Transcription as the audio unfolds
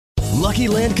Lucky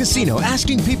Land Casino,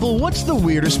 asking people, what's the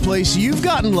weirdest place you've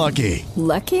gotten lucky?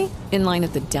 Lucky? In line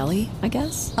at the deli, I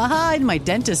guess? Aha, in my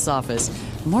dentist's office.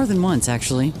 More than once,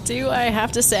 actually. Do I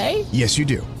have to say? Yes, you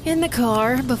do. In the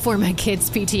car before my kids'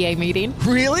 PTA meeting.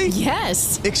 Really?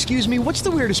 Yes. Excuse me, what's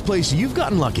the weirdest place you've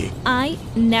gotten lucky? I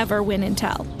never win and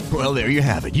tell. Well, there you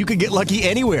have it. You can get lucky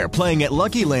anywhere, playing at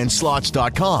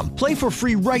LuckyLandSlots.com. Play for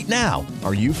free right now.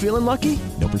 Are you feeling lucky?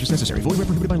 No purchase necessary. Void where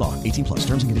prohibited by law. 18 plus.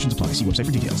 Terms and conditions apply. See website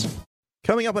for details.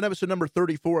 Coming up on episode number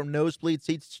 34 of Nosebleed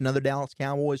Seats, it's another Dallas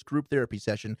Cowboys group therapy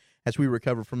session as we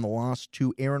recover from the loss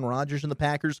to Aaron Rodgers and the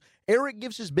Packers. Eric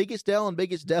gives his biggest L and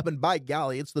biggest dub, and by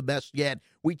golly, it's the best yet.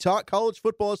 We talk college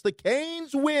football as the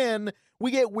Canes win. We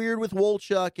get weird with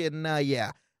Wolchuk, and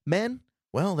men,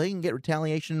 well, they can get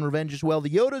retaliation and revenge as well. The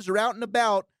Yodas are out and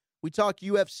about. We talk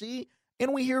UFC,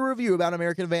 and we hear a review about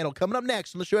American Vandal. Coming up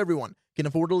next on the show everyone can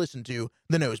afford to listen to,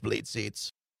 the Nosebleed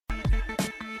Seats.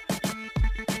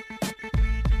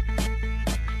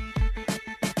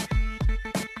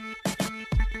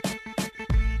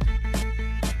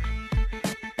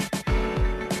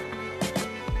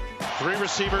 Three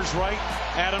receivers right,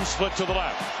 Adams split to the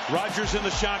left. Rodgers in the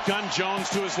shotgun,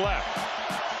 Jones to his left.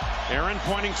 Aaron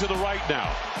pointing to the right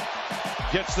now.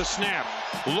 Gets the snap,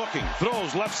 looking,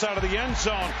 throws left side of the end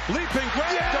zone. Leaping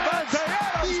grab, Davante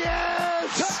Adams.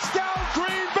 Yes! Touchdown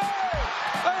Green Bay!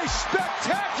 A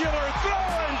spectacular throw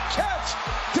and catch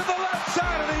to the left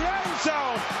side of the end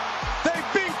zone. They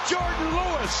beat Jordan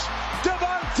Lewis.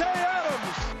 Davante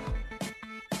Adams.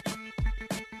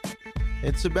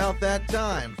 It's about that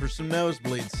time for some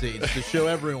Nosebleed Seats, the show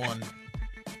everyone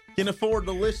can afford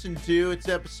to listen to. It's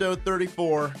episode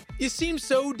 34. You seem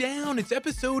so down. It's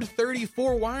episode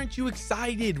 34. Why aren't you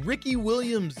excited? Ricky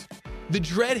Williams, the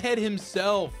dreadhead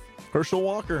himself. Herschel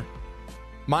Walker.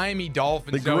 Miami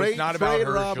Dolphins. The No, great it's not about trade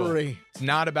Herschel. robbery. It's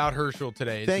not about Herschel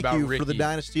today. It's Thank about you Ricky. for the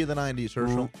dynasty of the 90s,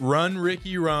 Herschel. Run,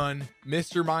 Ricky, run.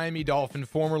 Mr. Miami Dolphin,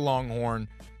 former Longhorn.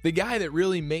 The guy that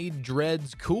really made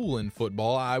dreads cool in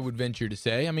football, I would venture to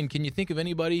say. I mean, can you think of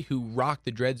anybody who rocked the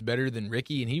dreads better than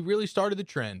Ricky? And he really started the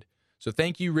trend. So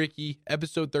thank you, Ricky.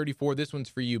 Episode 34. This one's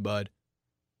for you, bud.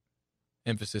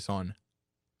 Emphasis on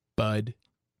bud.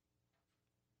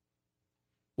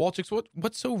 Wolchuk,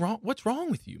 what's so wrong? What's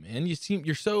wrong with you, man?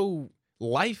 You're so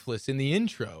lifeless in the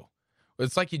intro.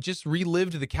 It's like you just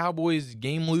relived the Cowboys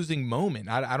game-losing moment.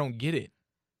 I don't get it.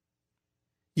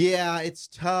 Yeah, it's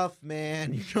tough,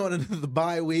 man. You're going into the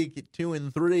bye week at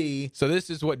 2-3. So this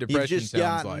is what depression You've just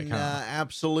sounds gotten, like, huh?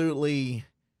 absolutely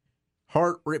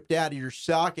heart ripped out of your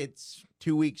sockets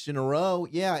 2 weeks in a row.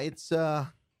 Yeah, it's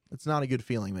not a good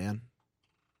feeling, man.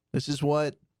 This is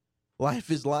what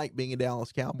life is like being a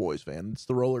Dallas Cowboys fan. It's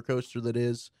the roller coaster that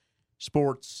is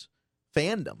sports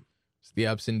fandom. It's the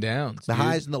ups and downs. The dude.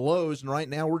 highs and the lows, and right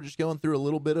now we're just going through a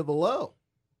little bit of a low.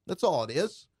 That's all it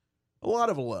is. A lot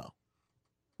of a low.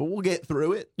 But we'll get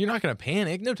through it. You're not going to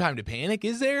panic. No time to panic,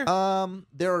 is there?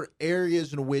 There are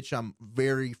areas in which I'm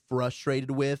very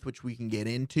frustrated with, which we can get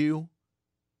into.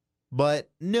 But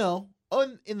no,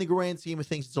 in the grand scheme of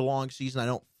things, it's a long season. I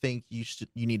don't think you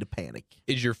need to panic.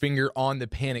 Is your finger on the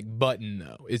panic button,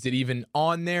 though? Is it even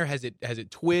on there? Has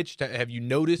it twitched? Have you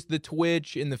noticed the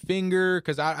twitch in the finger?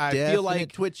 Because I feel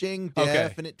like twitching,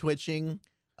 definite twitching.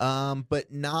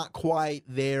 But not quite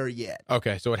there yet.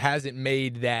 Okay, so it hasn't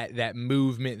made that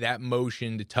movement, that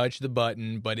motion to touch the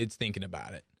button, but it's thinking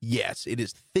about it. Yes, it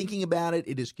is thinking about it.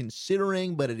 It is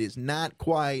considering, but it is not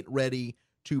quite ready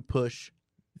to push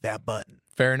that button.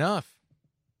 Fair enough.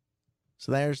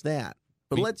 So there's that.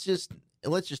 But let's just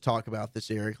talk about this,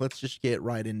 Eric. Let's just get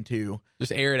right into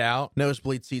just air it out.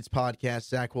 Nosebleed Seats podcast.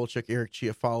 Zach Wolchuk, Eric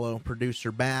Chiafalo,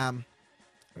 producer Bam.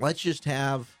 Let's just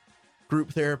have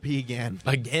group therapy again.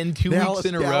 2 Dallas weeks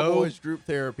in a Cowboys row. Group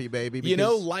therapy, baby. You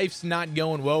know, life's not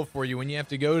going well for you when you have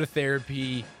to go to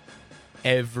therapy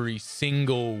every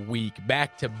single week,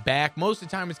 back to back. Most of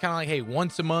the time, it's kind of like, hey,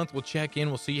 once a month, we'll check in.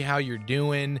 We'll see how you're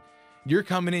doing. You're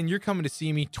coming to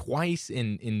see me twice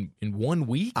in 1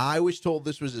 week. I was told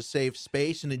this was a safe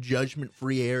space and a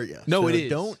judgment-free area. No, so it is.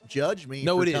 Don't judge me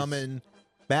No, for it is. coming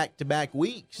back-to-back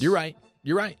weeks. You're right.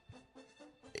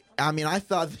 I mean, I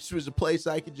thought this was a place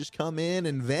I could just come in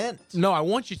and vent. No, I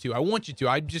want you to.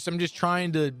 I'm just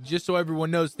trying to, just so everyone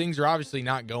knows things are obviously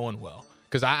not going well.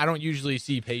 Because I don't usually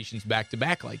see patients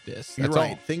back-to-back like this. That's You're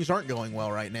right. all. Things aren't going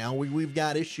well right now. We've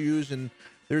got issues, and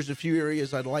there's a few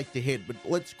areas I'd like to hit. But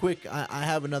I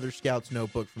have another Scouts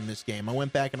notebook from this game. I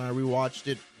went back and I rewatched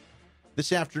it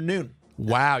this afternoon.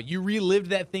 Wow, you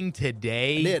relived that thing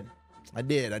today? I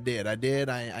did.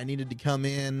 I needed to come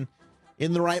in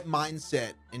the right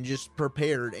mindset and just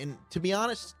prepared. And to be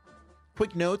honest,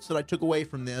 quick notes that I took away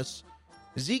from this: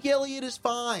 Zeke Elliott is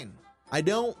fine.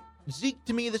 Zeke,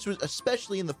 to me, this was,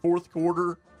 especially in the fourth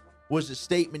quarter, was a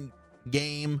statement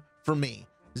game for me.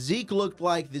 Zeke looked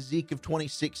like the Zeke of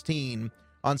 2016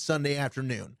 on Sunday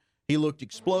afternoon. He looked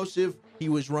explosive, he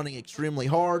was running extremely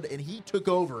hard, and he took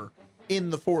over in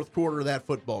the fourth quarter of that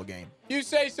football game. You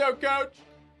say so, Coach.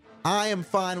 I am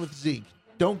fine with Zeke.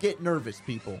 Don't get nervous,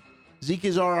 people. Zeke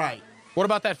is all right. What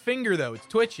about that finger, though? It's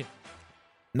twitching.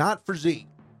 Not for Zeke.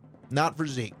 Not for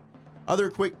Zeke. Other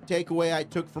quick takeaway I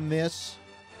took from this,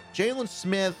 Jalen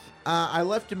Smith, I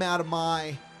left him out of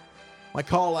my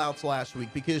call-outs last week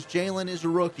because Jalen is a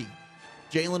rookie.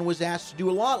 Jalen was asked to do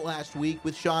a lot last week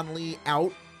with Sean Lee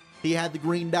out. He had the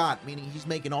green dot, meaning he's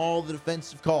making all the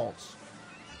defensive calls.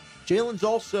 Jalen's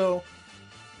also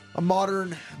a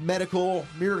modern medical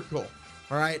miracle,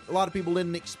 all right? A lot of people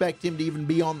didn't expect him to even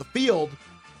be on the field,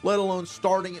 let alone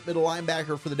starting at middle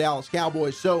linebacker for the Dallas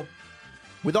Cowboys. So,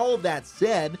 with all of that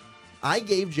said, I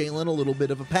gave Jalen a little bit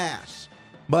of a pass.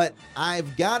 But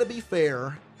I've got to be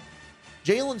fair.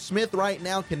 Jalen Smith right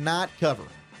now cannot cover.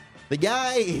 The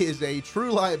guy is a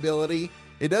true liability.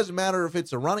 It doesn't matter if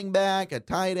it's a running back, a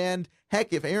tight end.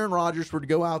 Heck, if Aaron Rodgers were to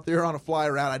go out there on a fly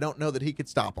route, I don't know that he could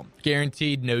stop him.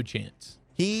 Guaranteed no chance.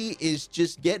 He is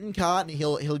just getting caught, and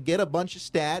he'll get a bunch of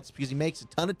stats because he makes a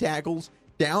ton of tackles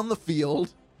down the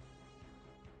field.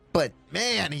 But,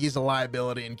 man, he's a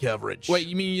liability in coverage. Wait,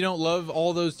 you mean you don't love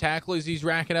all those tackles he's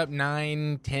racking up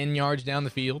 9, 10 yards down the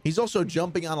field? He's also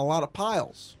jumping on a lot of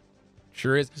piles.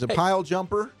 Sure is. He's a pile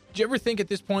jumper. Did you ever think at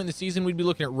this point in the season we'd be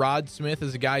looking at Rod Smith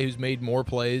as a guy who's made more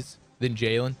plays than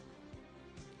Jalen?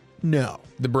 No.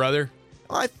 The brother?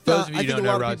 I Those of you think who don't a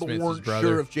know lot Rod of people Smith's weren't brother.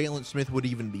 sure if Jalen Smith would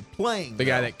even be playing. The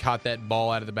guy that caught that ball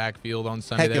out of the backfield on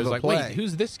Sunday. Heck That of was a like, play. wait,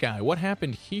 who's this guy? What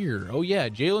happened here? Oh, yeah,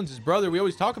 Jalen's his brother. We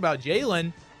always talk about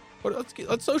Jalen. But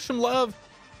let's show some love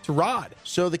to Rod.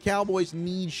 So the Cowboys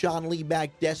need Sean Lee back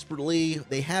desperately.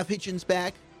 They have Hitchens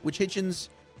back, which Hitchens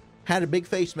had a big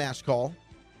face mask call,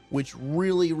 which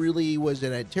really, really was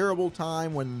at a terrible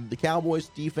time when the Cowboys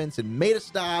defense had made a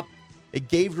stop. It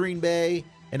gave Green Bay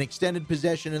an extended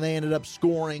possession, and they ended up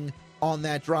scoring on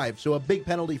that drive. So a big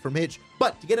penalty from Hitch.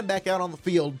 But to get him back out on the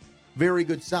field, very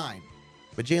good sign.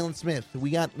 But Jalen Smith,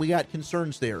 we got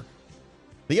concerns there.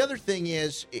 The other thing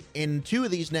is, in two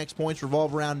of these next points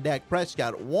revolve around Dak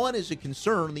Prescott. One is a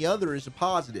concern, the other is a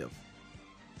positive.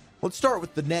 Let's start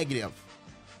with the negative.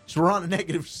 So we're on a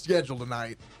negative schedule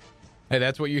tonight. Hey,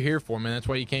 that's what you're here for, man. That's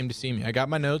why you came to see me. I got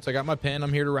my notes. I got my pen.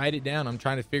 I'm here to write it down. I'm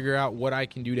trying to figure out what I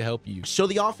can do to help you. So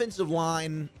the offensive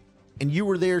line, and you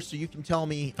were there, so you can tell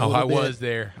me a Oh, little I bit. was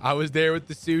there. I was there with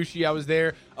the sushi. I was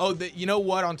there. Oh, you know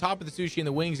what? On top of the sushi and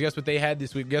the wings, guess what they had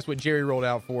this week? Guess what Jerry rolled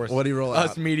out for us? What'd he roll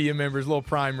Us out? media members, little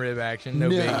prime rib action. No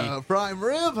biggie. Prime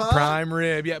rib, huh? Prime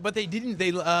rib, yeah, but they didn't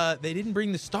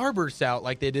bring the Starbursts out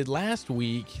like they did last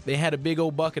week. They had a big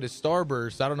old bucket of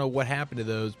Starbursts. I don't know what happened to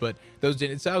those, but those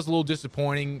didn't. So that was a little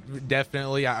disappointing.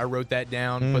 Definitely, I wrote that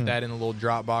down, put that in a little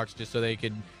Dropbox just so they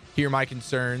could hear my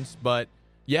concerns. But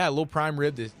yeah, a little prime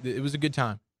rib. It was a good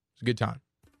time. It was a good time.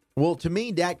 Well, to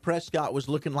me, Dak Prescott was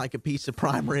looking like a piece of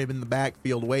prime rib in the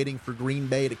backfield, waiting for Green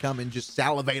Bay to come and just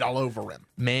salivate all over him.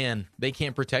 Man, they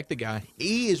can't protect the guy.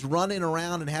 He is running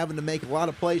around and having to make a lot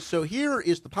of plays. So here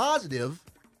is the positive.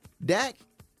 Dak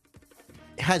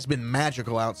has been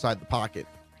magical outside the pocket.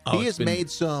 Oh, He it's has been made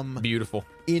some beautiful,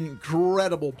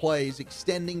 incredible plays,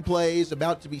 extending plays,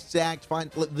 about to be sacked.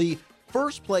 The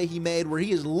first play he made where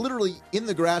he is literally in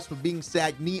the grasp of being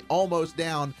sacked, knee almost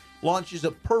down, launches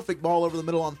a perfect ball over the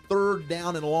middle on third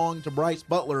down and long to Bryce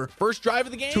Butler. first drive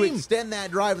of the game To extend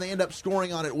that drive, and they end up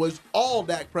scoring on it, was all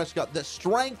Dak Prescott. The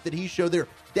strength that he showed there.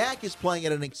 Dak is playing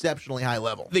at an exceptionally high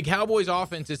level. The Cowboys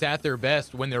offense is at their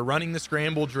best when they're running the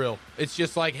scramble drill. It's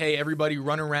just like, hey, everybody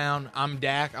run around. I'm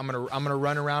Dak. I'm gonna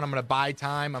run around. I'm gonna buy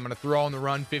time. I'm gonna throw on the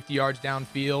run 50 yards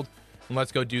downfield, and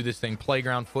let's go do this thing.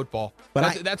 Playground football.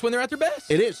 But That's when they're at their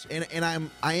best. It is, and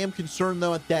I am concerned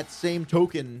though at that same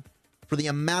token for the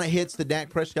amount of hits that Dak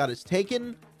Prescott has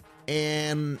taken,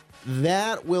 and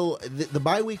that will the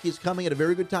bye week is coming at a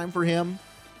very good time for him.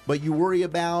 But you worry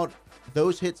about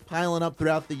those hits piling up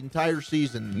throughout the entire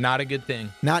season. Not a good thing.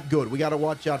 Not good. We got to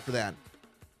watch out for that.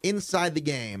 Inside the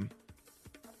game,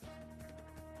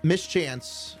 missed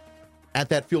chance at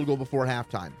that field goal before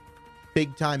halftime.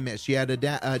 Big time miss. You had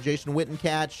a Jason Witten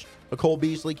catch, a Cole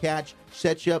Beasley catch,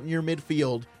 set you up near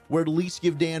midfield, where at least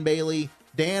give Dan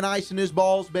icing his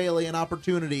balls, Bailey, an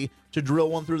opportunity to drill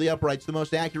one through the uprights, the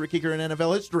most accurate kicker in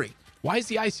NFL history. Why is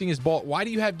he icing his ball? Why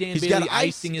do you have Dan He's Bailey got ice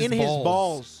icing his in balls? his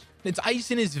balls. It's ice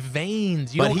in his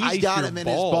veins. You But don't he's ice got your him in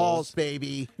balls. his balls,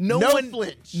 baby. No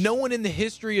flinch. No one in the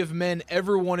history of men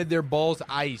ever wanted their balls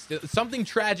iced. Something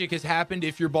tragic has happened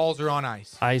if your balls are on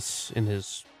ice. Ice in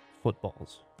his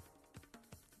footballs.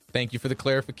 Thank you for the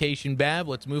clarification, Bab.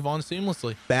 Let's move on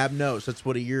seamlessly. Bab knows that's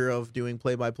what a year of doing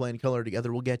play-by-play in color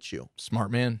together will get you. Smart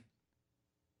man.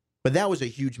 But that was a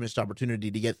huge missed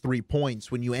opportunity to get 3 points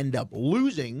when you end up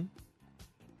losing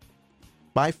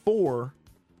by 4.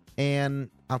 And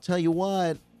I'll tell you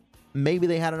what, maybe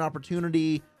they had an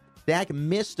opportunity. Dak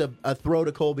missed a throw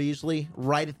to Cole Beasley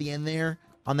right at the end there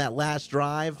on that last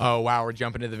drive. Oh, wow, we're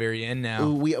jumping to the very end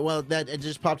now. It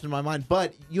just popped into my mind.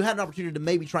 But you had an opportunity to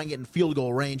maybe try and get in field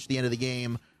goal range at the end of the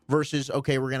game versus,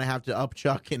 okay, we're going to have to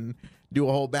upchuck and do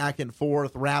a whole back and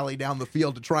forth rally down the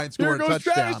field to try and score Here a goes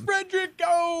touchdown. Travis Frederick.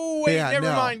 Oh, wait, never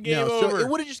mind. Game over. So it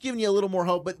would have just given you a little more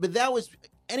hope. But that was,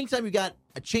 anytime you got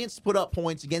a chance to put up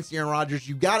points against Aaron Rodgers,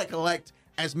 you got to collect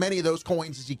as many of those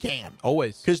coins as you can.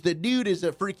 Always. Because the dude is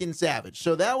a freaking savage.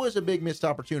 So that was a big missed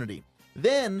opportunity.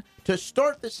 Then, to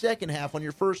start the second half on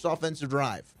your first offensive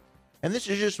drive, and this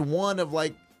is just one of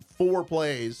like 4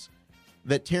 plays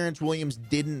that Terrence Williams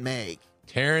didn't make.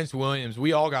 Terrence Williams.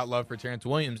 We all got love for Terrence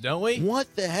Williams, don't we?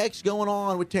 What the heck's going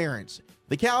on with Terrence?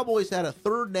 The Cowboys had a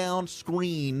third down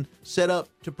screen set up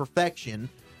to perfection.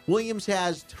 Williams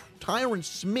has Tyron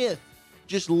Smith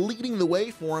just leading the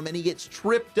way for him, and he gets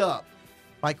tripped up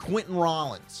by Quentin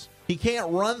Rollins. He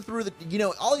can't run through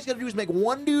all he's got to do is make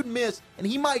one dude miss, and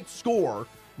he might score,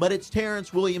 but it's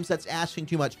Terrence Williams that's asking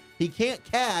too much. He can't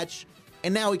catch,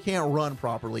 and now he can't run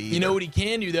properly either. You know what he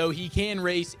can do, though? He can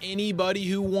race anybody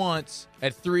who wants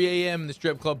at 3 a.m. in the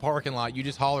strip club parking lot. You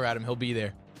just holler at him, he'll be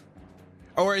there.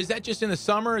 Or is that just in the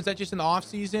summer? Is that just in the off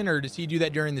season, or does he do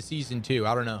that during the season too?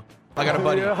 I don't know. I got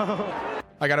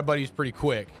a buddy who's pretty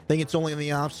quick. I think it's only in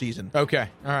the off season. Okay,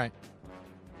 all right.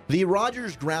 The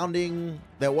Rodgers grounding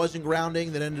that wasn't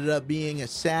grounding, that ended up being a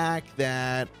sack,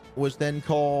 that was then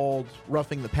called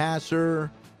roughing the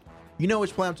passer. You know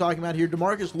which play I'm talking about here.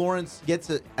 DeMarcus Lawrence gets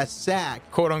a sack,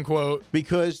 quote unquote,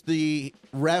 because the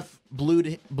ref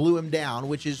blew him down,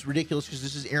 which is ridiculous because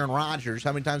this is Aaron Rodgers.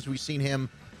 How many times have we seen him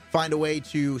find a way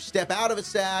to step out of a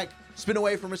sack, spin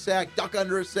away from a sack, duck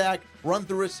under a sack, run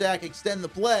through a sack, extend the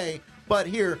play? But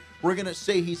here, we're going to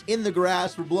say he's in the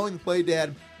grass. We're blowing the play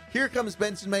dead. Here comes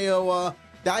Benson Mayowa,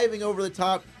 diving over the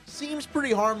top. Seems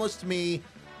pretty harmless to me.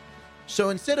 So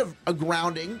instead of a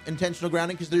grounding, intentional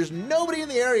grounding, because there's nobody in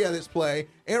the area of this play,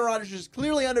 Aaron Rodgers is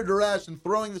clearly under duress and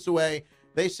throwing this away.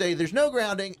 They say there's no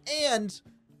grounding, and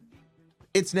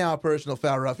it's now a personal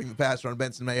foul, roughing the passer on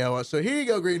Benson Mayowa. So here you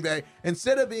go, Green Bay.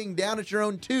 Instead of being down at your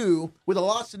own 2 with a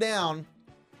loss to down,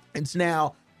 it's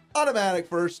now automatic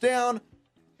first down.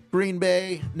 Green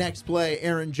Bay, next play,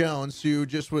 Aaron Jones, who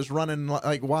just was running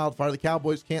like wildfire. The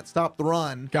Cowboys can't stop the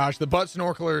run. Gosh, the butt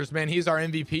snorkelers, man, he's our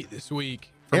MVP this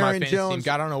week for Aaron my fantasy Jones, team.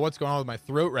 God, I don't know what's going on with my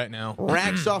throat right now.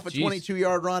 Racks off a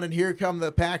 22-yard run, and here come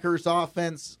the Packers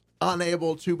offense,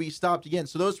 unable to be stopped again.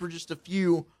 So those were just a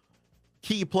few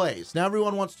key plays. Now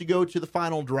everyone wants to go to the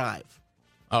final drive.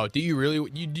 Oh, do you really?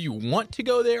 Do you want to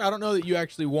go there? I don't know that you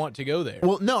actually want to go there.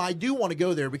 Well, no, I do want to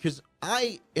go there because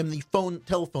I am the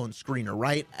telephone screener,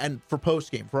 right? And for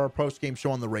our post-game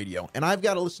show on the radio. And I've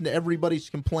got to listen to everybody's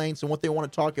complaints and what they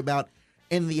want to talk about.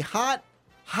 And the hot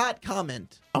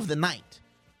comment of the night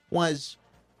was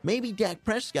maybe Dak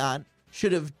Prescott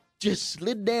should have just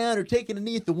slid down or taken a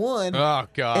knee at the 1 oh,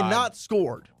 God. and not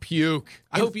scored. Puke.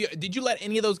 I hope you did you let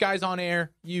any of those guys on air?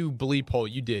 You bleep hole.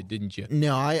 You did, didn't you?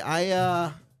 No,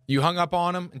 I you hung up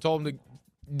on them and told them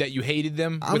that you hated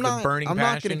them with a burning I'm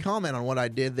passion? not going to comment on what I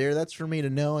did there. That's for me to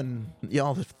know and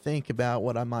y'all to think about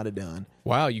what I might have done.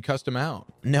 Wow, you cussed them out.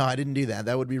 No, I didn't do that.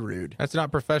 That would be rude. That's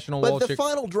not professional. But the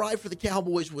final drive for the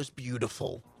Cowboys was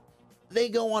beautiful. They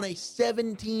go on a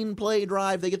 17-play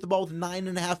drive. They get the ball with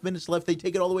 9.5 minutes left. They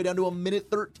take it all the way down to a minute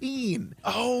 13.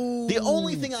 Oh. The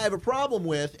only thing I have a problem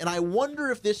with, and I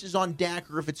wonder if this is on Dak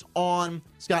or if it's on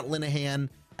Scott Linehan,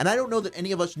 and I don't know that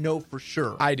any of us know for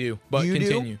sure. I do, but you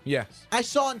continue. Do? Yes. I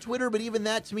saw on Twitter, but even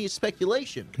that to me is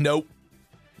speculation. Nope.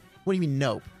 What do you mean,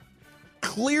 nope?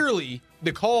 Clearly,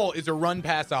 the call is a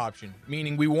run-pass option,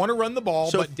 meaning we want to run the ball,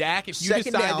 but Dak, if you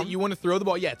decide that you want to throw the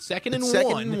ball, it's second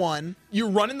and one. You're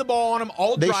running the ball on them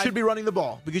all drive. They should be running the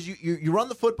ball because you run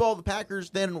the football. The Packers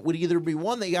then would either be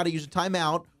one, they got to use a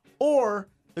timeout, or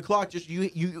the clock just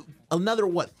another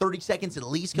 30 seconds at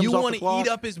least comes off the clock. You want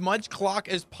to eat up as much clock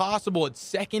as possible. It's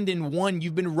second and one.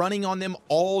 You've been running on them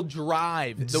all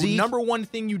drive. The number one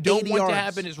thing you don't want to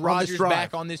happen is Rodgers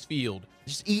back on this field.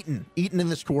 Just eating in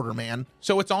this quarter, man.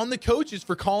 So it's on the coaches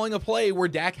for calling a play where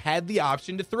Dak had the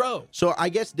option to throw. So I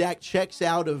guess Dak checks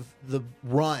out of the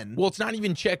run. Well, it's not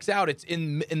even checks out. It's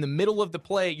in the middle of the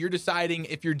play. You're deciding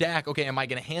if you're Dak, okay, am I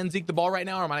going to hand Zeke the ball right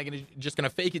now, or am I just going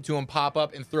to fake it to him, pop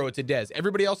up, and throw it to Dez?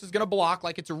 Everybody else is going to block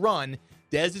like it's a run.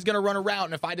 Dez is going to run a route,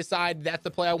 and if I decide that's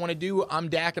the play I want to do, I'm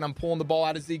Dak, and I'm pulling the ball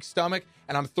out of Zeke's stomach,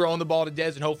 and I'm throwing the ball to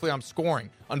Dez, and hopefully I'm scoring.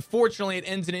 Unfortunately, it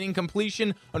ends in an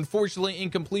incompletion. Unfortunately,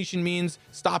 incompletion means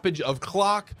stoppage of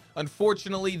clock.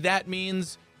 Unfortunately, that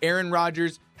means Aaron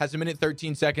Rodgers has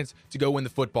 1:13 to go win the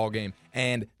football game,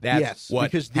 and that's what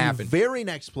because happened. The very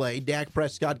next play, Dak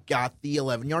Prescott got the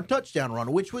 11-yard touchdown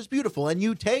run, which was beautiful, and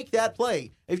you take that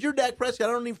play. If you're Dak Prescott,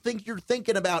 I don't even think you're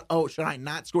thinking about, oh, should I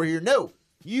not score here? No.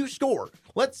 You score.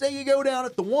 Let's say you go down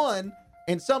at the 1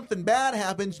 and something bad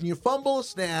happens and you fumble a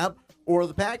snap or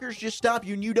the Packers just stop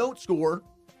you and you don't score.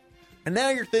 And now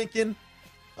you're thinking,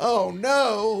 oh,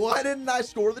 no, why didn't I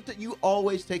score? You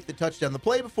always take the touchdown. The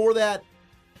play before that,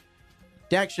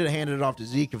 Dak should have handed it off to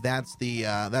Zeke if that's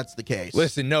the case.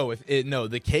 Listen,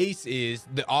 the case is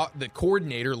the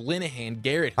coordinator, Linehan,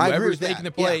 Garrett, whoever's making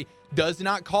the play, does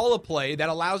not call a play that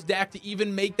allows Dak to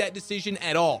even make that decision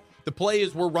at all. The play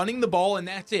is we're running the ball, and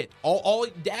that's it.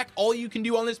 Dak, all you can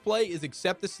do on this play is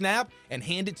accept the snap and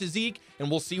hand it to Zeke, and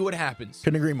we'll see what happens.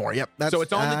 Couldn't agree more. Yep. So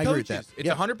it's on the I agree with coaches. that. It's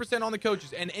 100% on the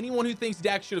coaches. And anyone who thinks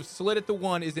Dak should have slid at the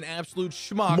 1 is an absolute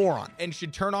schmuck. Moron. And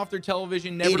should turn off their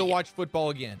television, never to watch football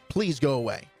again. Please go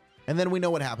away. And then we know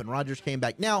what happened. Rodgers came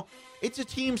back. Now, it's a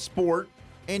team sport,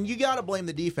 and you got to blame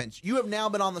the defense. You have now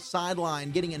been on the sideline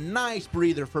getting a nice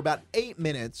breather for about 8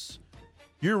 minutes.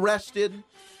 You're rested.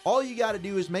 All you got to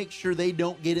do is make sure they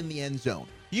don't get in the end zone.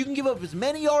 You can give up as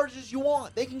many yards as you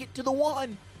want. They can get to the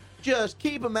 1. Just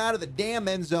keep them out of the damn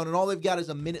end zone, and all they've got is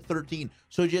 1:13.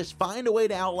 So just find a way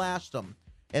to outlast them,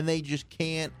 and they just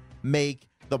can't make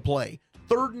the play.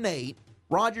 3rd and 8,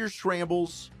 Rodgers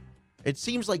scrambles. It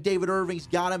seems like David Irving's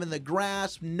got him in the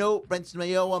grasp. Nope. Benson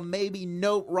Mayowa, maybe.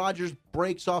 Nope. Rodgers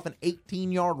breaks off an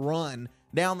 18-yard run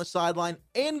down the sideline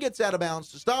and gets out of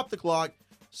bounds to stop the clock,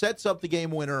 sets up the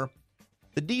game winner.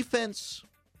 The defense,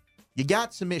 you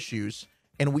got some issues,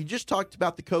 and we just talked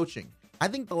about the coaching. I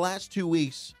think the last 2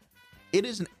 weeks, it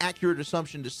is an accurate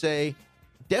assumption to say,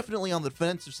 definitely on the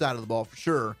defensive side of the ball for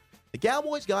sure, the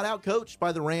Cowboys got out-coached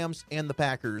by the Rams and the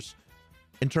Packers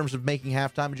in terms of making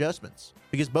halftime adjustments.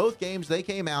 Because both games, they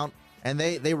came out, and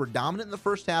they were dominant in the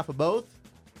first half of both,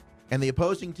 and the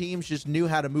opposing teams just knew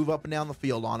how to move up and down the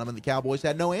field on them, and the Cowboys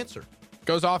had no answer.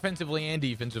 Goes offensively and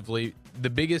defensively. The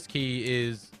biggest key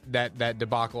is that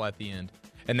debacle at the end.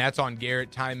 And that's on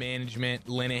Garrett, time management,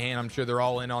 Linehan. I'm sure they're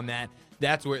all in on that.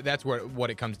 That's what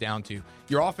it comes down to.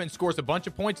 Your offense scores a bunch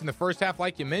of points in the first half,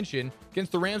 like you mentioned.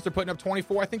 Against the Rams, they're putting up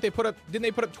 24. I think didn't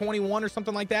they put up 21 or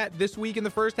something like that this week in the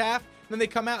first half? And then they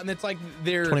come out and it's like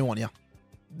they're 21, yeah.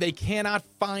 They cannot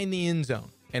find the end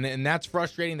zone. And that's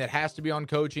frustrating. That has to be on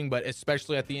coaching, but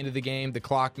especially at the end of the game, the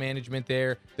clock management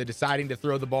there, the deciding to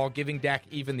throw the ball, giving Dak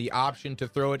even the option to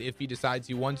throw it if he decides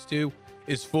he wants to,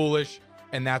 is foolish,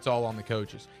 and that's all on the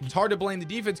coaches. It's hard to blame the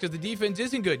defense because the defense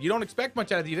isn't good. You don't expect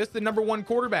much out of the defense. It's the number 1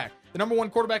 quarterback. The number 1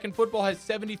 quarterback in football has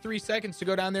 73 seconds to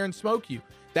go down there and smoke you.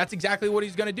 That's exactly what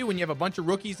he's going to do when you have a bunch of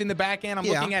rookies in the back end. I'm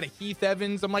looking at a Heath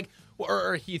Evans. I'm like,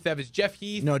 or Heath Evans, Jeff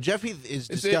Heath. No, Jeff Heath is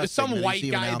disgusting. Some white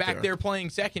guy back there playing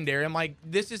secondary. I'm like,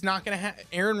 this is not going to happen.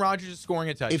 Aaron Rodgers is scoring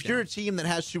a touchdown. If you're a team that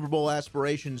has Super Bowl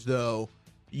aspirations, though,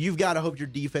 you've got to hope your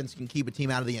defense can keep a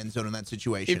team out of the end zone in that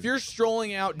situation. If you're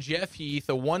strolling out Jeff Heath,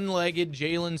 a one-legged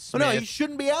Jalen Smith. No, he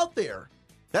shouldn't be out there.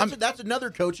 That's another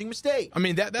coaching mistake. I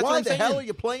mean, that's why what the hell are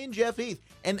you playing Jeff Heath?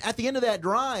 And at the end of that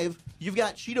drive, you've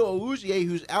got Cheeto Awuzie,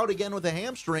 who's out again with a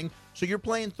hamstring, so you're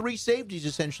playing 3 safeties,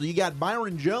 essentially. You got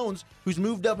Byron Jones, who's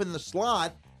moved up in the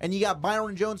slot, and you got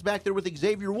Byron Jones back there with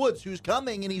Xavier Woods, who's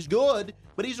coming, and he's good,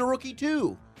 but he's a rookie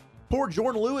too. Poor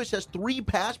Jordan Lewis has 3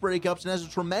 pass breakups and has a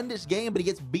tremendous game, but he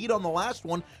gets beat on the last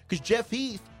one because Jeff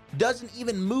Heath doesn't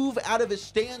even move out of his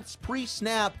stance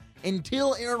pre-snap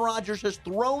until Aaron Rodgers has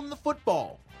thrown the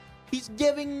football. He's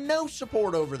giving no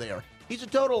support over there. He's a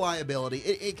total liability.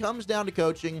 It comes down to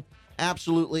coaching,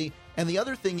 absolutely. And the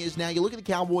other thing is, now you look at the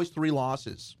Cowboys' 3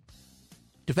 losses.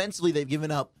 Defensively, they've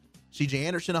given up C.J.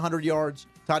 Anderson 100 yards,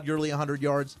 Todd Gurley 100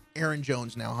 yards, Aaron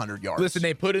Jones now 100 yards. Listen,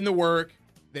 they put in the work.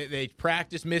 They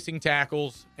practice missing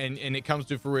tackles, and it comes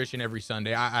to fruition every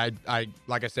Sunday. I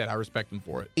like I said, I respect them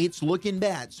for it. It's looking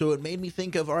bad. So it made me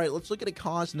think of, all right, let's look at a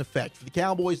cause and effect. For the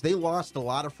Cowboys, they lost a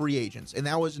lot of free agents, and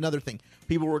that was another thing.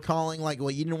 People were calling like, well,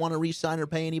 you didn't want to re-sign or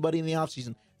pay anybody in the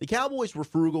offseason. The Cowboys were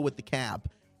frugal with the cap,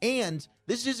 and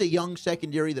this is a young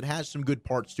secondary that has some good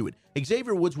parts to it.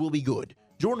 Xavier Woods will be good.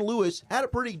 Jordan Lewis had a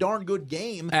pretty darn good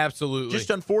game. Absolutely. Just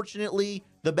unfortunately,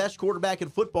 the best quarterback in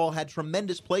football had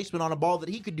tremendous placement on a ball that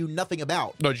he could do nothing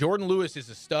about. No, Jordan Lewis is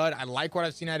a stud. I like what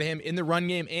I've seen out of him in the run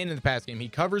game and in the pass game. He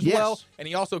covers well, and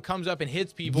he also comes up and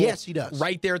hits people he does.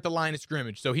 Right there at the line of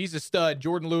scrimmage. So he's a stud.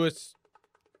 Jordan Lewis,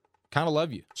 Kind of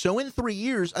love you. So in 3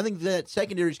 years, I think that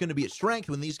secondary is going to be a strength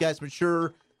when these guys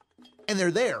mature and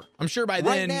they're there. I'm sure by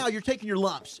then. Right now, you're taking your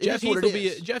lumps. Jeff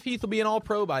Heath will be an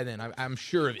all-pro by then. I'm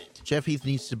sure of it. Jeff Heath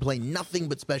needs to play nothing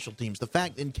but special teams. The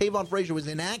fact that Kayvon Frazier was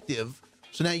inactive,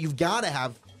 so now you've got to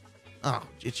have. Oh,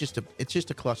 it's just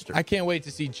a cluster. I can't wait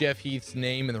to see Jeff Heath's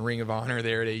name in the Ring of Honor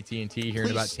there at AT&T here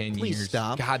in about 10 years.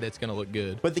 Stop. God, that's going to look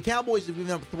good. But the Cowboys have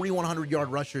given up 3 100-yard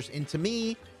rushers, and to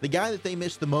me, the guy that they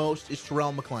missed the most is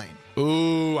Terrell McClain.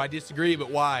 Ooh, I disagree,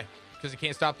 but why? Because they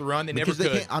can't stop the run? They never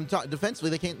could. Defensively,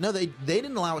 they can't. No, they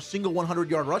didn't allow a single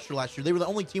 100-yard rusher last year. They were the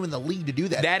only team in the league to do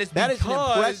that. That is an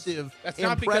impressive. That's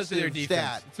not because of their defense.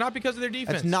 Stat. It's not because of their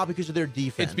defense. That's not because of their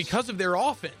defense. It's because of their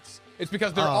offense. It's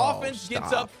because their offense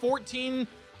gets up 14,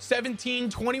 17,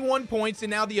 21 points,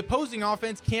 and now the opposing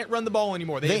offense can't run the ball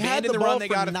anymore. They had abandoned the the ball run. They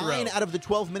got to throw. 9 out of the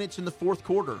 12 minutes in the fourth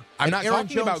quarter. I'm not Aaron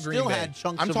talking Jones about Green still Bay. had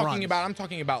chunks I'm of talking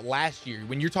runs. about last year.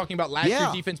 When you're talking about last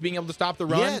year's defense being able to stop the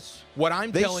run, yes. What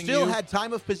I'm telling you, they still had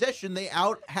time of possession. They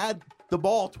had the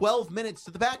ball 12 minutes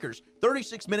to the Packers,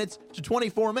 36 minutes to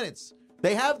 24 minutes.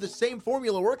 They have the same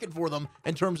formula working for them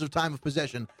in terms of time of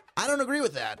possession. I don't agree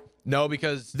with that. No,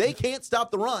 because they can't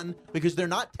stop the run because they're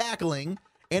not tackling.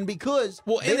 And because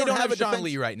they don't have Sean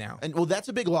Lee right now. And that's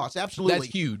a big loss, absolutely.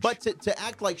 That's huge. But to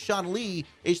act like Sean Lee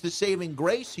is the saving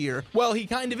grace here. Well, he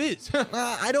kind of is.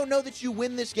 I don't know that you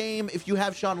win this game if you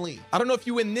have Sean Lee. I don't know if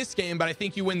you win this game, but I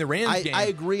think you win the Rams game. I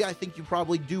agree. I think you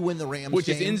probably do win the Rams game. Which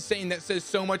is insane. That says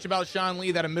so much about Sean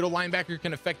Lee that a middle linebacker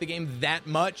can affect the game that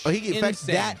much. He can affect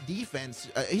that defense.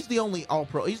 He's the only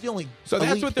all-pro. He's the only So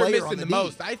that's what they're missing the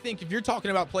most. D. I think if you're talking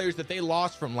about players that they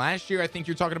lost from last year, I think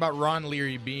you're talking about Ron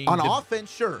Leary being on offense,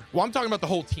 sure. Well, I'm talking about the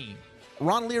whole team.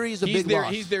 Ron Leary is a big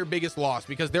loss. He's their biggest loss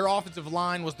because their offensive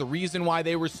line was the reason why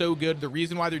they were so good, the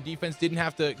reason why their defense didn't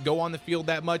have to go on the field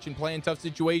that much and play in tough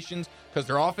situations because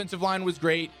their offensive line was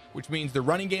great, which means their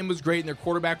running game was great and their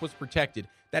quarterback was protected.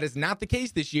 That is not the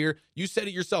case this year. You said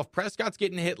it yourself. Prescott's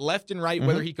getting hit left and right,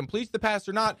 whether he completes the pass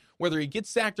or not, whether he gets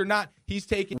sacked or not, he's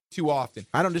taking it too often.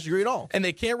 I don't disagree at all. And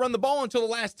they can't run the ball until the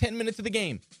last 10 minutes of the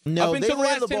game. No, up until the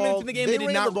last 10 minutes of the game, they did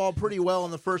ran not the ball pretty well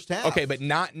in the first half. Okay, but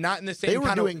not in the same they were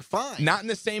kind of doing fine. Not in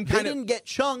the same kind of. They didn't get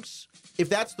chunks. If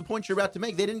that's the point you're about to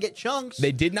make, they didn't get chunks.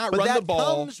 They did not but run the ball.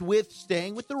 That comes with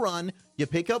staying with the run. You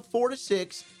pick up 4 to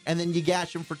 6, and then you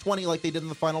gash them for 20 like they did in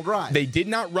the final drive. They did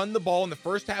not run the ball in the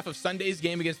first half of Sunday's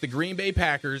game against the Green Bay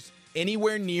Packers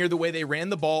anywhere near the way they ran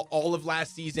the ball all of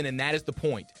last season, and that is the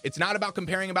point. It's not about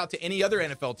comparing to any other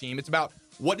NFL team. It's about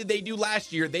what did they do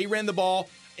last year. They ran the ball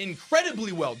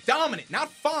incredibly well, dominant, not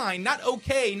fine, not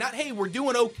okay, not hey, we're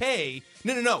doing okay.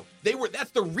 No.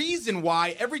 That's the reason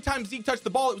why every time Zeke touched the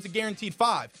ball, it was a guaranteed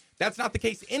 5. That's not the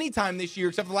case anytime this year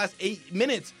except for the last 8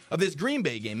 minutes of this Green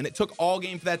Bay game, and it took all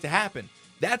game for that to happen.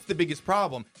 That's the biggest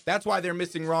problem. That's why they're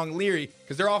missing Ron Leary,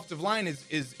 because their offensive line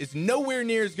is nowhere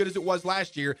near as good as it was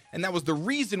last year, and that was the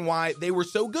reason why they were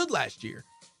so good last year.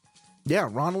 Yeah,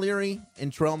 Ron Leary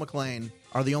and Terrell McClain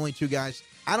are the only two guys.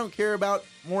 I don't care about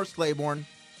Morris Claiborne.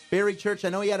 Barry Church, I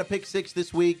know he had a pick 6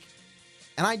 this week,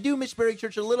 and I do miss Barry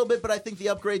Church a little bit, but I think the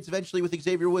upgrades eventually with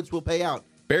Xavier Woods will pay out.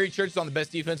 Barry Church is on the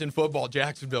best defense in football,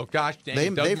 Jacksonville. Gosh dang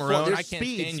it, Doug Marrone. I can't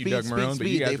stand you, Doug Marrone, but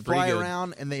you guys are pretty good. They fly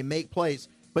around and they make plays.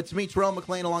 But to me, Terrell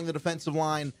McClain along the defensive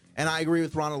line, and I agree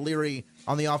with Ronald Leary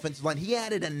on the offensive line, he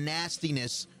added a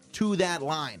nastiness to that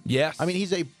line. Yes. I mean,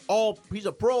 he's a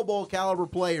Pro Bowl caliber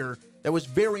player that was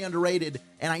very underrated,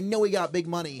 and I know he got big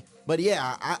money. But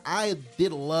yeah, I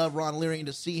did love Ron Leary, and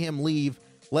to see him leave.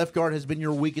 Left guard has been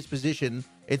your weakest position.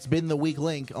 It's been the weak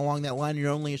link along that line.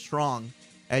 You're only as strong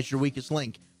as your weakest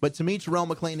link. But to me, Terrell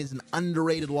McClain is an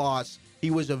underrated loss.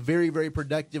 He was a very, very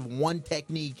productive one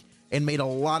technique and made a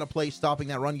lot of plays stopping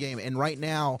that run game. And right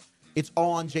now, it's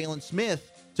all on Jalen Smith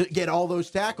to get all those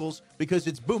tackles because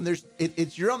it's boom.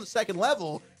 You're on the second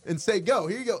level and say, go.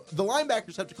 Here you go. The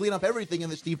linebackers have to clean up everything in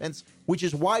this defense, which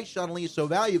is why Sean Lee is so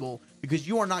valuable, because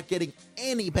you are not getting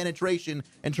any penetration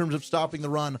in terms of stopping the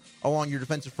run along your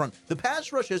defensive front. The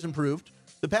pass rush has improved.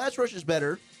 The pass rush is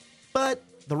better, but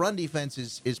the run defense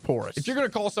is porous. If you're going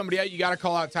to call somebody out, you got to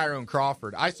call out Tyrone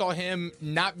Crawford. I saw him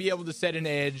not be able to set an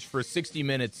edge for 60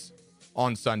 minutes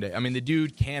on Sunday. I mean, the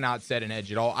dude cannot set an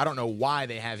edge at all. I don't know why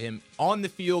they have him on the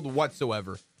field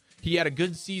whatsoever. He had a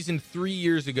good season 3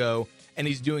 years ago, and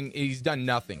he's done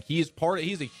nothing. He's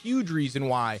a huge reason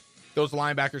why those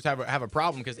linebackers have a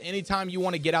problem, because anytime you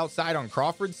want to get outside on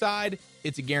Crawford's side,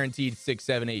 it's a guaranteed 6,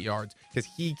 7, 8 yards, because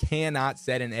he cannot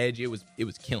set an edge. It was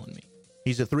killing me.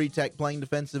 He's a 3-tech playing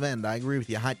defensive end. I agree with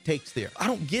you. Hot takes there. I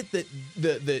don't get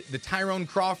the Tyrone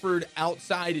Crawford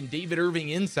outside and David Irving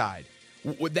inside.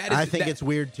 I think it's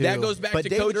weird too. That goes back to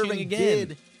David coaching Irving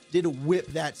again. did whip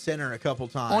that center a couple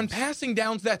times. On passing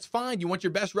downs, that's fine. You want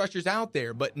your best rushers out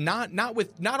there, but not on runs.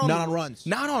 Not on runs.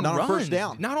 Not on first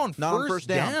down. Not on first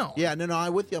down. Yeah, no,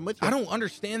 I'm with you. I don't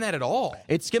understand that at all.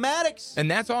 It's schematics. And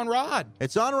that's on Rod.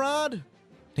 It's on Rod.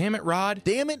 Damn it, Rod.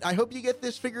 Damn it. I hope you get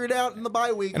this figured out in the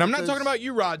bye week. And I'm not talking about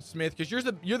you, Rod Smith, because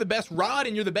you're the best Rod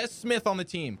and you're the best Smith on the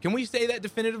team. Can we say that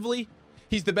definitively?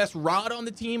 He's the best Rod on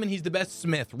the team, and he's the best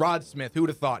Smith. Rod Smith, who would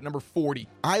have thought? Number 40.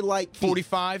 I like Keith,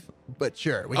 45? but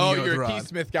sure. You're a Keith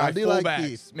Smith guy. I do fullbacks. Like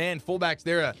Keith. Man, fullbacks,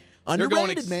 they're going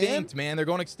Underrated, extinct, man. They're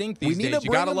going extinct these We need days. to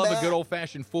You got to bring love them a good back.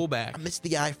 old-fashioned fullback. I miss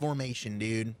the I formation,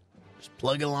 dude. Just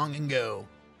plug it along and go.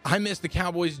 I miss the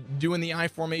Cowboys doing the I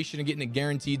formation and getting a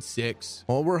guaranteed 6.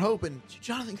 Well, we're hoping.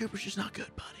 Jonathan Cooper's just not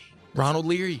good, buddy. Ronald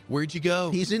Leary, where'd you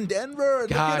go? He's in Denver. Look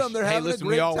Gosh, at them. They're hey, having listen, a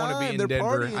great we all time. want to be in They're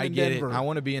Denver. partying I in get Denver. it. I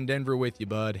want to be in Denver with you,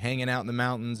 bud. Hanging out in the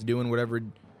mountains, doing whatever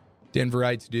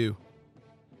Denverites do.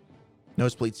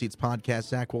 Nosebleed Seats podcast.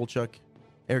 Zach Wolchuk,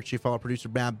 Eric Chiafala, producer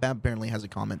Bab. Bab apparently has a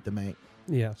comment to make.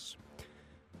 Yes.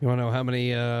 You want to know how many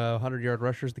 100-yard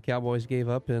rushers the Cowboys gave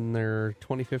up in their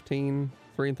 2015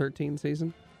 3-13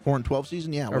 season? 4-12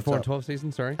 season, yeah. Or 4-12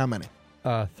 season, sorry. How many?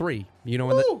 3. You know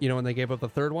when they gave up the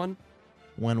third one?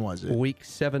 When was it? Week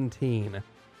 17.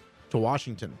 To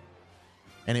Washington.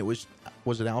 And it was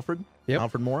it Alfred? Yep.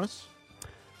 Alfred Morris?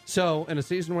 So, in a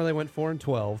season where they went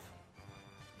 4-12,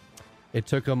 it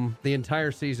took them the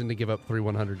entire season to give up 3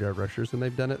 100-yard rushers, and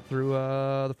they've done it through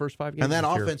the first 5 games. And that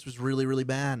this year. offense was really, really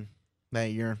bad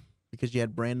that year because you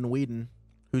had Brandon Whedon,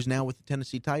 who's now with the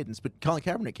Tennessee Titans, but Colin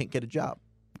Kaepernick can't get a job.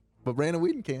 But Brandon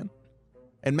Whedon can.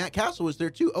 And Matt Castle was there,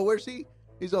 too. Oh, where's he?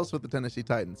 He's also with the Tennessee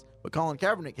Titans. But Colin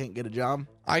Kaepernick can't get a job.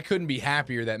 I couldn't be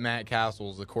happier that Matt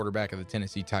Castle is the quarterback of the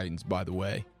Tennessee Titans, by the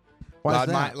way. Why is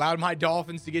that? Allowed my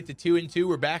Dolphins to get to 2-2.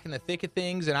 We're back in the thick of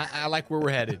things, and I like where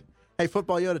we're headed. Hey,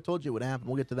 Football Yoda told you what happened.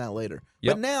 We'll get to that later.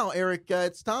 Yep. But now, Eric,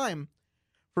 it's time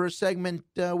for a segment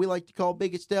we like to call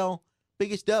Biggest L,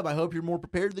 Biggest Dub. I hope you're more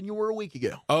prepared than you were a week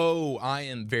ago. Oh, I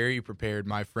am very prepared,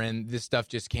 my friend. This stuff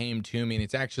just came to me, and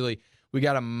it's actually, we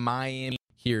got a Miami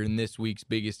here in this week's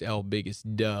Biggest L,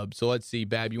 Biggest Dub. So let's see,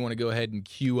 Bab, you want to go ahead and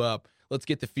cue up. Let's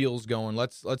get the feels going.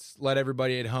 Let's let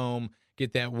everybody at home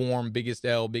get that warm Biggest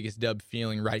L, Biggest Dub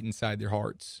feeling right inside their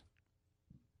hearts.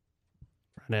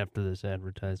 Right after this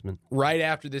advertisement. Right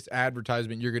after this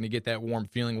advertisement, you're going to get that warm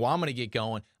feeling. Well, I'm going to get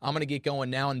going. I'm going to get going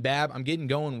now. And, Bab, I'm getting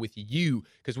going with you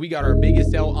because we got our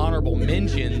Biggest L honorable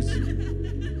mentions.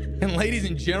 And, ladies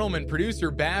and gentlemen,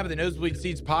 producer Bab of the Nosebleed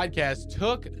Seats podcast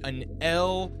took an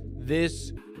L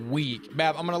this week.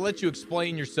 Bab, I'm going to let you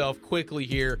explain yourself quickly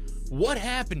here. What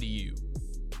happened to you?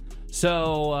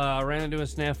 So, I ran into a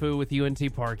snafu with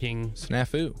UNT parking.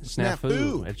 Snafu.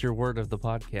 Snafu. It's your word of the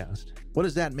podcast. What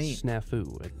does that mean?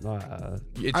 Snafu.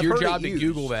 It's I've your heard job it to used.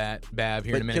 Google that, Bab,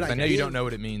 here in a But minute. can I know I you give- don't know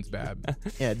what it means, Bab.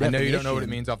 Yeah, I know you don't know what it definition.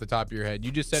 means off the top of your head.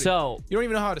 You just said So- it. You don't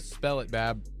even know how to spell it,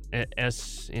 Bab.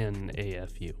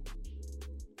 SNAFU.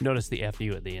 Notice the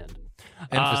FU at the end.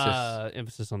 Emphasis.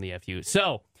 Emphasis on the FU.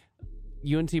 So,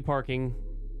 UNT parking,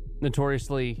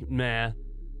 notoriously meh.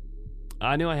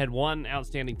 I knew I had one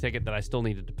outstanding ticket that I still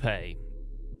needed to pay.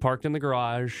 Parked in the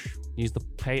garage, used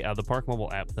the Park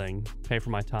Mobile app thing, pay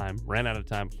for my time, ran out of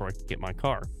time before I could get my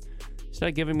car. Instead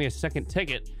of giving me a second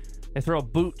ticket, they throw a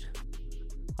boot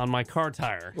on my car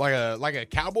tire. Like a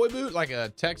cowboy boot? Like a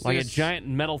Texas? Like a giant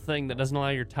metal thing that doesn't allow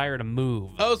your tire to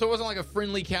move. Oh, so it wasn't like a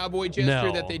friendly cowboy gesture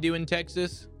No. that they do in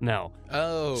Texas? No.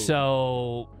 Oh.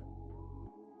 So,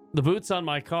 the boot's on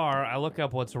my car. I look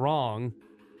up what's wrong.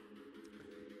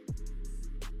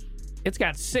 It's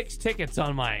got 6 tickets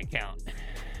on my account.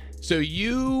 So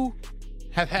you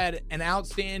have had an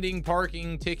outstanding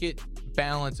parking ticket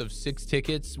balance of 6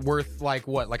 tickets worth like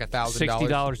what? Like $1,000?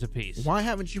 $60 a piece. Why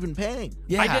haven't you been paying?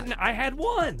 Yeah. I had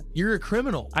one. You're a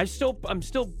criminal. I'm still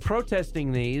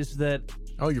protesting these that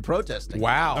Oh, you're protesting.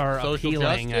 Wow. Or Social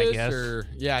appealing, I justice? guess. Or,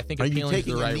 yeah, I think Are you appealing is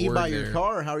taking the right a knee word by there. your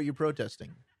car? How are you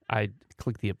protesting? I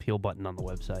clicked the appeal button on the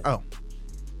website. Oh.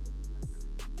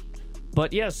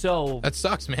 But yeah, so That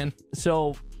sucks, man.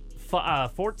 4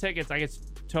 tickets, I guess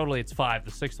totally it's 5.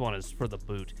 The 6th one is for the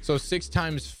boot. So 6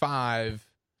 times 5,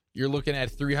 you're looking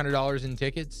at $300 in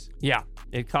tickets? Yeah,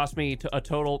 it cost me a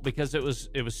total because it was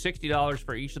 $60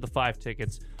 for each of the 5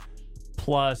 tickets,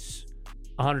 plus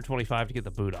 $125 to get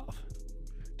the boot off.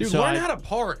 Dude, So learn I- how to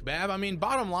park, Bab. I mean,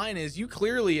 bottom line is you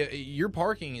clearly, your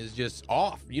parking is just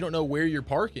off. You don't know where you're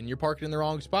parking. You're parking in the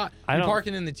wrong spot. I You're don't-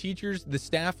 parking in the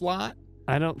staff lot.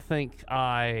 I don't think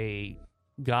I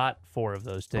got 4 of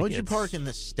those tickets. Why would you park in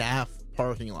the staff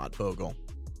parking lot, Vogel?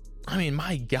 I mean,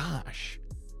 my gosh.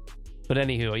 But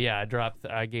anywho, yeah,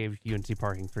 I gave UNC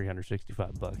parking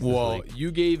 $365. Well, you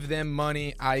gave them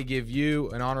money. I give you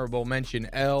an honorable mention.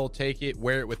 L, take it,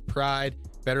 wear it with pride.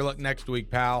 Better luck next week,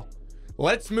 pal.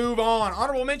 Let's move on.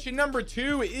 Honorable mention number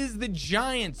 2 is the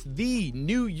Giants, the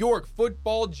New York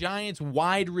Football Giants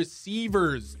wide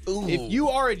receivers. Ooh. If you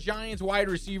are a Giants wide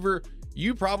receiver,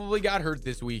 you probably got hurt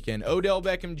this weekend. Odell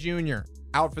Beckham Jr.,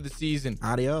 out for the season.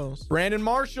 Adios. Brandon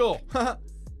Marshall,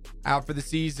 out for the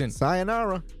season.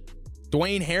 Sayonara.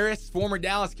 Dwayne Harris, former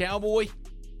Dallas Cowboy,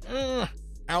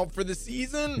 out for the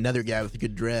season. Another guy with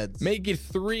good dreads. Make it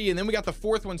 3. And then we got the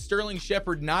 4th one, Sterling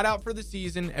Shepard, not out for the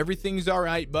season. Everything's all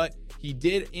right, but he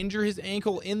did injure his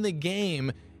ankle in the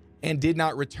game and did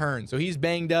not return. So he's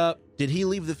banged up. Did he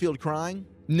leave the field crying?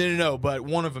 No, but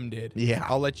one of them did. Yeah.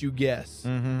 I'll let you guess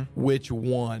which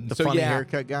one. The funny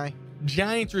haircut guy?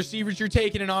 Giants receivers, you're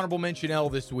taking an honorable mention L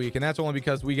this week, and that's only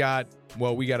because we got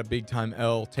a big-time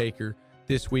L taker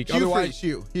this week. Hugh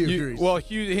Freeze. Well,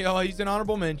 Hugh, he's an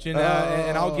honorable mention,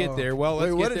 and I'll get there. Well,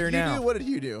 let's get there now. What did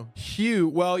Hugh do? Hugh,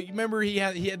 well, you remember he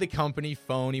had the company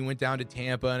phone. He went down to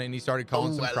Tampa, and he started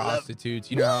calling some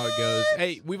prostitutes. You know how it goes.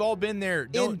 Hey, we've all been there.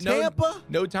 In Tampa?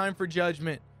 No time for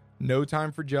judgment. No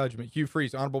time for judgment. Hugh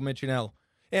Freeze, honorable mention L.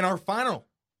 And our final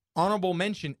honorable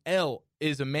mention L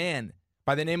is a man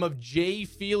by the name of Jay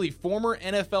Feely, former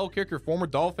NFL kicker, former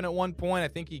Dolphin at one point. I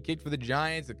think he kicked for the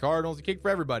Giants, the Cardinals. He kicked for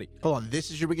everybody. Hold on,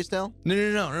 this is your biggest L?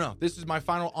 No. This is my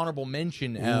final honorable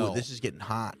mention L. Ooh, this is getting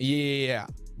hot. Yeah.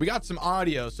 We got some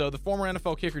audio. So the former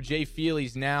NFL kicker Jay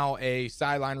Feely's now a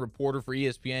sideline reporter for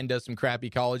ESPN, does some crappy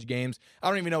college games. I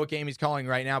don't even know what game he's calling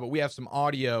right now, but we have some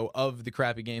audio of the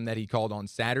crappy game that he called on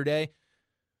Saturday.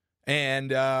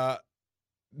 And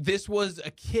this was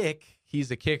a kick. He's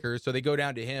a kicker, so they go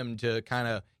down to him to kind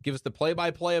of give us the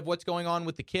play-by-play of what's going on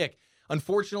with the kick.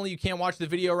 Unfortunately, you can't watch the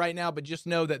video right now, but just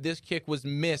know that this kick was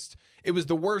missed. It was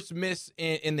the worst miss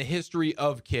in the history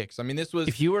of kicks. I mean, this was...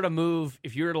 If you were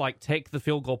to like take the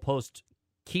field goal post,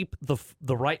 keep the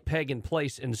right peg in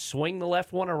place, and swing the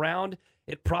left one around,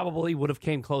 it probably would have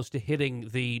came close to hitting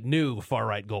the new far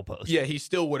right goalpost. Yeah, he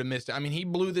still would have missed it. I mean, he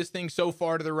blew this thing so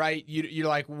far to the right. You're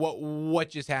like, what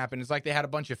just happened? It's like they had a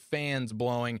bunch of fans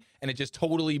blowing, and it just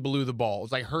totally blew the ball. It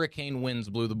was like hurricane winds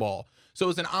blew the ball. So it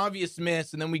was an obvious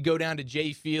miss, and then we go down to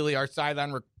Jay Feely, our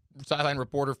sideline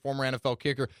reporter, former NFL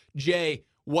kicker. Jay,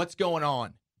 what's going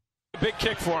on? Big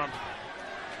kick for him.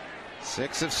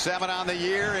 6 of 7 on the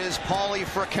year is Paulie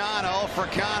Fricano.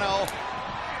 Fricano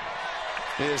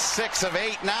is 6 of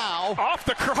 8 now. Off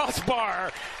the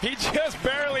crossbar. He just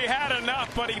barely had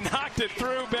enough, but he knocked it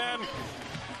through, Ben.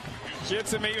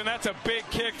 Gets him even. That's a big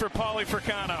kick for Paulie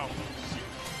Fricano.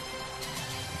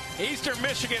 Eastern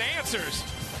Michigan answers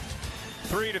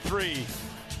 3-3.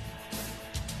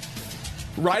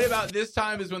 Right about this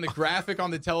time is when the graphic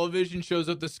on the television shows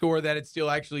up the score that it's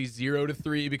still actually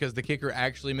 0-3 because the kicker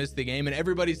actually missed the game. And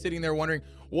everybody's sitting there wondering,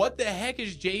 what the heck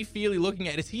is Jay Feely looking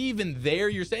at? Is he even there?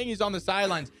 You're saying he's on the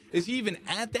sidelines. Is he even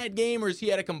at that game, or is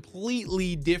he at a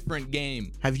completely different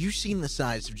game? Have you seen the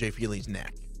size of Jay Feely's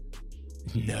neck?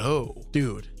 No.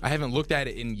 Dude. I haven't looked at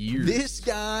it in years. This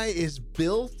guy is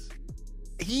built...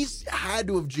 He's had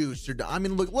to have juiced or I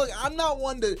mean, look, I'm not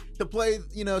one to play,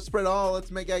 spread let's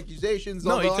make accusations.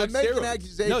 No, he took I'm making steroids.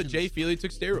 accusations. No, Jay Feely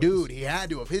took steroids. Dude, he had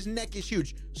to have. His neck is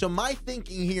huge. So my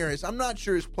thinking here is I'm not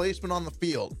sure his placement on the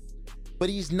field, but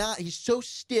he's so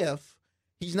stiff,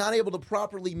 he's not able to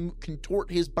properly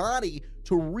contort his body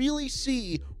to really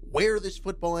see where this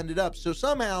football ended up. So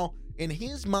somehow, in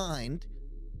his mind,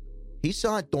 he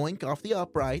saw it doink off the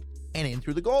upright and in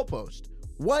through the goalpost.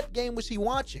 What game was he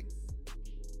watching?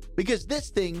 Because this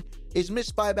thing is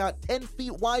missed by about 10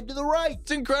 feet wide to the right.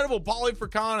 It's incredible. Paulie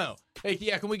Fricano. Hey,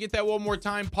 yeah, can we get that one more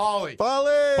time? Paulie.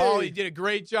 Paulie did a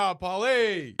great job,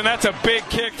 Paulie. And that's a big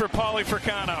kick for Paulie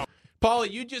Fricano. Paulie,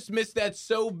 you just missed that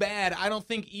so bad. I don't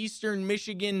think Eastern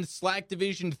Michigan Slack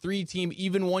Division 3 team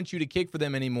even wants you to kick for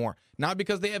them anymore. Not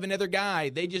because they have another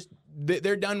guy.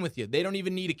 They're done with you. They don't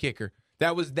even need a kicker.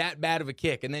 That was that bad of a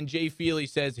kick. And then Jay Feely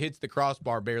says, hits the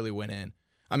crossbar, barely went in.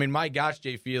 I mean, my gosh,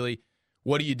 Jay Feely.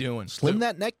 What are you doing? Slim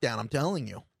that neck down, I'm telling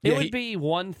you. It would be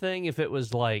one thing if it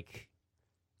was like...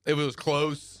 If it was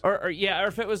close. Or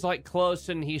if it was like close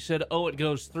and he said, it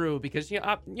goes through. Because, you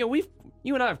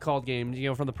and I have called games,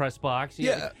 from the press box.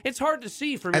 Yeah. It's hard to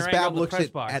see from your As angle Bab of the looks press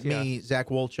box. at me, Zach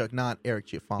Wolchuk, not Eric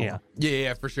Chiafalo.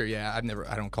 Yeah, for sure. Yeah,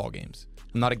 I don't call games.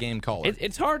 I'm not a game caller.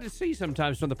 It's hard to see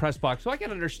sometimes from the press box. So I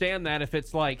can understand that if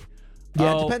it's like...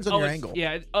 Yeah, it depends on your angle.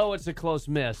 Yeah, it's a close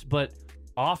miss. But...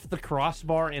 off the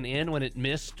crossbar and in when it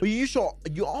missed. Well,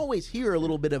 you always hear a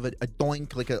little bit of a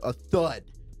doink, like a thud,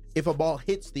 if a ball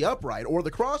hits the upright or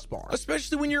the crossbar.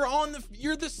 Especially when you're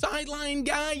the sideline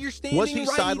guy. You're standing Was he right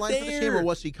sideline there. for this game or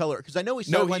was he color? Because I know he's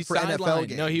No, sideline he's for NFL sideline.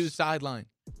 games. No, he was sideline.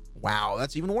 Wow,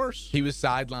 that's even worse. He was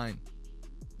sideline.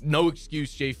 No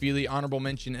excuse, Jay Feely. Honorable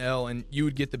mention L, and you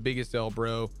would get the biggest L,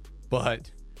 bro.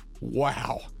 But,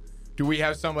 wow. Do we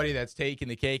have somebody that's taking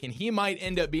the cake? And he might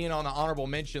end up being on the honorable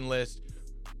mention list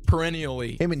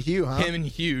perennially. Him and Hugh, huh? Him and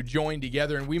Hugh joined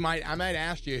together. And I might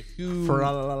ask you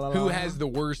who has the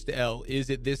worst L. Is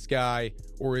it this guy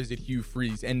or is it Hugh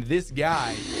Freeze? And this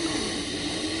guy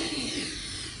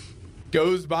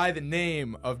goes by the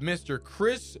name of Mr.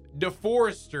 Chris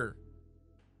DeForester,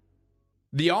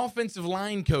 the offensive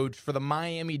line coach for the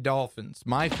Miami Dolphins,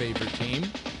 my favorite team.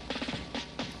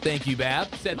 Thank you,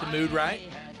 Bab. Set the mood right.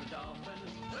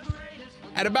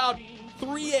 At about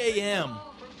 3 a.m.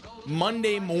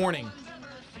 Monday morning,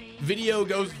 video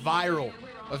goes viral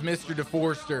of Mr.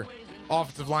 DeForester,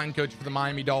 offensive line coach for the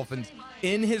Miami Dolphins,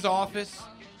 in his office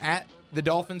at the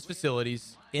Dolphins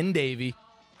facilities in Davie,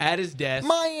 at his desk.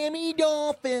 Miami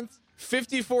Dolphins.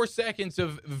 54 seconds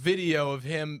of video of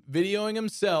him videoing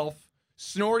himself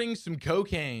snorting some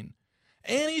cocaine.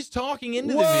 And he's talking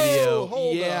into the video.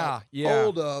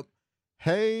 Hold up.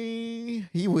 Hey,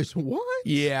 he was what?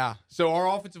 Yeah. So our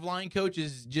offensive line coach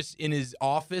is just in his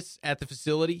office at the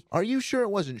facility. Are you sure it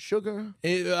wasn't sugar?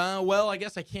 Well, I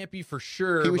guess I can't be for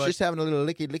sure. He was just having a little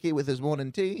licky with his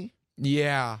morning tea.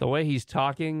 Yeah. The way he's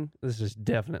talking, this is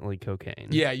definitely cocaine.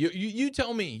 Yeah, you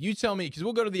tell me. You tell me, because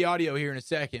we'll go to the audio here in a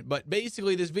second. But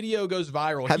basically, this video goes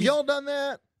viral. Have y'all done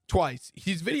that? Twice.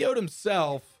 He's videoed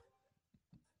himself,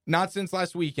 not since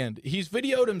last weekend. He's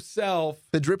videoed himself.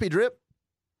 The drippy drip?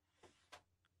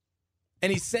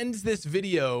 And he sends this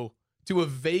video to a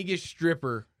Vegas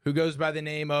stripper who goes by the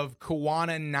name of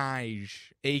Kawana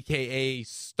Nige, a.k.a.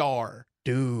 Star.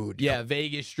 Dude. Yeah,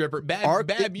 Vegas stripper. Bab,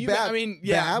 do you have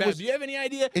any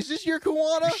idea? Is this your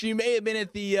Kawana? She may have been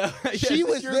at the... she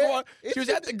was there. She was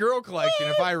at the Girl Collection,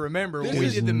 if I remember. When we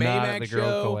did the Maymax show.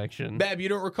 Girl Collection. Bab, you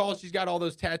don't recall she's got all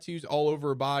those tattoos all over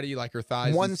her body, like her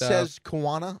thighs One and stuff. says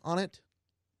Kawana on it.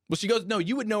 Well, she goes, no,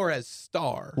 you would know her as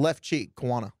Star. Left cheek,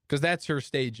 Kawana. Because that's her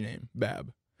stage name,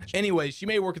 Bab. Anyway, she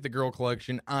may work at the Girl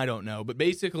Collection. I don't know. But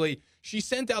basically, she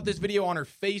sent out this video on her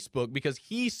Facebook because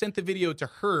he sent the video to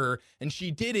her, and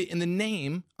she did it in the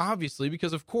name, obviously,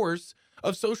 because, of course,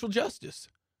 of social justice.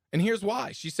 And here's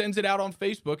why. She sends it out on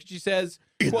Facebook, and she says,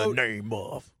 quote, the name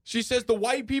of. She says, the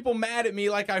white people mad at me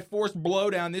like I forced blow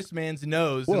down this man's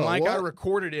nose and like I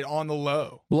recorded it on the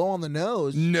low. Blow on the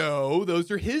nose? No,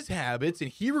 those are his habits, and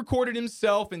he recorded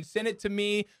himself and sent it to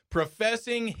me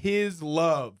professing his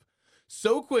love.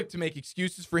 So quick to make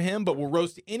excuses for him, but will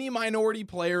roast any minority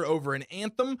player over an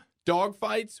anthem,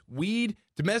 dogfights, weed,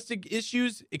 domestic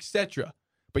issues, etc.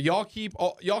 But y'all keep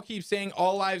saying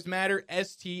all lives matter,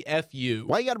 STFU.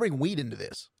 Why you got to bring weed into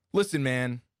this? Listen,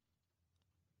 man.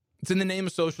 It's in the name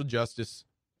of social justice.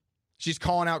 She's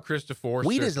calling out Chris DeForester.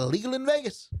 Weed is illegal in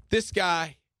Vegas. This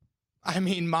guy, I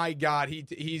mean, my God,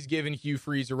 he's giving Hugh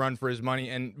Freeze a run for his money.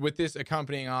 And with this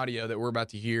accompanying audio that we're about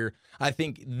to hear, I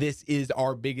think this is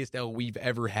our biggest L we've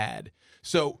ever had.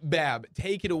 So, Bab,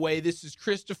 take it away. This is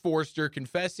Chris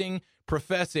DeForester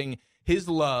professing his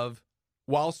love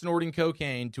while snorting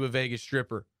cocaine to a Vegas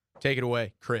stripper. Take it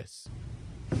away, Chris.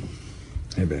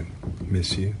 Hey, babe.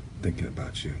 Miss you. Thinking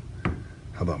about you.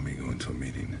 How about me going to a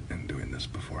meeting and doing this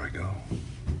before I go?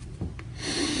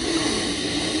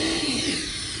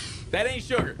 That ain't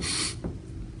sugar.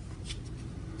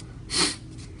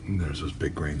 There's those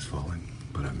big grains falling,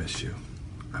 but I miss you.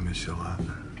 I miss you a lot.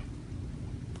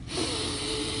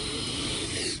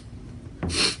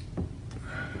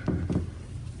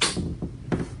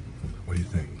 What do you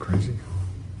think? Crazy?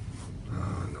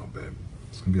 No, babe.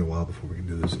 It's gonna be a while before we can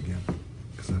do this again,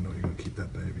 because I know you're gonna keep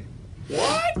that baby.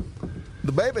 What?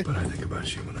 The baby. But I think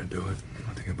about you when I do it.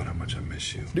 I think about how much I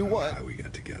miss you. Do what? How we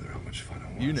got together, how much fun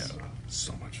it was. You know.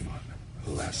 So much fun.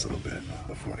 The last little bit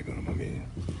before I go to my meeting.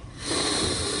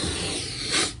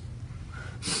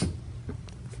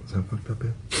 Was that fucked up,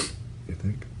 babe? You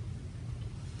think?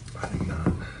 I think not.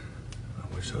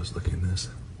 I wish I was looking this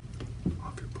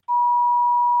off your...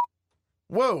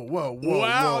 Whoa.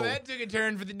 Wow, that took a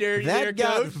turn for the dirty that there,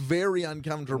 got Coach. very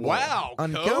uncomfortable. Wow, Coach.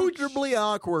 Uncomfortably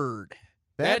awkward.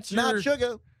 That's not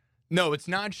sugar. No, it's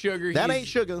not sugar. That ain't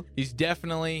sugar. He's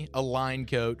definitely a line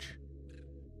coach.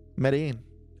 Medellin.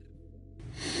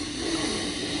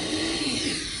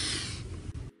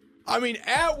 I mean,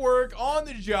 at work, on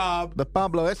the job. The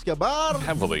Pablo Escobar.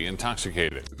 Heavily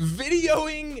intoxicated.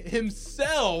 Videoing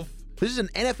himself This is an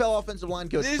NFL offensive line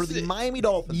coach for the Miami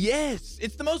Dolphins. Yes.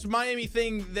 It's the most Miami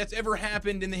thing that's ever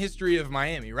happened in the history of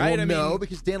Miami, right? Well, no,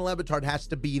 because Dan Le Batard has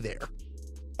to be there.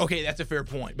 Okay, that's a fair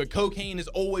point. But cocaine is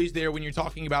always there when you're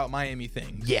talking about Miami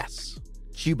things. Yes.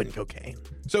 Cuban cocaine.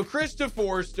 So, Krista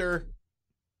Forster,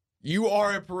 you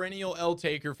are a perennial L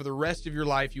taker for the rest of your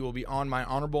life. You will be on my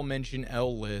honorable mention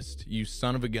L list, you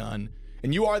son of a gun.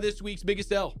 And you are this week's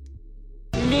biggest L.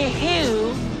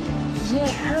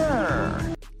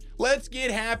 Let's get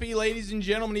happy, ladies and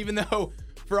gentlemen, even though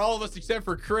for all of us except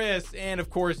for Chris and, of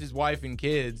course, his wife and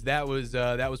kids, that was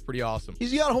pretty awesome.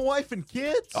 He's got a wife and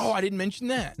kids? Oh, I didn't mention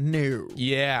that. No.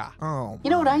 Yeah. Oh.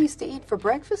 You know what I used to eat for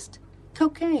breakfast?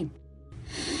 Cocaine.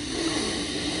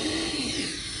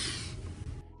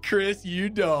 Chris, you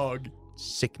dog.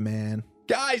 Sick man.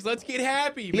 Guys, let's get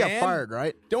happy, He man. got fired,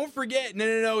 right? Don't forget.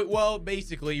 No. Well,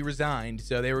 basically, he resigned.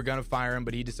 So they were going to fire him,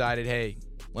 but he decided, hey,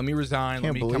 let me resign.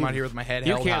 Let me come out here with my head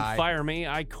held high. You can't fire me.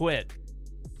 I quit.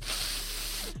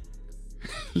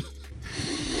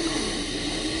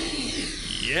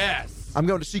 Yes. I'm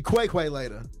going to see Quay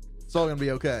later. It's all going to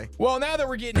be okay. Well, now that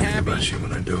we're getting happy. You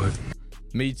when I do it.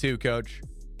 Me too, Coach.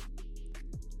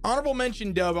 Honorable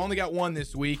mention dub. I only got one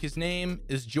this week. His name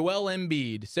is Joel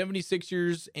Embiid,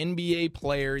 76ers NBA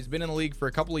player. He's been in the league for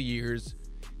a couple of years.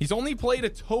 He's only played a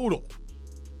total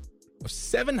of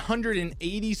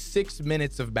 786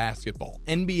 minutes of basketball,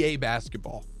 NBA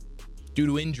basketball, due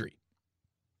to injury.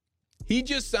 He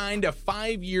just signed a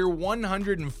 5-year,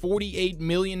 $148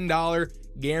 million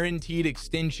guaranteed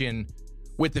extension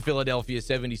with the Philadelphia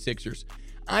 76ers.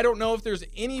 I don't know if there's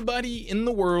anybody in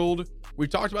the world, we've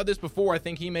talked about this before, I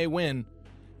think he may win,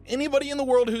 anybody in the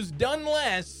world who's done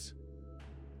less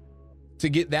to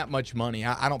get that much money.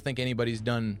 I don't think anybody's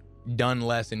done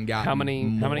less and gotten How many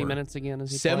more. minutes again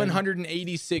is he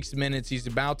 786 minutes. He's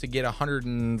about to get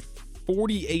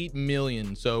 148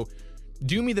 million. So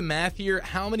do me the math here.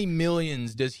 How many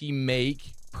millions does he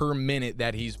make per minute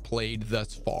that he's played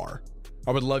thus far?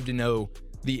 I would love to know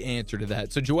the answer to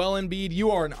that. So Joel Embiid,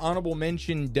 you are an honorable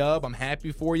mention dub. I'm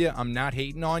happy for you. I'm not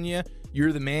hating on you.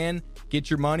 You're the man. Get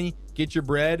your money. Get your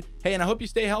bread. Hey, and I hope you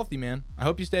stay healthy, man. I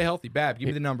hope you stay healthy. Bab, give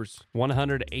me the numbers.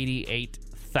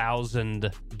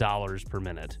 $188,000 per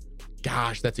minute.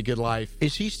 Gosh, that's a good life.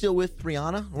 Is he still with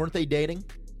Rihanna? Weren't they dating?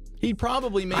 He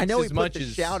probably makes I know as much he put the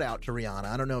as shout out to Rihanna.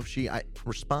 I don't know if she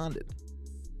responded.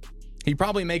 He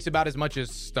probably makes about as much as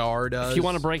Star does. If you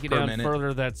want to break it down minute.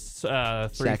 further, that's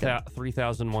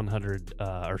 3,100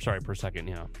 per second.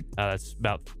 Yeah, that's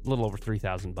about a little over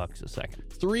 $3,000 a second.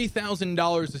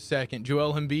 $3,000 a second.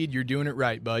 Joel Embiid, you're doing it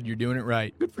right, bud. You're doing it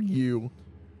right. Good for you.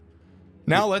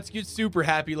 Now let's get super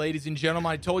happy, ladies and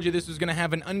gentlemen. I told you this was going to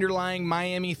have an underlying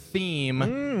Miami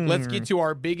theme. Let's get to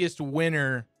our biggest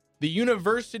winner. The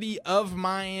University of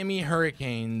Miami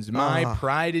Hurricanes, my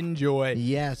pride and joy.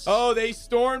 Yes. Oh, they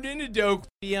stormed into Doak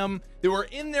Stadium. They were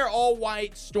in their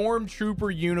all-white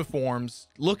stormtrooper uniforms,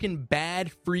 looking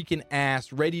bad freaking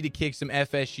ass, ready to kick some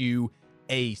FSU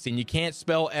ace. And you can't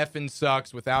spell effing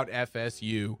sucks without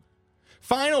FSU.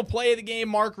 Final play of the game,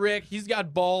 Mark Richt. He's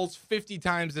got balls 50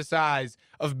 times the size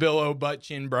of Bill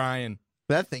Butt-Chin Brian.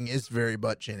 That thing is very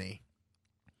butt-chinny.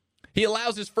 He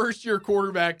allows his first-year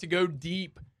quarterback to go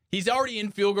deep. He's already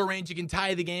in field goal range. You can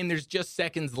tie the game. There's just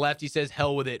seconds left. He says,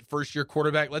 hell with it. First-year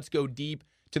quarterback, let's go deep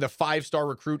to the 5-star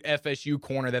recruit FSU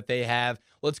corner that they have.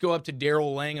 Let's go up to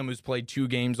Darrell Langham, who's played 2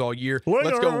 games all year.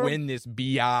 Let's go win this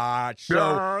biatch.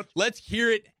 So let's hear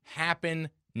it happen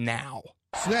now.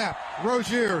 Snap.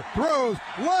 Rozier throws.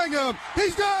 Langham.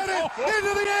 He's got it.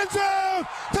 Into the end zone.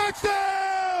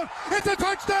 Touchdown. It's a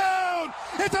touchdown.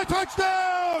 It's a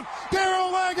touchdown.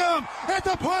 Darrell Langham at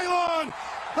the pylon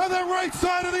on the right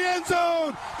side of the end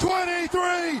zone.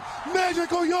 23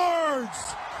 magical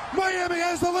yards. Miami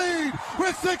has the lead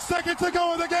with 6 seconds to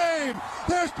go in the game.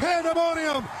 There's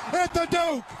pandemonium at the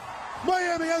Doak.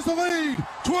 Miami has the lead.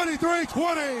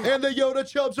 23-20. And the Yoda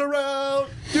chubs around.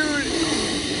 Dude.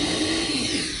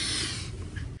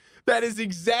 That is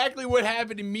exactly what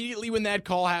happened immediately when that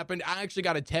call happened. I actually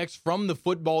got a text from the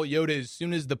football Yoda as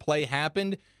soon as the play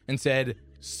happened and said,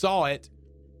 saw it.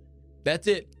 That's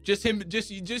it. Just him,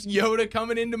 just Yoda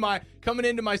coming into my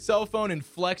cell phone and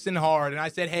flexing hard. And I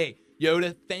said, hey,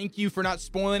 Yoda, thank you for not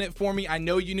spoiling it for me. I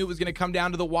know you knew it was going to come down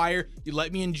to the wire. You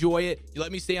let me enjoy it. You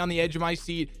let me stay on the edge of my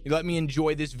seat. You let me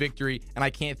enjoy this victory. And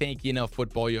I can't thank you enough,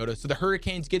 football Yoda. So the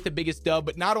Hurricanes get the biggest dub,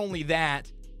 but not only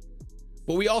that,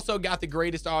 but we also got the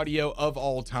greatest audio of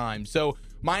all time. So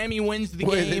Miami wins the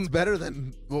game. It's better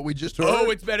than what we just heard. Oh,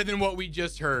 it's better than what we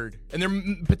just heard. And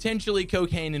there's potentially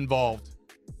cocaine involved.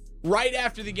 Right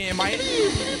after the game,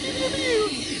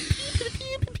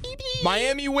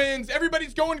 Miami wins.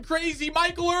 Everybody's going crazy.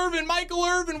 Michael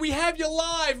Irvin, we have you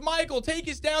live. Michael, take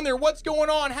us down there. What's going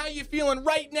on? How you feeling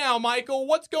right now, Michael?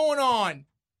 What's going on?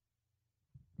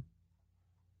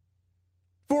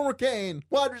 Former Cane,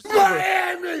 wide receiver.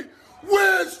 Miami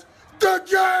wins the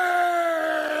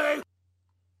game!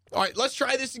 All right, let's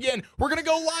try this again. We're going to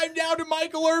go live now to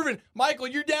Michael Irvin. Michael,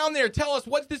 you're down there. Tell us,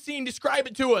 what's the scene? Describe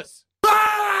it to us.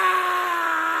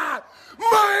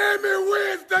 Miami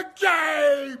wins the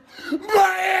game!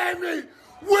 Miami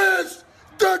wins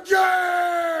the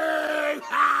game!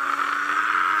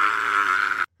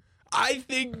 I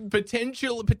think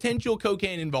potential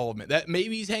cocaine involvement. That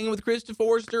maybe he's hanging with Krista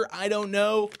Forrester. I don't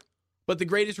know. But the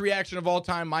greatest reaction of all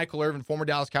time, Michael Irvin, former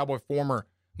Dallas Cowboy, former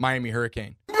Miami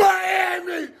Hurricane.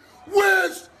 Miami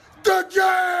wins the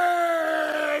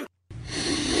game!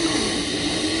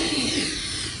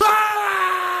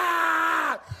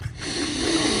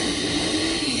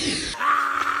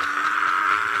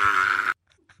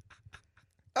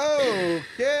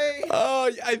 Okay. Oh,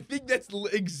 I think that's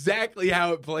exactly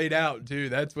how it played out, too.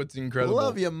 That's what's incredible.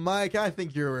 Love you, Mike. I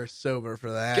think you were sober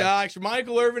for that. Gosh,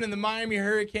 Michael Irvin and the Miami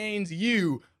Hurricanes,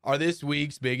 you are this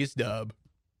week's biggest dub.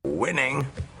 Winning.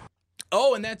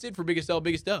 Oh, and that's it for Biggest L,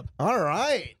 Biggest Dub. All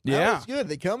right. That Yeah. was good.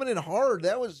 They coming in hard.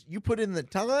 You put in the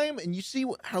time, and you see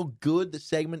how good the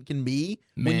segment can be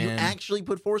when you Man. actually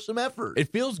put forth some effort. It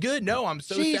feels good. No, I'm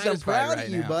so Jeez, I'm satisfied proud right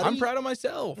of you, now. buddy. I'm proud of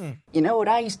myself. You know what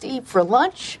I used to eat for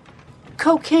lunch?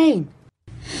 Cocaine.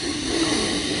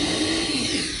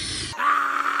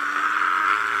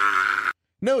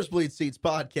 Nosebleed Seats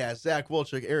podcast. Zach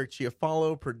Wolchuk, Eric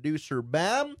Chiafalo, producer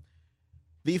Bam.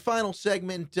 The final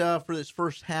segment for this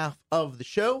first half of the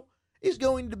show is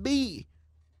going to be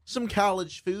some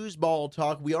college foosball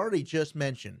talk. We already just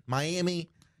mentioned Miami.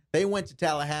 They went to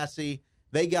Tallahassee.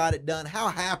 They got it done. How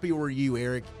happy were you,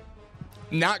 Eric?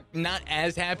 Not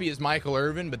as happy as Michael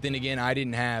Irvin, but then again, I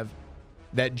didn't have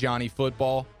that Johnny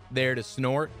football there to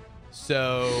snort.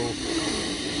 So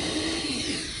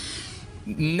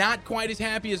not quite as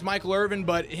happy as Michael Irvin,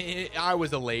 but I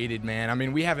was elated, man. I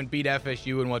mean, we haven't beat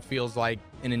FSU in what feels like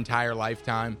an entire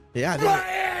lifetime. Yeah,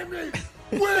 Miami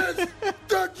wins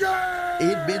the game!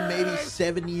 It had been maybe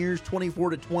 7 years,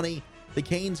 24-20. The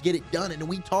Canes get it done. And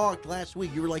we talked last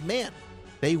week. You were like, man,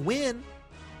 they win.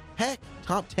 Heck,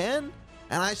 top 10?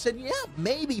 And I said, yeah,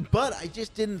 maybe, but I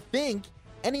just didn't think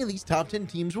any of these top 10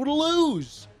 teams would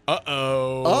lose.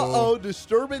 Uh-oh.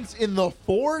 Disturbance in the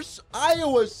force.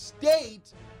 Iowa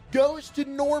State goes to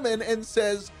Norman and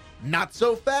says, not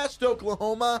so fast,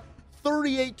 Oklahoma.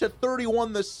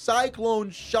 38-31, the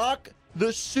Cyclones shock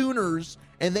the Sooners,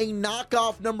 and they knock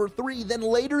off number 3. Then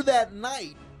later that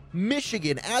night,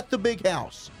 Michigan at the big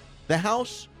house. The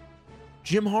house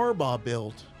Jim Harbaugh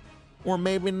built. Or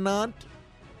maybe not.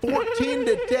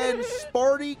 14-10,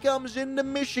 Sparty comes into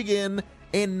Michigan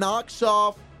and knocks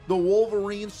off the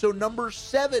Wolverines. So number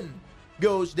 7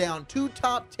 goes down. 2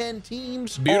 top 10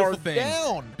 teams Beautiful are thing.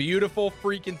 down. Beautiful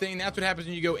freaking thing. That's what happens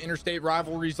when you go interstate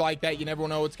rivalries like that. You never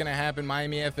know what's going to happen.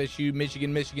 Miami, FSU,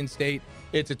 Michigan State.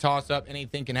 It's a toss-up.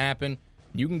 Anything can happen.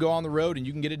 You can go on the road and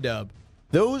you can get a dub.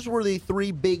 Those were the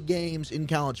 3 big games in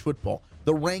college football.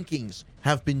 The rankings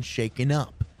have been shaken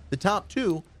up. The top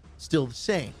 2 still the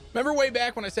same. Remember way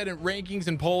back when I said in rankings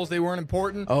and polls they weren't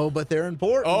important? Oh, but they're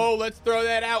important. Oh, let's throw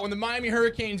that out. When the Miami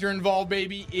Hurricanes are involved,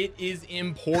 baby, it is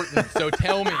important. So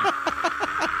tell me.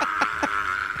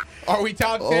 Are we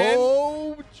top 10?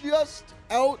 Oh, just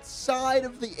outside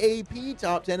of the AP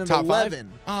top 10 and Top 11.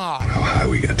 5? Ah. How high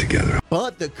we got together.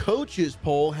 But the coaches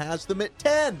poll has them at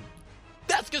 10.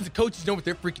 That's because the coaches know what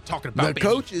they're freaking talking about, The baby.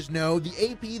 coaches know.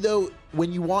 The AP, though,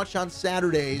 when you watch on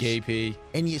Saturdays AP.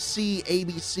 and you see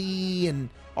ABC and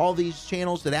all these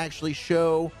channels that actually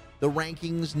show the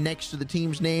rankings next to the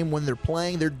team's name when they're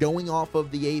playing, they're going off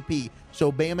of the AP.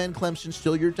 So Bama and Clemson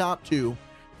still your top 2.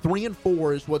 3 and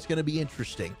 4 is what's going to be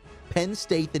interesting. Penn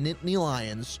State, the Nittany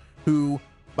Lions, who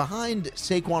behind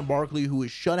Saquon Barkley, who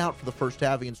was shut out for the first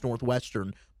half against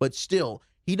Northwestern, but still,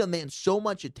 he demands so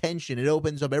much attention. It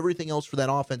opens up everything else for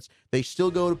that offense. They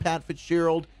still go to Pat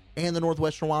Fitzgerald and the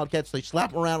Northwestern Wildcats. They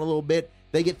slap them around a little bit.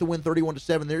 They get the win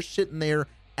 31-7. They're sitting there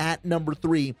at number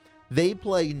 3. They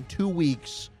play in 2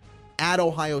 weeks at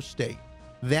Ohio State.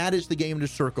 That is the game to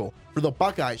circle. For the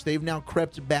Buckeyes, they've now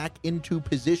crept back into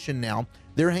position now.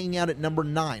 They're hanging out at number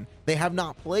 9. They have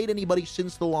not played anybody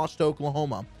since the loss to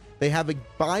Oklahoma. They have a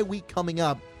bye week coming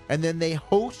up, and then they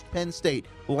host Penn State.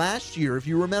 Last year, if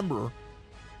you remember,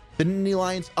 the Nittany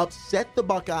Lions upset the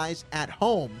Buckeyes at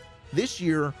home. This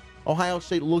year, Ohio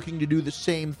State looking to do the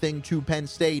same thing to Penn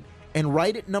State. And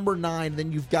right at number 9,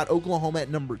 then you've got Oklahoma at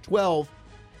number 12.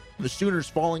 The Sooners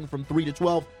falling from 3 to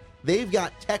 12. they've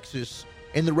got Texas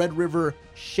in the Red River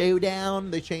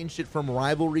Showdown. They changed it from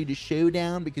rivalry to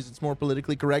showdown because it's more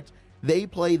politically correct. They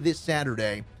play this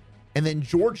Saturday. And then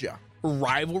Georgia.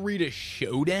 Rivalry to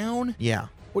showdown? Yeah.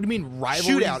 What do you mean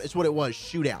rivalry? Shootout is what it was.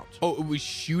 Shootout. Oh, it was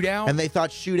shootout? And they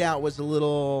thought shootout was a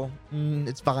little,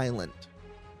 it's violent.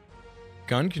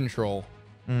 Gun control.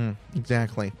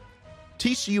 Exactly.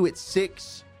 TCU at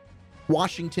 6,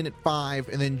 Washington at 5,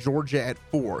 and then Georgia at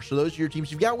 4. So those are your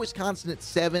teams. You've got Wisconsin at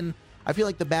 7. I feel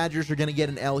like the Badgers are going to get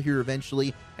an L here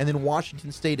eventually. And then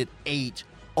Washington State at 8.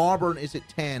 Auburn is at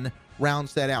 10.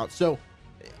 Rounds that out. So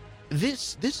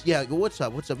this, what's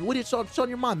up? What's on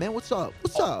your mind, man? What's up?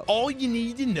 All you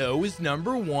need to know is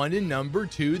number 1 and number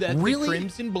 2. That's really? The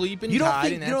Crimson Bleeping You don't Tide,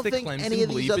 think, and you that's don't the think Clemson any of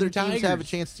these Bleeping other Tigers. teams have a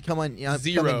chance to come in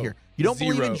here? You don't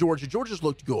Zero. believe in Georgia. Georgia's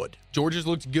looked good. Georgia's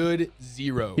looked good.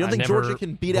 0. You don't think Georgia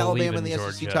can beat Alabama in the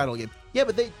Georgia. SEC title game? Yeah,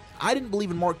 but I didn't believe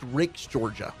in Mark Richt's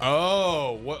Georgia.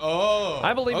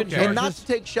 I believe in Georgia. And not to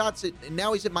take shots at, and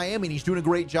now he's at Miami and he's doing a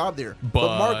great job there.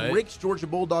 But Mark Richt's Georgia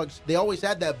Bulldogs, they always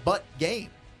had that butt game.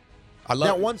 I love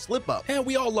that one slip up. Yeah,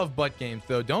 we all love butt games,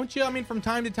 though, don't you? I mean, from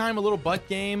time to time, a little butt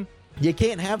game. You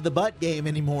can't have the butt game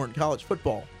anymore in college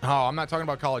football. Oh, I'm not talking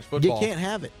about college football. You can't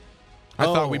have it. I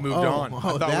thought we moved on. I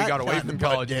thought we got away from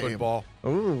college game. football.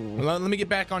 Ooh. Well, let me get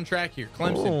back on track here.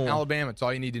 Clemson, Alabama, it's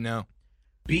all you need to know.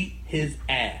 Beat his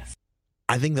ass.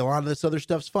 I think a lot of this other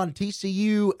stuff's fun.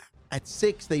 TCU at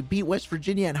 6, they beat West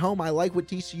Virginia at home. I like what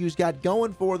TCU's got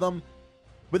going for them.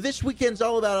 But this weekend's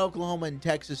all about Oklahoma and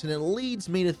Texas, and it leads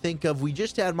me to think of, we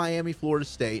just had Miami, Florida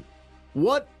State.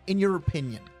 What, in your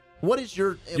opinion, what is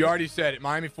your... You already said it,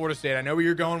 Miami, Florida State. I know where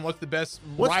you're going. What's the best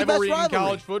rivalry in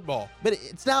college football? But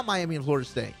it's not Miami and Florida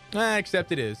State.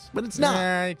 Except it is. But it's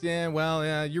not.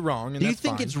 You're wrong. Do you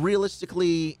think it's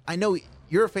realistically... I know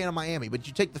you're a fan of Miami, but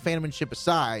you take the fanmanship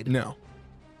aside. No.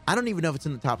 I don't even know if it's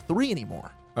in the top 3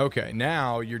 anymore. Okay,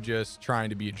 now you're just trying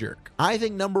to be a jerk. I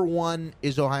think number 1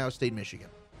 is Ohio State, Michigan.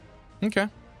 Okay.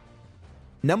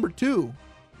 Number 2,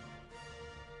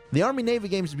 the Army-Navy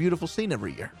game is a beautiful scene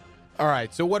every year. All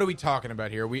right, so what are we talking about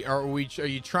here? Are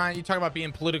you talking about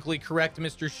being politically correct,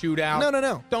 Mr. Shootout?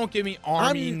 No. Don't give me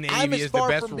Army-Navy as the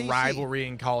best rivalry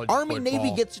in college football.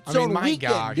 Army-Navy gets its own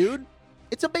weekend, dude.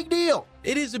 It's a big deal.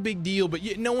 It is a big deal, but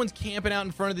no one's camping out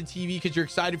in front of the TV because you're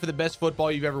excited for the best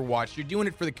football you've ever watched. You're doing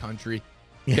it for the country.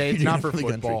 Okay, it's not for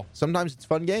football. Sometimes it's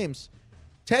fun games.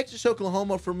 Texas,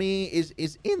 Oklahoma, for me,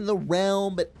 is in the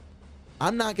realm, but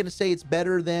I'm not going to say it's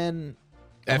better than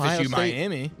Ohio FSU, State,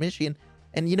 Miami, Michigan.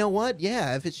 And you know what?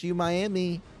 Yeah, FSU,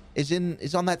 Miami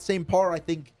is on that same par, I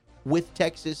think, with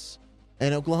Texas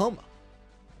and Oklahoma.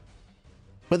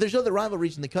 But there's other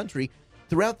rivalries in the country.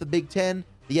 Throughout the Big Ten,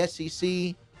 the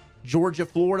SEC, Georgia,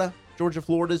 Florida. Georgia,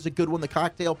 Florida is a good one. The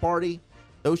cocktail party.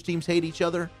 Those teams hate each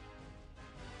other.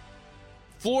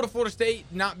 Florida State,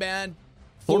 not bad.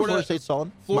 Florida State's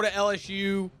solid. Florida,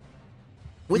 LSU.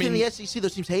 Within the SEC,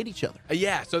 those teams hate each other.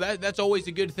 Yeah, so that's always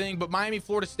a good thing. But Miami,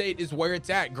 Florida State is where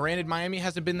it's at. Granted, Miami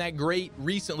hasn't been that great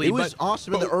recently. It was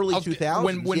awesome in the early 2000s.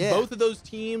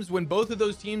 When both of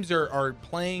those teams are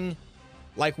playing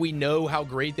like we know how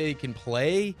great they can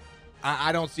play,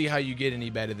 I don't see how you get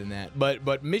any better than that.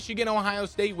 But Michigan, Ohio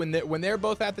State, when they're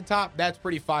both at the top, that's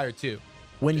pretty fire too.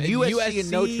 When USC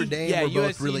and Notre Dame were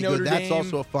both really good, that's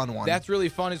also a fun one. That's really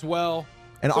fun as well.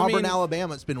 And Auburn,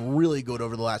 Alabama, it's been really good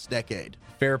over the last decade.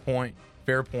 Fair point.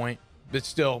 But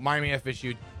still, Miami,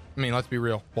 FSU, let's be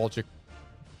real. Wolchuk.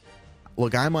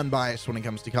 Look, I'm unbiased when it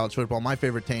comes to college football. My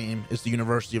favorite team is the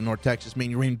University of North Texas.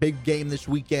 You're in big game this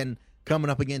weekend coming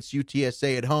up against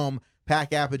UTSA at home,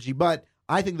 Pack Apogee. But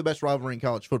I think the best rivalry in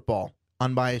college football,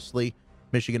 unbiasedly,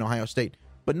 Michigan, Ohio State.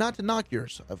 But not to knock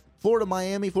yours. Florida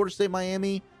State,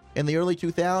 Miami in the early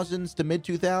 2000s to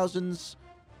mid-2000s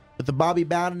with the Bobby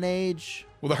Bowden age.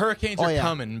 Well, the Hurricanes are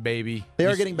coming, baby. They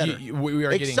are getting better. We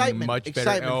are getting much better.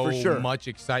 Excitement, for sure. Much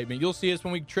excitement. You'll see us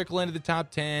when we trickle into the top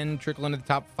 10, trickle into the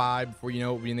top 5 before you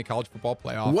know we'll be in the college football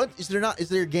playoff. Is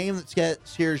there a game that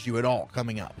scares you at all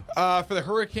coming up? For the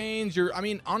Hurricanes,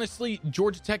 honestly,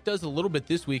 Georgia Tech does a little bit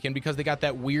this weekend because they got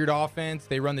that weird offense.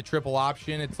 They run the triple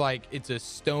option. It's like it's a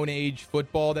Stone Age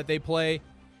football that they play.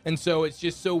 And so it's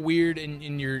just so weird,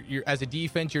 and you're as a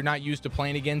defense, you're not used to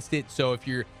playing against it. So if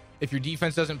your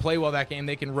defense doesn't play well that game,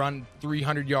 they can run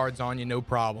 300 yards on you, no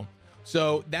problem.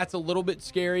 So that's a little bit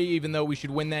scary, even though we should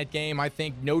win that game. I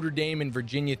think Notre Dame and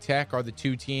Virginia Tech are the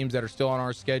two teams that are still on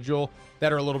our schedule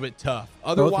that are a little bit tough.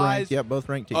 Otherwise, both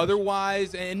ranked teams.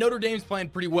 Otherwise, and Notre Dame's playing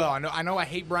pretty well. I know I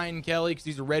hate Brian Kelly because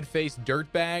he's a red-faced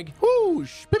dirtbag.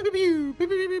 Whoosh,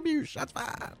 shots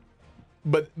fired.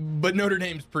 But Notre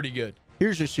Dame's pretty good.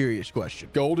 Here's a serious question.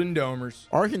 Golden Domers.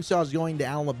 Arkansas is going to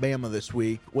Alabama this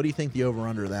week. What do you think the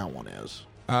over-under of that one is?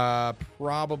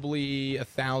 Probably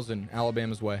 1,000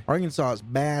 Alabama's way. Arkansas is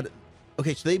bad.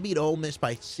 Okay, so they beat Ole Miss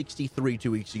by 63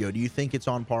 2 weeks ago. Do you think it's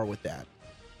on par with that?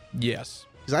 Yes.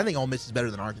 Because I think Ole Miss is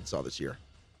better than Arkansas this year.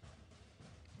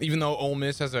 Even though Ole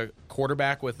Miss has a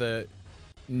quarterback with a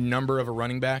number of a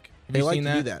running back. Have you seen that?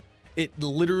 They like to do that. It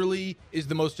literally is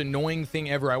the most annoying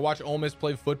thing ever. I watch Ole Miss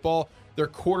play football. Their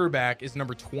quarterback is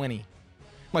number 20. I'm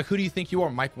like, who do you think you are,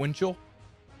 Mike Winchell?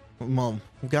 Mom,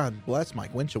 God bless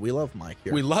Mike Winchell. We love Mike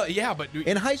here. But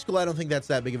in high school, I don't think that's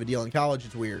that big of a deal. In college,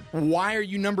 it's weird. Why are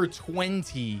you number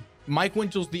 20? Mike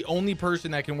Winchell's the only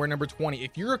person that can wear number 20.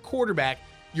 If you're a quarterback,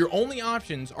 your only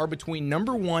options are between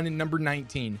number 1 and number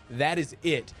 19. That is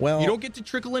it. Well, you don't get to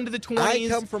trickle into the 20s. I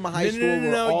come from a high school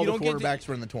where all the quarterbacks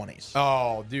were in the 20s.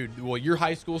 Oh, dude. Well, your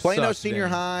high school Plano sucks, Senior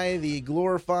then. High, the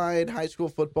glorified high school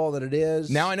football that it is.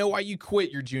 Now I know why you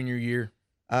quit your junior year.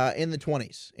 In the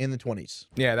 20s. In the 20s.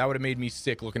 Yeah, that would have made me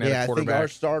sick looking at a quarterback. I think our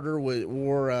starter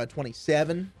wore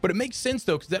 27. But it makes sense,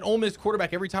 though, because that Ole Miss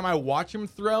quarterback, every time I watch him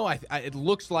throw, it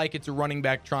looks like it's a running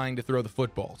back trying to throw the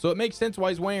football. So it makes sense why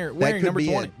he's wearing number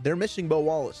 20. They're missing Bo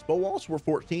Wallace. Bo Wallace wore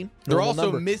 14. They're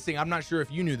also missing, I'm not sure if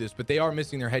you knew this, but they are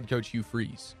missing their head coach, Hugh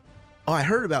Freeze. Oh, I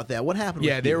heard about that. What happened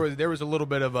with Hugh? there was a little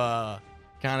bit of a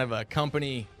kind of a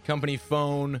company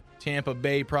phone, Tampa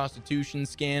Bay prostitution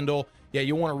scandal. Yeah,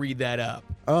 you'll want to read that up.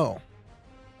 Oh.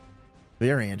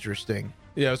 Very interesting.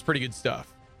 Yeah, it was pretty good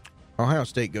stuff. Ohio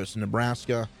State goes to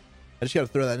Nebraska. I just got to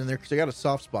throw that in there because I got a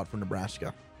soft spot for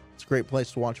Nebraska. It's a great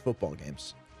place to watch football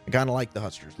games. I kind of like the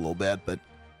Huskers a little bit, but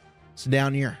it's a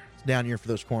down year. It's a down year for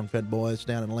those corn-fed boys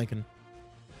down in Lincoln.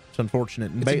 It's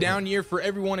unfortunate. It's a down year for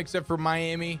everyone except for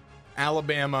Miami,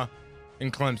 Alabama,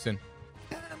 and Clemson.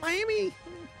 Miami.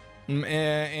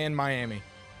 And Miami.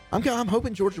 I'm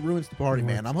hoping Georgia ruins the party,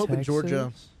 man. I'm hoping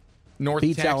Georgia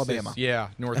beats Texas. Alabama. Yeah,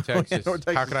 North Texas. North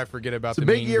Texas. How could I forget about the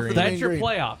big Mean year Green? for the That's Mean your Green.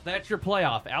 playoff. That's your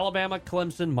playoff. Alabama,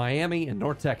 Clemson, Miami, and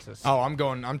North Texas. Oh,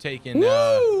 I'm taking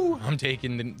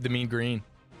the Mean Green.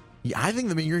 Yeah, I think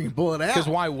the Mean Green can pull it out. Because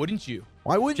why wouldn't you?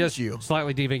 Why wouldn't Just you?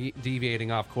 Slightly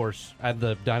deviating off course. I had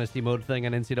the Dynasty mode thing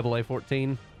on NCAA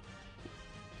 14.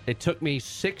 It took me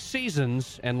 6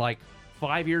 seasons and like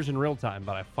 5 years in real time,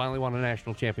 but I finally won a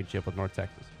national championship with North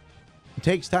Texas. It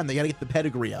takes time. They got to get the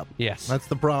pedigree up. Yes. That's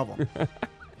the problem.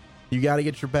 You got to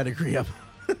get your pedigree up.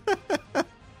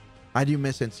 I do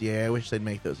miss NCAA. I wish they'd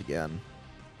make those again.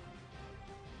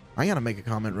 I got to make a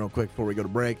comment real quick before we go to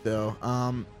break, though.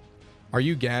 Are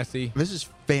you gassy? This is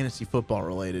fantasy football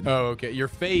related. Oh, okay. Your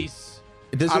face.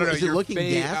 I don't know. Is it your looking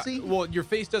gassy? Well, your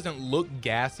face doesn't look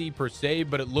gassy per se,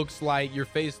 but your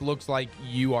face looks like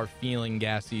you are feeling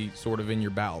gassy sort of in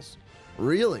your bowels.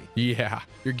 Really? Yeah.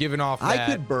 You're giving off that,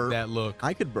 I could burp. that look.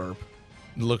 I could burp.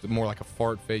 It looked more like a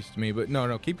fart face to me, but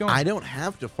no, keep going. I don't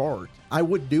have to fart. I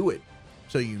would do it,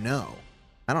 so you know.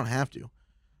 I don't have to.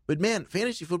 But, man,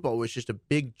 fantasy football was just a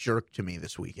big jerk to me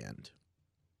this weekend.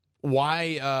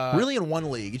 Why? Really in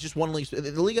one league. It's just one league.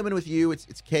 The league I'm in with you,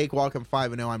 it's cakewalk. I'm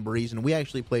 5-0. I'm Breeze, and we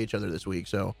actually play each other this week.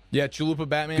 So yeah, Chalupa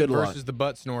Batman Good versus luck. the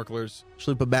Butt Snorkelers.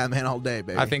 Chalupa Batman all day,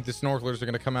 baby. I think the Snorkelers are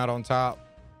going to come out on top.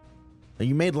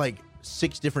 You made like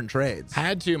 6 different trades.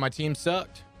 Had to. My team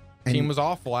sucked. Team was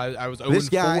awful. I was 0-4. This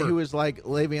guy who was like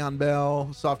Le'Veon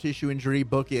Bell, soft tissue injury,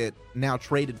 book it, now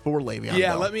traded for Le'Veon Bell.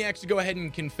 Yeah, let me actually go ahead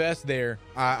and confess there.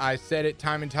 I said it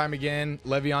time and time again.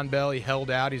 Le'Veon Bell, he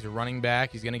held out. He's a running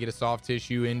back. He's going to get a soft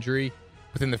tissue injury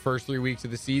within the first 3 weeks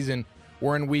of the season.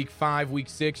 We're in week 5, week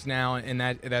 6 now, and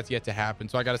that's yet to happen.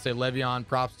 So I got to say, Le'Veon,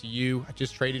 props to you. I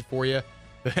just traded for you.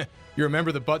 You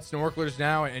remember the Butt Snorkelers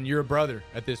now, and you're a brother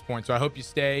at this point. So I hope you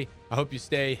stay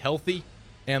healthy.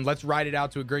 And let's ride it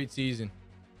out to a great season.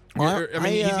 Well,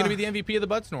 he's going to be the MVP of the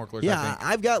Butt Snorkelers, Yeah, I think.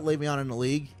 I've got Le'Veon in the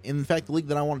league. In fact, the league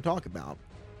that I want to talk about.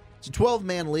 It's a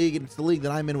 12-man league, and it's the league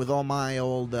that I'm in with all my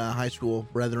old high school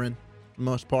brethren, for the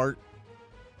most part.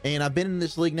 And I've been in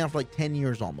this league now for like 10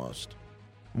 years almost.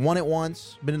 Won it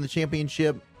once, been in the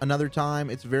championship another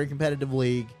time. It's a very competitive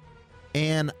league.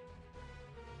 And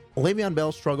Le'Veon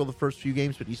Bell struggled the first few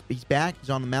games, but he's back.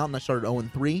 He's on the mountain. I started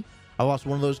 0-3. I lost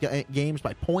one of those games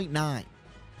by 0.9.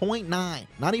 0.9.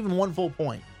 Not even 1 full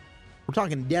point. We're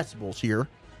talking decibels here.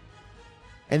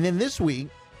 And then this week,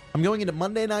 I'm going into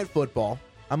Monday Night Football.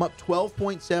 I'm up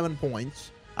 12.7 points.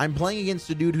 I'm playing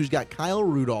against a dude who's got Kyle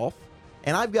Rudolph,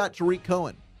 and I've got Tariq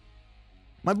Cohen,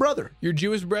 my brother. Your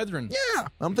Jewish brethren. Yeah.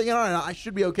 I'm thinking, all right, I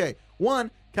should be okay.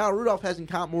 1, Kyle Rudolph hasn't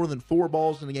caught more than 4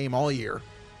 balls in the game all year.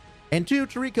 And 2,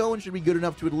 Tariq Cohen should be good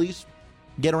enough to at least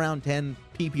get around 10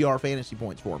 PPR fantasy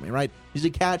points for me, right? He's a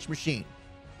catch machine.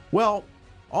 Well,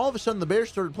 all of a sudden, the Bears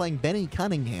started playing Benny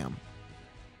Cunningham.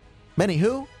 Benny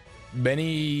who?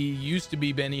 Benny used to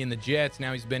be Benny in the Jets.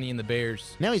 Now he's Benny in the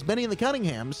Bears. Now he's Benny in the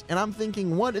Cunninghams, and I'm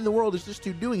thinking, what in the world is this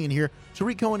dude doing in here?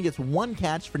 Tariq Cohen gets 1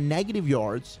 catch for negative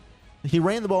yards. He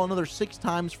ran the ball another 6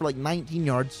 times for like 19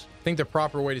 yards. I think the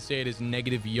proper way to say it is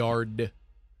negative yard.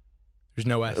 There's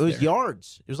no S. It was there.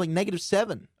 yards. It was like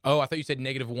 -7. Oh, I thought you said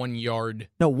 -1 yard.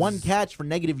 No, 1 catch for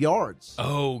negative yards.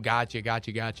 Oh, gotcha.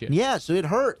 Yeah, so it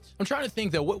hurt. I'm trying to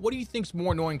think, though. What do you think's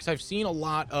more annoying? Because I've seen a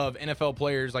lot of NFL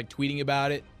players like tweeting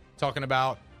about it, talking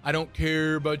about, I don't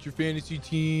care about your fantasy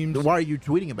teams. Why are you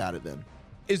tweeting about it then?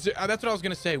 That's what I was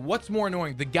going to say. What's more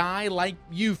annoying? The guy like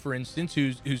you, for instance,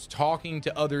 who's talking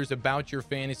to others about your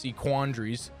fantasy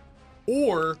quandaries,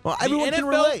 or the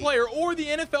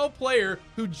NFL player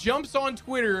who jumps on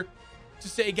Twitter to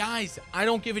say, guys, I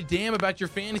don't give a damn about your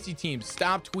fantasy teams.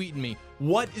 Stop tweeting me.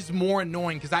 What is more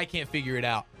annoying? Because I can't figure it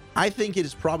out. I think it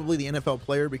is probably the NFL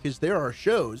player because there are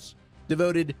shows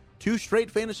devoted to straight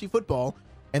fantasy football,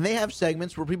 and they have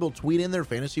segments where people tweet in their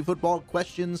fantasy football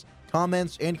questions,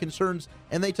 comments, and concerns,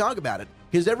 and they talk about it.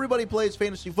 Because everybody plays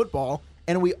fantasy football,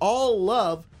 and we all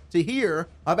love to hear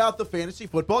about the fantasy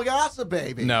football gossip,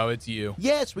 baby. No, it's you.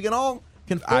 Yes, we can all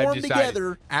conform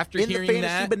together after in hearing the fantasy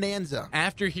that, bonanza.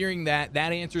 After hearing that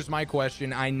answers my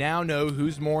question. I now know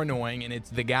who's more annoying, and it's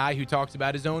the guy who talks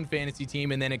about his own fantasy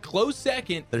team, and then a close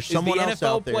second There's is someone the else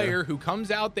NFL out there. player who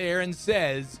comes out there and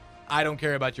says, I don't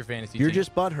care about your fantasy You're team.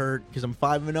 just butthurt because I'm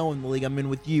 5-0 in the league I'm in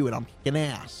with you, and I'm kicking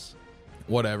ass.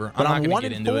 Whatever. But I'm not going to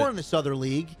get into 1-4 it. in this other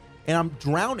league, and I'm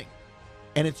drowning.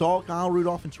 And it's all Kyle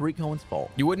Rudolph and Tariq Cohen's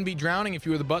fault. You wouldn't be drowning if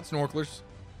you were the butt snorkelers.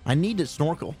 I need to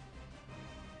snorkel.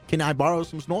 Can I borrow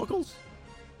some snorkels?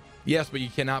 Yes, but you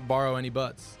cannot borrow any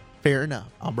butts. Fair enough.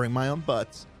 I'll bring my own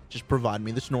butts. Just provide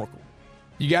me the snorkel.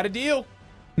 You got a deal.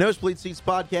 Nosebleed Seats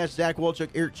podcast. Zach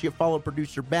Wolchuk, Eric Chiafalo,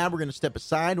 producer Bab. We're going to step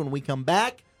aside. When we come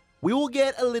back, we will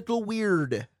get a little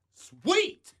weird.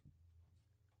 Sweet!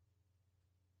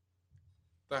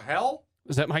 The hell?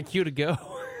 Is that my cue to go?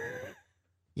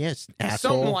 Yes,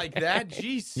 asshole. Something like that.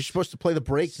 Jeez. You're supposed to play the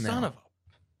brakes now. Son of a...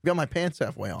 Got my pants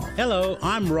halfway off. Hello,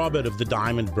 I'm Robert of the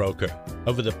Diamond Broker.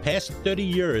 Over the past 30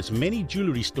 years, many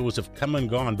jewelry stores have come and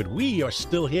gone, but we are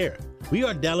still here. We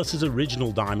are Dallas's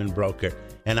original diamond broker,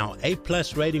 and our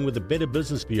A-plus rating with the Better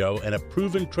Business Bureau and a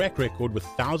proven track record with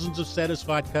thousands of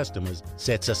satisfied customers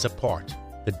sets us apart.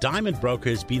 The Diamond Broker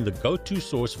has been the go-to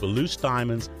source for loose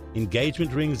diamonds,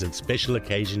 engagement rings, and special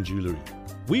occasion jewelry.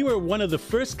 We were one of the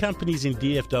first companies in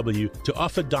DFW to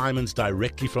offer diamonds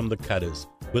directly from the cutters.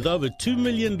 With over $2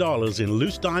 million in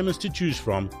loose diamonds to choose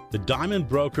from, the Diamond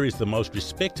Broker is the most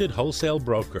respected wholesale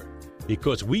broker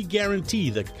because we guarantee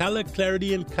the color,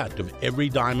 clarity, and cut of every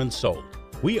diamond sold.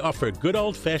 We offer good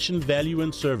old-fashioned value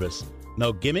and service,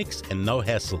 no gimmicks and no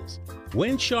hassles.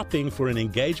 When shopping for an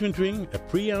engagement ring, a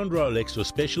pre-owned Rolex, or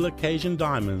special occasion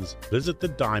diamonds, visit the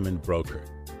Diamond Broker.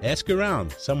 Ask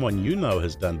around. Someone you know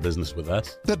has done business with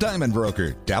us. The Diamond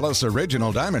Broker, Dallas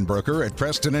Original Diamond Broker at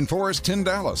Preston and Forest in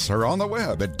Dallas, or on the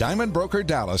web at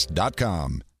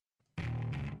diamondbrokerdallas.com.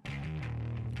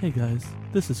 Hey guys,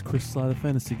 this is Chris Sly, the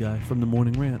fantasy guy from the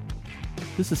Morning Rant.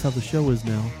 This is how the show is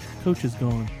now. Coach is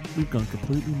gone. We've gone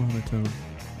completely monotone.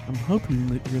 I'm hoping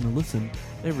that you're going to listen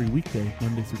every weekday,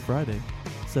 Monday through Friday,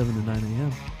 7 to 9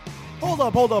 a.m. Hold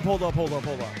up.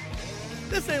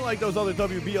 This ain't like those other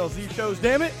WBLZ shows,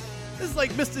 damn it. This is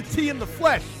like Mr. T in the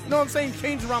flesh. You know what I'm saying?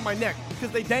 Chains around my neck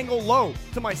because they dangle low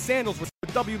to my sandals with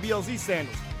WBLZ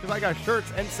sandals. Because I got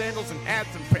shirts and sandals and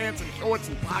hats and pants and shorts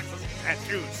and boxes and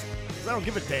tattoos. Because I don't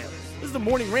give a damn. This is the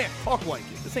Morning Rant. Talk like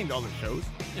it. This ain't the other shows.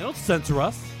 You don't censor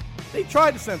us. They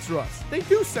tried to censor us. They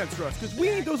do censor us because we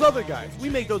ain't those other guys. We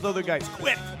make those other guys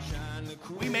quit.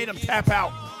 We made them tap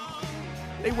out.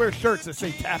 They wear shirts that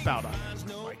say tap out on them.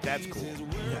 Like, that's cool.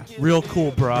 Yeah, real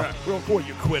cool, bro. Yeah, real cool,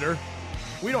 you quitter.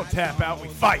 We don't tap out. We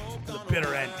fight to the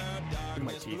bitter end. Look at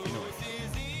my teeth. You know it.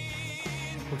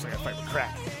 Looks like I fight with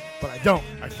crack. But I don't.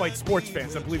 I fight sports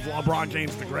fans that believe LeBron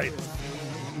James is the greatest.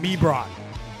 Me, Bron.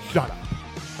 Shut up.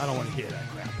 I don't want to hear that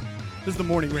crap. This is the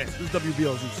Morning Rant. This is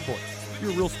WBLZ Sports. If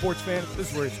you're a real sports fan, this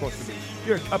is where you're supposed to be. If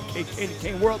you're a cupcake, candy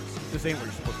cane world, this ain't where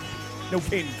you're supposed to be. No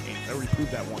candy canes. I already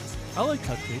proved that once. I like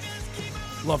cupcakes.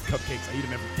 Love cupcakes. I eat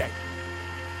them every day.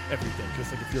 Every day.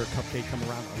 Just like if you're a cupcake, come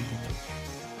around, I'll eat them too.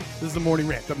 This is the Morning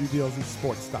Rant,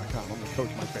 WBLZSports.com. I'm the coach,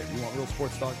 my favorite. You want real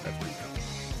sports talk? That's where you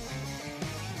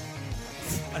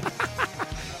come.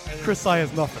 Chris Sly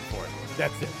has nothing for it.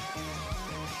 That's it.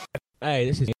 Hey,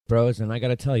 this is Bros, and I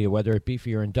gotta tell you, whether it be for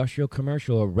your industrial,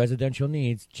 commercial, or residential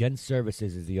needs, Gen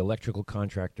Services is the electrical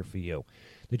contractor for you.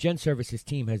 The Gen Services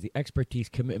team has the expertise,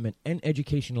 commitment, and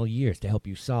educational years to help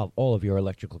you solve all of your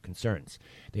electrical concerns.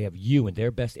 They have you in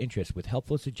their best interest with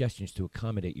helpful suggestions to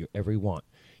accommodate your every want.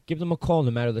 Give them a call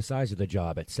no matter the size of the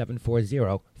job at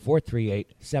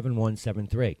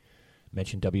 740-438-7173.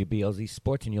 Mention WBLZ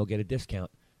Sports and you'll get a discount.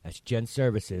 That's Gen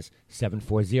Services,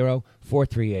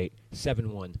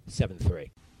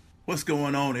 740-438-7173. What's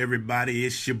going on, everybody?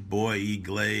 It's your boy E.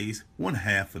 Glaze, one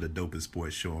half of the dopest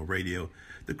sports show on radio,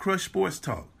 the Crush Sports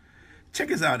Talk.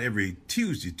 Check us out every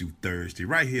Tuesday through Thursday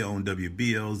right here on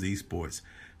WBLZ Sports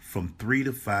from 3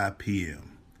 to 5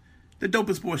 p.m. The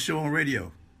dopest sports show on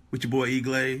radio with your boy E.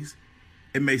 Glaze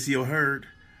and Maceo Hurd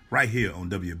right here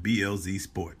on WBLZ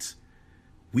Sports.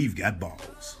 We've got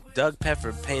balls. Doug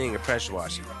Peffer Painting and Pressure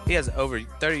Washing. He has over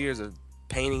 30 years of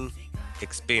painting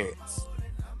experience.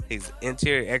 He's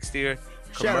interior, exterior,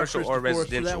 commercial or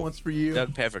residential. That one's for you.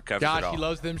 Doug Peffer covers it all. Gosh, he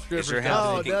loves them strippers. Is your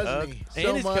house doesn't he?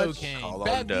 And his much. cocaine. Call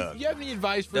Bad, on Doug. do you have any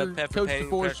advice for Doug Peffer Coach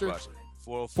Painting and Pressure DeForester? Washing.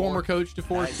 404 Former Coach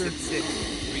DeForester?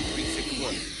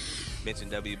 966-3361. Mention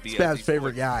WBLZ. It's Bab's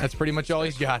favorite guy. That's pretty much all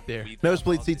he's got there.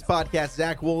 Nosebleed Seats podcast,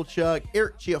 Zach Wolchuk,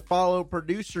 Eric Chiafalo,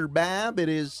 producer Bab. It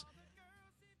is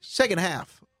second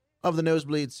half of the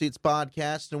Nosebleed Seats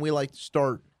podcast, and we like to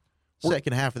start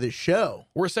second half of this show.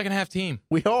 We're a second half team.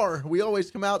 We are. We always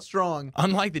come out strong.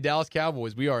 Unlike the Dallas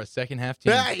Cowboys, we are a second half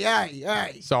team.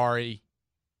 Hey. Sorry.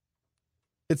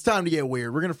 It's time to get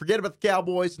weird. We're going to forget about the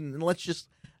Cowboys, and let's just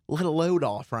let a load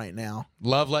off right now.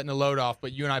 Love letting a load off,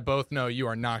 but you and I both know you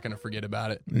are not going to forget about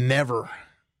it. Never.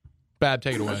 Bab,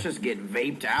 take it away. Let's just get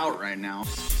vaped out right now.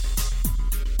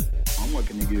 I'm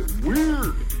looking to get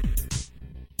weird.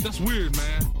 That's weird,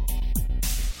 man.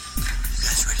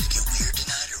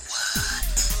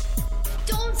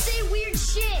 Don't say weird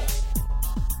shit.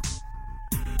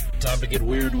 Time to get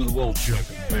weird with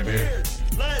Wolchuk, baby.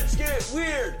 Let's get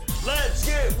weird. Let's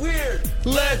get weird.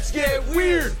 Let's get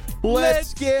weird.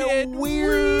 Let's get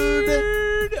weird.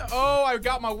 Oh, I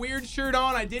got my weird shirt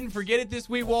on. I didn't forget it this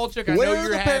week, Wolchuk. I know Wear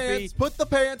you're the happy. Pants. Put the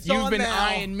pants on now. You've been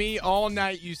eyeing me all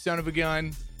night, you son of a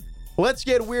gun. Let's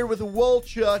get weird with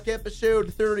Wolchuk,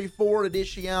 episode 34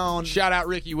 edition. Shout out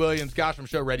Ricky Williams. Gosh, I'm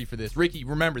so ready for this. Ricky,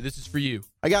 remember, this is for you.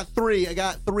 I got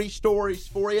three stories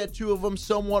for you. Two of them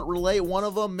somewhat relate. One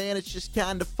of them, man, it's just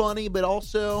kind of funny, but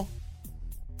also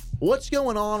what's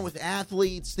going on with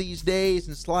athletes these days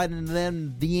and sliding into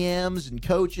them DMs and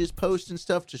coaches posting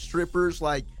stuff to strippers.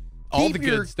 Like, all keep the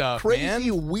your good stuff, crazy,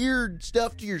 man. Weird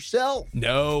stuff to yourself.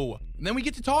 No. And then we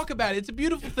get to talk about it. It's a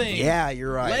beautiful thing. Yeah,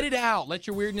 you're right. Let it out. Let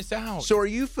your weirdness out. So are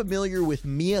you familiar with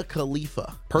Mia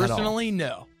Khalifa? Personally,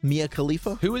 no. Mia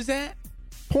Khalifa? Who is that?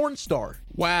 Porn star.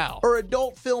 Wow. Or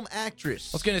adult film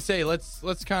actress. I was going to say, let's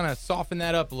kind of soften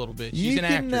that up a little bit. She's an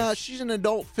actress. She's an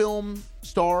adult film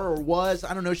star, or was.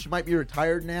 I don't know. She might be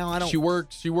retired now. She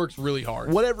works really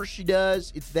hard. Whatever she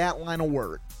does, it's that line of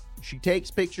work. She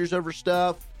takes pictures of her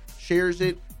stuff, shares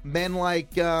it. Men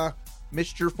like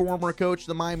Mr. Former Coach of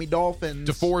the Miami Dolphins.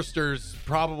 DeForster's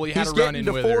probably had a run run-in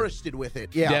with her. He's getting DeForested with it,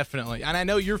 yeah. Definitely. And I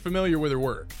know you're familiar with her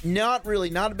work. Not really.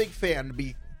 Not a big fan, to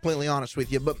be completely honest with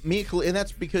you. But Mia Khalifa, and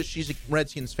that's because she's a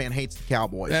Redskins fan, hates the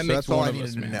Cowboys. That makes that's all one I of needed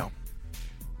us, to man. know.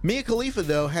 Mia Khalifa,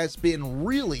 though, has been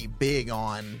really big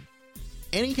on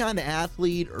any kind of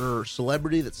athlete or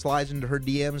celebrity that slides into her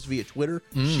DMs via Twitter.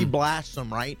 She blasts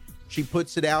them, right? She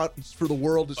puts it out for the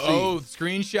world to see. Oh,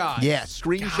 screenshots. Yeah,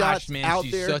 screenshots. Gosh, man, out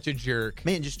she's there. such a jerk.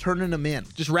 Man, just turning them in.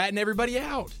 Just ratting everybody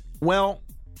out. Well,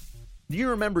 do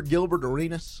you remember Gilbert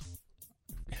Arenas?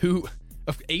 Who?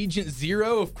 Agent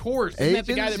Zero, of course. Isn't that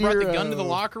the guy that brought the gun to the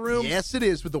locker room? Yes, it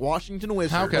is, with the Washington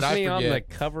Wizards. How could I forget? Wasn't he on the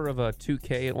cover of a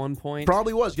 2K at one point?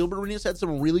 Probably was. Gilbert Arenas had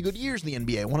some really good years in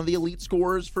the NBA. One of the elite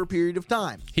scorers for a period of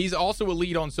time. He's also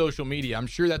elite on social media. I'm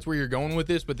sure that's where you're going with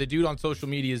this, but the dude on social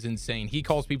media is insane. He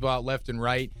calls people out left and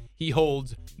right. He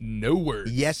holds no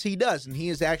words. Yes, he does. And he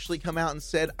has actually come out and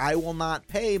said, I will not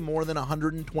pay more than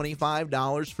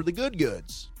 $125 for the good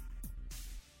goods.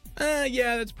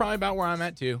 Yeah, that's probably about where I'm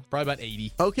at, too. Probably about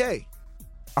 80. Okay.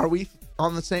 Are we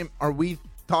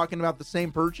talking about the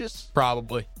same purchase?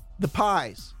 Probably. The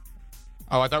pies.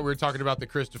 Oh, I thought we were talking about the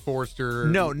Chris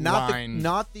DeForester No, not line.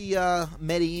 the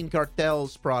Medellin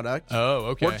Cartel's product. Oh,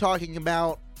 okay. We're talking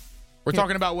about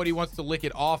what he wants to lick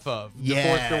it off of. Yes.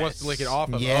 DeForester wants to lick it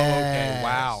off of. Yes. Oh, okay.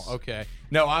 Wow. Okay.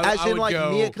 No, I would like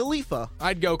go, Mia Khalifa.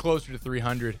 I'd go closer to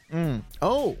 300.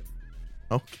 Oh.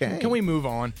 Okay. Can we move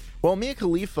on? Well, Mia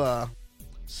Khalifa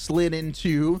slid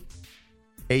into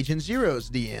Agent Zero's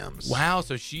DMs. Wow,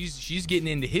 so she's getting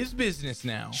into his business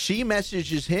now. She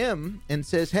messages him and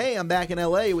says, "Hey, I'm back in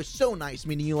LA. It was so nice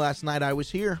meeting you last night. I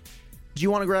was here. Do you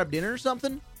want to grab dinner or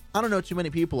something? I don't know too many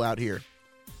people out here."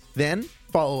 Then,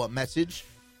 follow-up message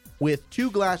with 2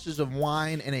 glasses of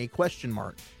wine and a question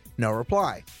mark. No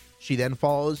reply. She then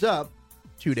follows up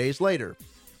 2 days later.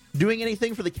 "Doing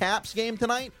anything for the Caps game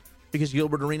tonight?" Because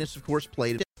Gilbert Arenas, of course,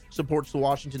 played, supports the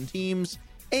Washington teams.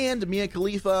 And Mia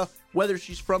Khalifa, whether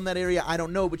she's from that area, I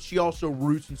don't know, but she also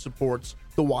roots and supports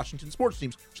the Washington sports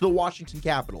teams, so the Washington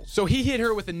Capitals. So he hit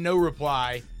her with a no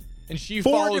reply, and she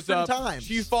 4 follows different up. times.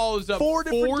 She follows up 4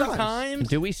 different four times.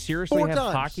 Do we seriously 4 have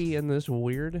times. hockey in this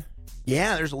weird?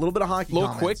 Yeah, there's a little bit of hockey Little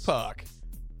comments. quick puck.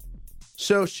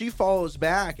 So she follows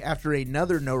back after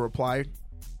another no reply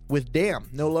with, "Damn,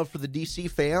 no love for the DC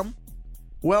fam."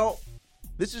 Well,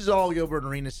 this is all Gilbert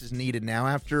Arenas is needed now.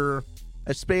 After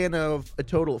a span of a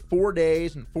total of 4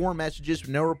 days and 4 messages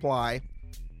with no reply,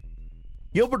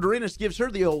 Gilbert Arenas gives her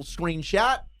the old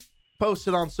screenshot,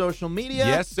 posted on social media.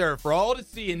 Yes, sir, for all to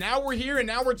see. And now we're here, and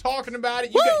now we're talking about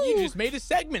it. You just made a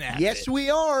segment out of it. Yes, we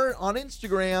are on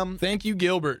Instagram. Thank you,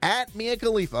 Gilbert. At Mia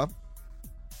Khalifa.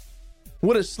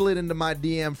 Would have slid into my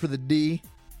DM for the D.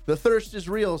 "The thirst is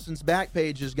real since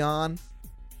Backpage is gone.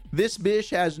 This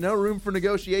bish has no room for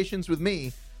negotiations with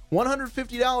me.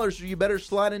 $150 or you better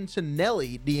slide into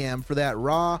Nelly DM for that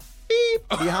raw beep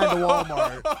behind the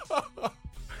Walmart."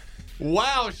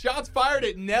 Wow, shots fired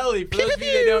at Nelly. For those of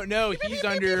you that don't know, he's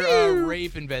under a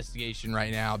rape investigation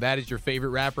right now. That is your favorite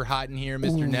rapper hot in here,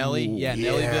 Mr. Nelly. Yeah,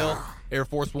 Nellyville, Air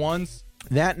Force Ones.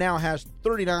 That now has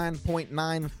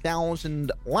 39.9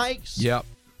 thousand likes. Yep.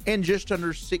 And just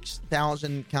under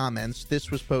 6,000 comments.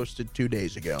 This was posted 2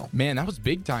 days ago. Man, that was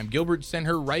big time. Gilbert sent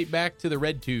her right back to the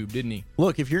red tube, didn't he?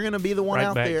 Look, if you're going to be the one Right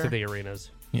out back there. to the arenas.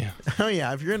 Yeah. Oh,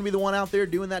 yeah. If you're going to be the one out there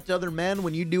doing that to other men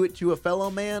when you do it to a fellow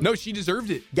man. No, she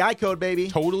deserved it. Guy code, baby.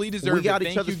 Totally deserved We got it.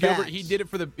 each Thank you, other's Gilbert. backs. He did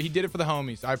it for the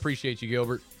homies. I appreciate you,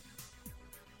 Gilbert.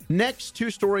 Next 2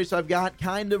 stories I've got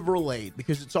kind of relate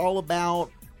because it's all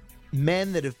about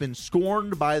men that have been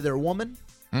scorned by their woman.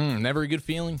 Never a good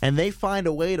feeling. And they find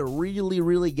a way to really,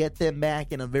 really get them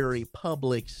back in a very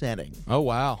public setting. Oh,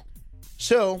 wow.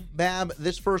 So, Bab,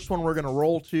 this first one we're going to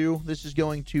roll to. This is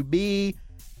going to be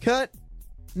cut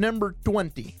number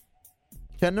 20.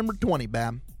 Cut number 20,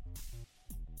 Bab.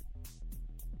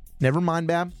 Never mind,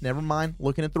 Bab. Never mind.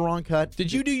 Looking at the wrong cut.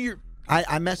 Did you do your...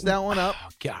 I messed that one up. Oh,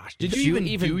 gosh. Did you even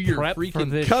do your prep for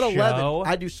freaking... this Cut show? 11.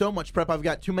 I do so much prep. I've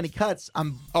got too many cuts.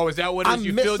 Oh, is that what it is? I'm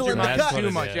You filled your missing the mouth cut.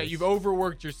 too much. Yeah, you've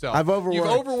overworked yourself. I've overworked. You've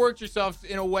overworked yourself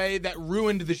in a way that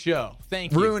ruined the show.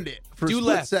 Thank you. Ruined it for do a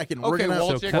split less. second. Okay, We're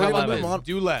Wolchuk, cut we're 11. gonna move on.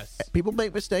 Do less. People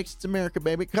make mistakes. It's America,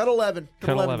 baby. Cut 11. Cut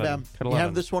 11. Bam. Cut You 11.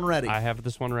 have this one ready. I have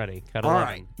this one ready. Cut All 11.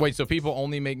 right. Wait, so people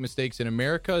only make mistakes in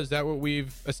America? Is that what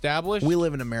we've established? We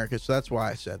live in America, so that's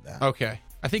why I said that. Okay.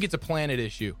 I think it's a planet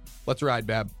issue. Let's ride,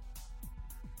 Bab.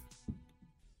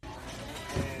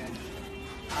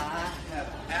 I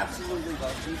have absolutely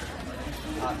loved you.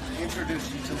 I've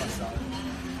introduced you to my son.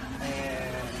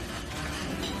 And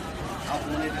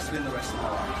I've wanted to spend the rest of my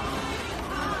life.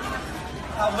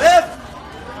 However,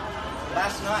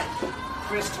 last night,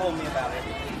 Chris told me about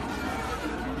everything.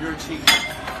 You're a cheater.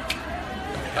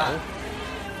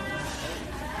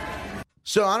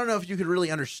 So I don't know if you could really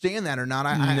understand that or not.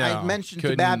 I mentioned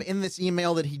to Bab in this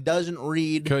email that he doesn't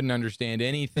read. Couldn't understand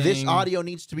anything. This audio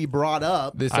needs to be brought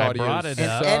up. This I audio brought it and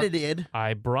up. edited.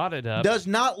 I brought it up. Does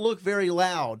not look very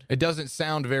loud. It doesn't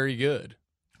sound very good.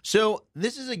 So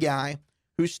this is a guy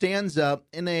who stands up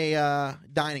in a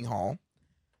dining hall,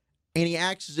 and he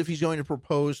acts as if he's going to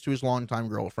propose to his longtime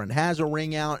girlfriend. Has a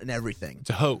ring out and everything. It's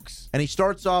a hoax. And he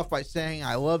starts off by saying,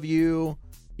 "I love you,"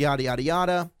 yada, yada,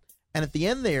 yada. And at the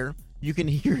end there, you can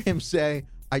hear him say,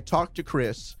 "I talked to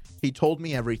Chris. He told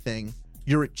me everything.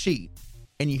 You're a cheat."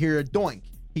 And you hear a doink.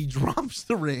 He drops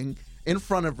the ring in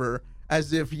front of her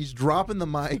as if he's dropping the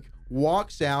mic,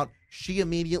 walks out. She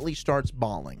immediately starts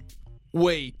bawling.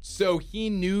 Wait, so he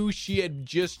knew she had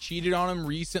just cheated on him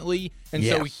recently, and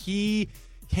so Yes. he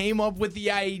came up with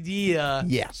the idea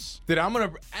that I'm going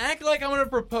to act like I'm going to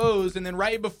propose, and then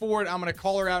right before it, I'm going to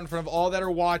call her out in front of all that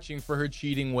are watching for her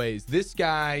cheating ways. This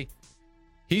guy,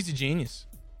 he's a genius.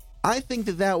 I think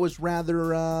that was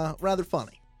rather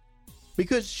funny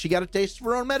because she got a taste of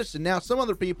her own medicine. Now, some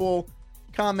other people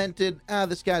commented,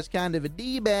 this guy's kind of a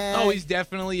D-bag. Oh, he's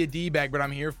definitely a D-bag, but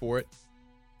I'm here for it.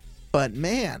 But,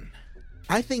 man,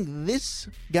 I think this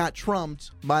got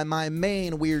trumped by my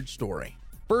main weird story.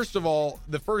 First of all,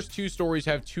 the first 2 stories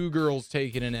have 2 girls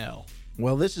taking an L.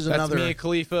 Well, this is That's another... Mia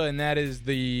Khalifa, and that is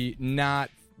the not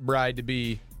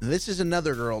bride-to-be. This is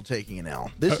another girl taking an L.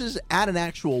 This is at an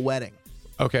actual wedding.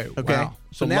 Okay. Okay. Wow.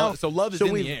 So love is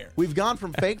in the air. We've gone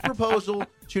from fake proposal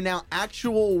to now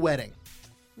actual wedding.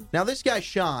 Now, this guy,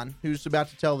 Sean, who's about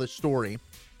to tell this story,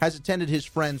 has attended his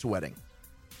friend's wedding.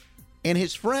 And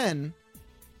his friend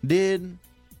did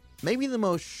maybe the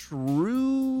most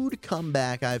shrewd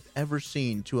comeback I've ever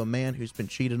seen to a man who's been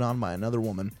cheated on by another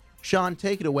woman. Sean,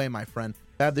 take it away, my friend.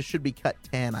 This should be cut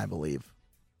 10, I believe.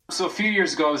 So a few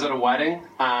years ago, I was at a wedding,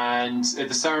 and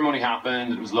the ceremony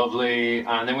happened. It was lovely,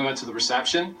 and then we went to the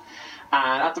reception.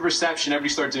 And at the reception,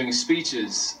 everybody started doing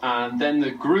speeches, and then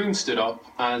the groom stood up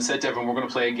and said to everyone, "We're going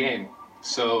to play a game."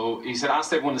 So he said,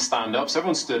 asked everyone to stand up. So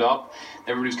everyone stood up.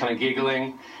 Everybody was kind of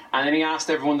giggling, and then he asked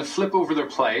everyone to flip over their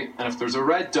plate, and if there's a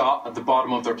red dot at the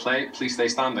bottom of their plate, please stay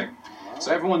standing. So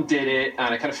everyone did it,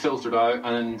 and it kind of filtered out,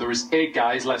 and there was 8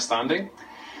 guys left standing.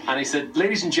 And he said,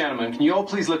 "Ladies and gentlemen, can you all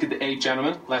please look at the 8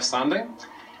 gentlemen left standing?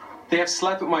 They have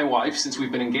slept with my wife since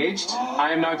we've been engaged.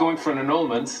 I am now going for an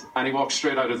annulment." And he walked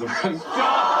straight out of the room. Good one!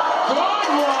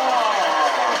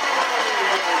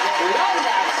 Love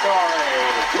that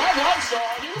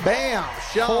story. Bam!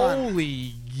 Sean.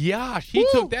 Holy gosh. He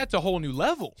took that to a whole new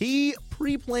level. He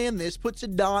pre-planned this, puts a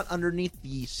dot underneath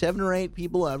the 7 or 8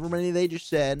 people, however many they just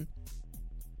said.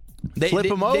 Flip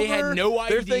them over. They had no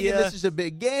idea. They're thinking this is a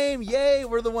big game. Yay,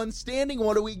 we're the ones standing.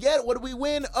 What do we get? What do we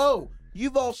win? Oh,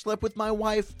 you've all slept with my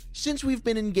wife since we've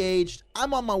been engaged.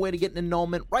 I'm on my way to get an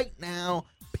annulment right now.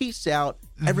 Peace out.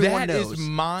 Everyone knows.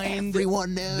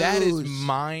 Everyone knows. That is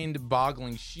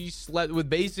mind-boggling. She slept with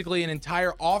basically an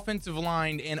entire offensive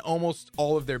line and almost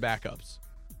all of their backups.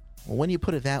 Well, when you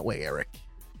put it that way, Eric,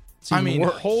 it's I mean,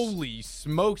 worse. Holy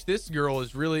smokes! This girl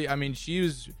is really. I mean, she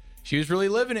was really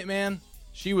living it, man.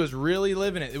 She was really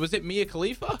living it. Was it Mia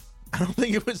Khalifa? I don't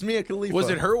think it was Mia Khalifa. Was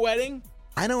it her wedding?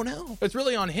 I don't know. It's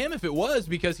really on him if it was,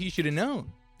 because he should have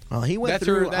known. Well, he went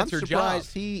through. That's I'm her surprised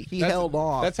job. he held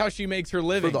off. That's how she makes her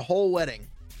living for the whole wedding.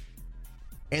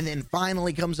 And then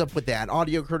finally comes up with that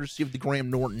audio courtesy of the Graham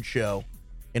Norton show,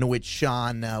 in which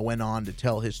Sean went on to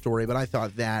tell his story. But I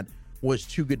thought that was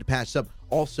too good to pass up.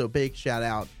 Also, big shout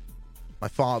out. My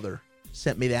father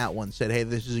sent me that one. Said, "Hey,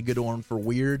 this is a good one for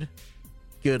weird."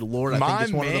 Good Lord, I think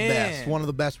it's one of the best. One of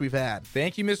the best we've had.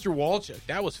 Thank you, Mr. Wolchuk.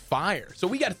 That was fire. So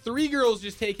we got 3 girls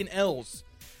just taking L's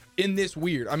in this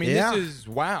weird. I mean, This is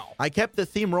wow. I kept the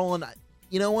theme rolling.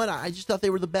 You know what? I just thought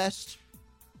they were the best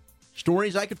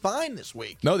stories I could find this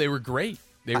week. No, they were great.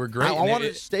 They were great. I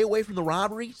wanted to stay away from the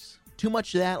robberies. Too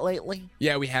much of that lately.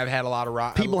 Yeah, we have had a lot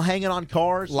of people hanging on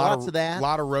cars. Lots of that. A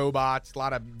lot of robots. A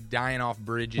lot of dying off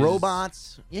bridges.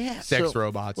 Robots. Yeah. Sex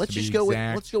robots. Let's just go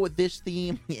with this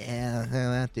theme. Yeah,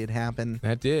 that did happen.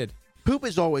 That did. Poop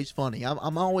is always funny.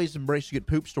 I'm always embracing a good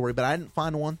poop story, but I didn't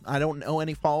find one. I don't know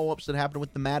any follow-ups that happened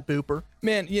with the Mad Pooper.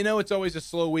 Man, you know it's always a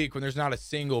slow week when there's not a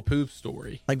single poop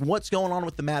story. Like, what's going on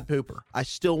with the Mad Pooper? I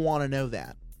still want to know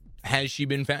that. Has she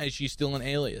been found? Is she still an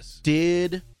alias?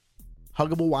 Did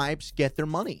Huggable Wipes get their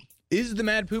money? Is the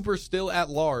Mad Pooper still at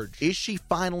large? Is she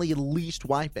finally at least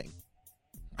wiping?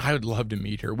 I would love to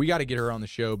meet her. We got to get her on the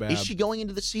show, Bab. Is she going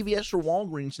into the CVS or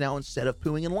Walgreens now instead of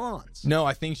pooing in lawns? No,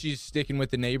 I think she's sticking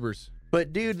with the neighbors.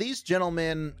 But, dude, these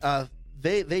gentlemen,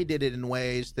 they did it in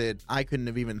ways that I couldn't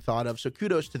have even thought of. So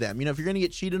kudos to them. You know, if you're going to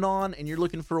get cheated on and you're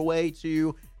looking for a way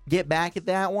to get back at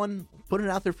that one, put it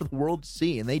out there for the world to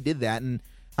see. And they did that. And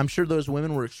I'm sure those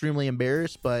women were extremely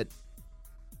embarrassed, but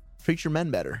treat your men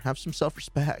better. Have some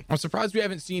self-respect. I'm surprised we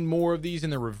haven't seen more of these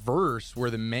in the reverse where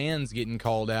the man's getting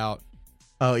called out.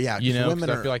 Oh, yeah. You know, women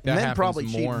I feel like that men happens probably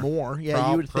more. cheat more. Yeah,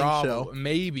 you would think so.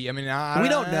 Maybe. I mean, we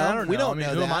don't know. We don't know.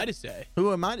 Who that. am I to say?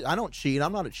 Who am I? I don't cheat.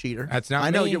 I'm not a cheater. That's not me. I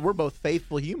know we're both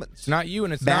faithful humans. It's not you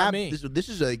and it's not me. This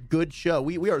is a good show.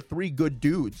 We are 3 good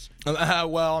dudes.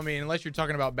 Well, I mean, unless you're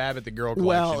talking about Bab at the girl collection.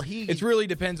 Well, it really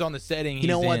depends on the setting You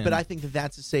know what? in. But I think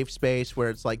that's a safe space where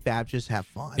it's like, Bab, just have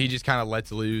fun. He just kind of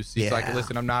lets loose. He's like,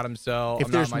 listen, I'm not himself. If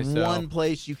I'm there's not myself. one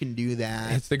place you can do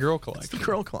that, it's the girl collection. It's the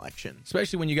girl collection.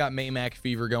 Especially when you got Maymac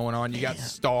fever going on. You got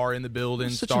Star in the building.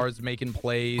 Star's making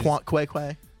plays.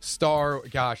 Quay. Star,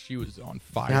 gosh, she was on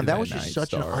fire. Yeah, that was night, just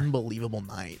such an Star. unbelievable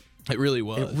night. It really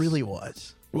was. It really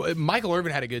was. Well, Michael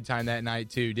Irvin had a good time that night,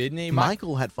 too, didn't he?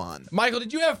 Michael had fun. Michael,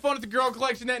 did you have fun at the girl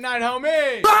collection that night,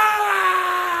 homie?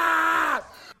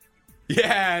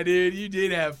 Yeah, dude, you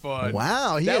did have fun.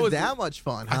 Wow, he had that much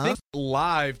fun, huh? I think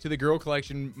live to the girl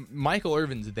collection, Michael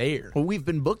Irvin's there. Well, we've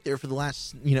been booked there for the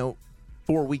last,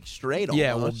 4 weeks straight almost.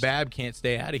 Yeah, well, Bab can't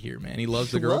stay out of here, man. He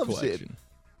loves the girl collection.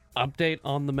 Update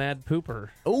on the Mad Pooper.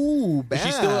 Oh, Bab. Is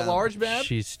she still at large, Bab?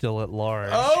 She's still at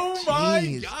large. Oh,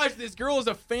 my gosh. This girl is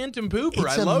a phantom pooper.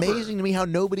 It's I love her. amazing to me how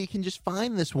nobody can just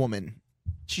find this woman.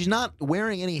 She's not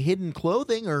wearing any hidden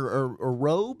clothing or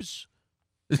robes.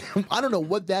 I don't know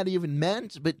what that even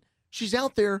meant, but She's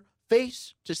out there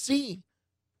face to see.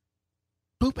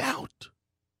 Poop out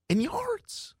in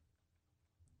yards.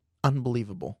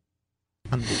 Unbelievable.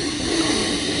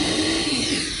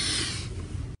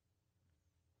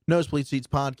 Nosebleed Seats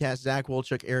podcast. Zach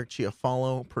Wolchuk, Eric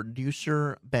Chiafalo,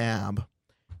 producer Bab.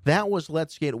 That was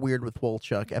Let's Get Weird with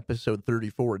Wolchuk, episode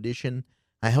 34 edition.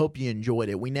 I hope you enjoyed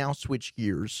it. We now switch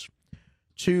gears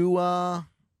to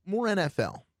more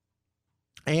NFL.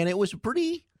 And it was a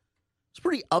pretty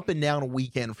up and down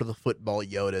weekend for the football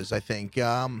Yodas, I think.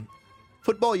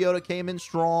 Football Yoda came in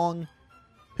strong,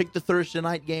 picked the Thursday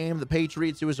night game. The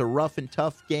Patriots, it was a rough and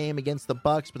tough game against the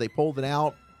Bucs, but they pulled it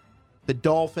out. The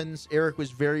Dolphins, Eric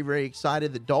was very, very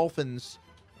excited. The Dolphins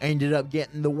ended up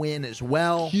getting the win as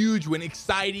well. Huge win,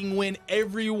 exciting win.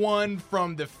 Everyone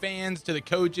from the fans to the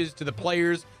coaches to the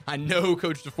players. I know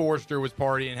Coach DeForester was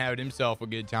partying and having himself a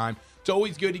good time. It's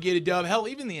always good to get a dub. Hell,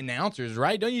 even the announcers,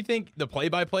 right? Don't you think the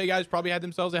play-by-play guys probably had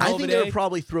themselves a hell of a day? I think they were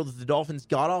probably thrilled that the Dolphins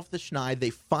got off the schneid. They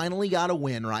finally got a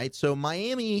win, right? So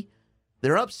Miami,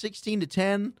 they're up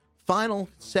 16-10. Final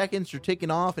seconds are ticking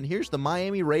off, and here's the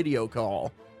Miami radio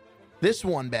call. This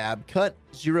one, Bab, cut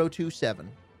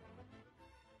 027.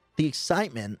 The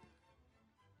excitement,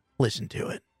 listen to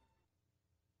it.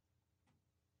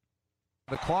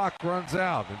 The clock runs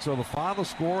out, and so the final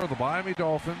score of the Miami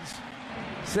Dolphins,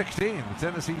 16. The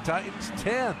Tennessee Titans,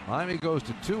 10. Miami goes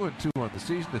to 2-2 on the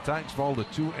season. The Titans fall to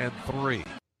 2-3.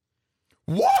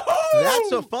 Whoa!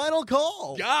 That's a final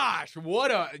call. Gosh,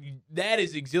 that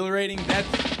is exhilarating.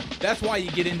 That's why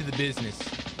you get into the business.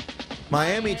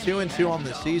 Miami 2-2 on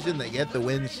the season. They get the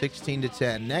win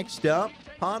 16-10. Next up,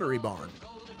 Pottery Barn.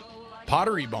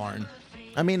 Pottery Barn.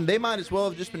 I mean, they might as well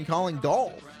have just been calling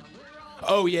golf.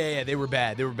 Oh yeah, they were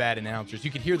bad. They were bad announcers. You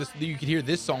could hear this. You could hear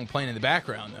this song playing in the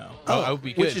background though. I hope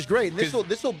we could. Which is great. This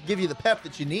will give you the pep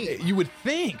that you need. You would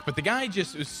think, but the guy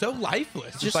just was so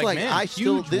lifeless. Just like man,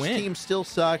 this team still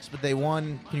sucks, but they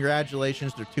won.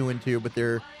 Congratulations, they're 2-2, but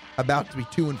they're about to be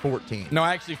 2-14. No,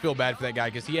 I actually feel bad for that guy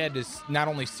because he had to not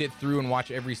only sit through and watch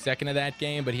every second of that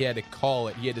game, but he had to call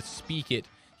it. He had to speak it.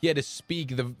 He had to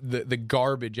speak the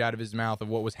garbage out of his mouth of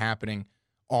what was happening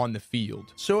on the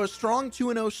field. So a strong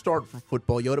 2-0 start for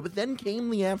football Yoda, but then came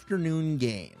the afternoon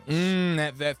games.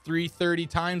 That 3:30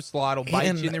 time slot will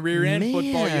bite you in the rear end,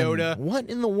 football Yoda. What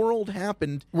in the world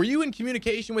happened? Were you in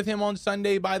communication with him on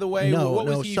Sunday, by the way? No, what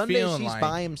was he Sundays feeling he's like?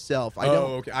 by himself.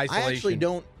 Okay. I actually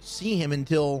don't see him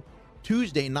until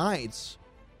Tuesday nights.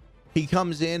 He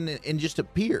comes in and just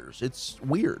appears. It's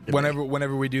weird.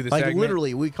 Whenever we do the segment.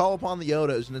 Literally, we call upon the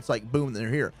Yodas, and it's like, boom, they're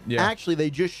here. Yeah. Actually, they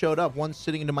just showed up. One's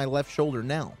sitting to my left shoulder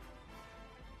now.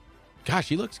 Gosh,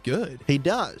 he looks good. He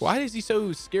does. Why is he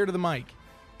so scared of the mic?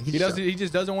 He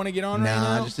just doesn't want to get on right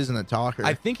now? Nah, just isn't a talker.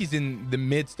 I think he's in the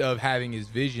midst of having his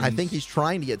visions. I think he's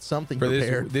trying to get something for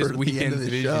prepared this for weekend's the end of the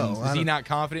visions. show. Is he not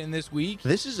confident in this week?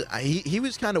 He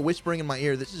was kind of whispering in my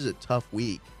ear, this is a tough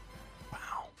week. Wow.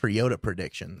 For Yoda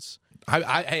predictions.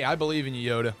 I believe in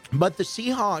you, Yoda. But the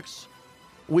Seahawks,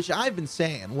 which I've been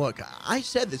saying, look, I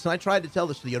said this, and I tried to tell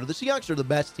this to the Yoda. The Seahawks are the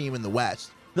best team in the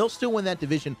West. They'll still win that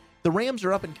division. The Rams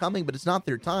are up and coming, but it's not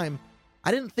their time.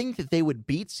 I didn't think that they would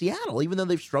beat Seattle, even though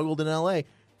they've struggled in L.A.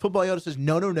 Football Yoda says,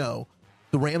 no.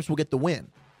 The Rams will get the win.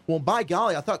 Well, by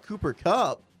golly, I thought Cooper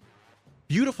Kupp,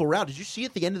 beautiful route. Did you see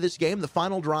at the end of this game, the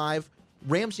final drive,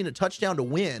 Rams need a touchdown to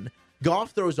win.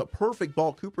 Goff throws a perfect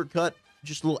ball. Cooper Kupp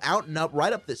just a little out and up,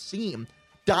 right up the seam.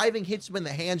 Diving, hits him in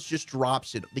the hands, just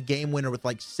drops it. The game winner with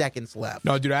like seconds left.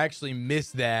 No, dude, I actually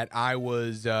missed that. I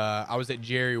was at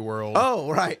Jerry World.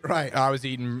 Oh, right. I was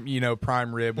eating,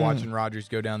 prime rib, watching Rodgers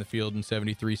go down the field in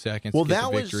 73 seconds. Well, to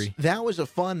get the victory. that was a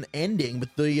fun ending, but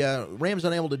the Rams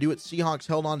unable to do it. Seahawks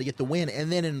held on to get the win,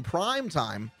 and then in prime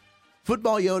time,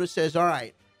 Football Yoda says, "All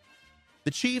right,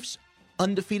 the Chiefs'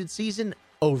 undefeated season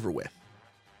over with.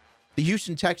 The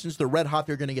Houston Texans, they're red hot.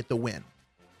 They're going to get the win."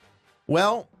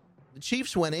 Well, the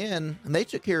Chiefs went in, and they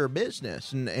took care of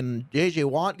business. And J.J.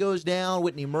 Watt goes down.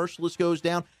 Whitney Merciless goes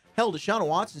down. Hell, Deshaun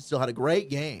Watson still had a great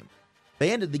game.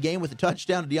 They ended the game with a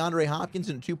touchdown to DeAndre Hopkins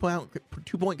and a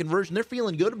two-point conversion. They're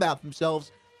feeling good about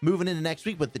themselves moving into next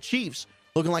week. But the Chiefs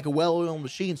looking like a well-oiled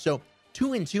machine. So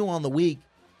 2-2 on the week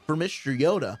for Mr.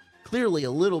 Yoda. Clearly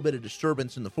a little bit of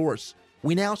disturbance in the force.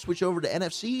 We now switch over to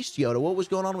NFC East Yoda. What was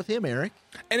going on with him, Eric?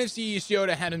 NFC East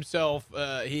Yoda had himself,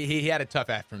 he had a tough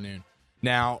afternoon.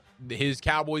 Now, his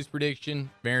Cowboys prediction,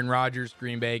 Aaron Rodgers,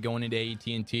 Green Bay going into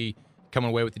AT&T,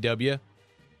 coming away with the W,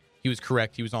 he was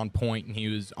correct. He was on point, and he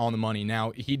was on the money.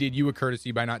 Now, he did you a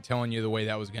courtesy by not telling you the way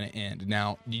that was going to end.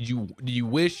 Now, did you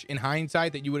wish in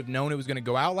hindsight that you would have known it was going to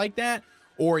go out like that?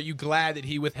 Or are you glad that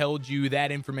he withheld you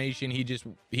that information? He just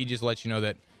let you know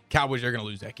that Cowboys are going to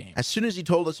lose that game. As soon as he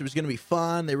told us it was going to be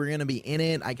fun, they were going to be in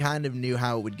it, I kind of knew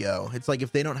how it would go. It's like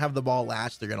if they don't have the ball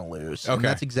last, they're going to lose. Okay. And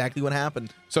that's exactly what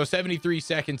happened. So 73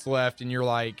 seconds left, and you're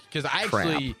like, because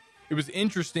it was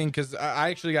interesting because I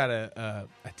actually got a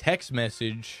text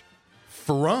message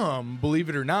from, believe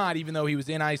it or not, even though he was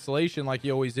in isolation like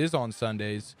he always is on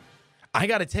Sundays, I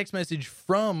got a text message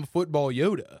from Football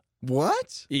Yoda.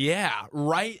 What? Yeah,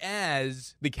 right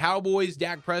as the Cowboys'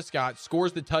 Dak Prescott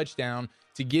scores the touchdown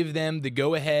to give them the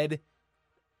go-ahead.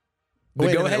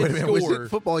 Wait a minute. Score. Was it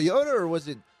Football Yoda or was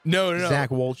it No. Zach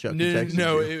Wolchuk?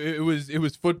 No, it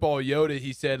was Football Yoda.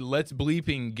 He said, "Let's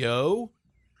bleeping go."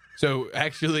 So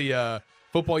actually,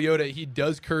 Football Yoda, he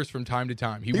does curse from time to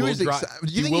time. He will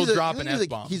drop an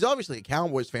F-bomb. He's obviously a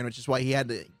Cowboys fan, which is why he had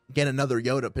to get another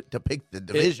Yoda to pick the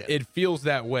division. It feels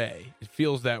that way.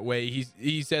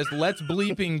 He says, "Let's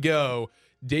bleeping go."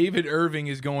 David Irving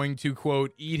is going to,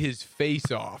 quote, eat his face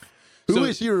off. Who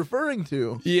is he referring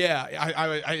to? Yeah,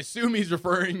 I assume he's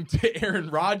referring to Aaron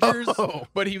Rodgers,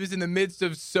 but he was in the midst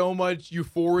of so much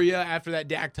euphoria after that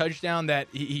Dak touchdown that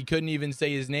he couldn't even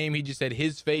say his name. He just said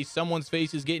his face. Someone's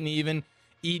face is getting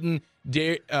eaten.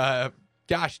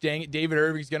 Gosh dang it, David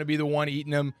Irving's going to be the one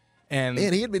eating him. And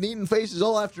man, he had been eating faces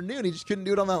all afternoon. He just couldn't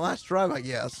do it on that last drive, I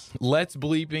guess. Let's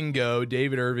bleeping go.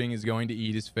 David Irving is going to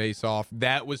eat his face off.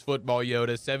 That was Football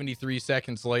Yoda. 73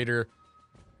 seconds later,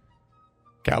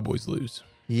 Cowboys lose.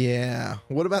 Yeah.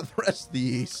 What about the rest of the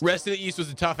East? Rest of the East was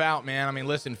a tough out, man. I mean,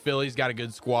 listen, Philly's got a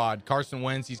good squad. Carson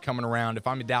Wentz, he's coming around. If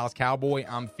I'm a Dallas Cowboy,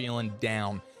 I'm feeling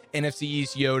down. NFC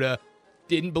East, Yoda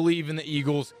didn't believe in the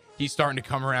Eagles. He's starting to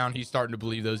come around. He's starting to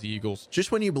believe those Eagles.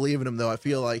 Just when you believe in him, though, I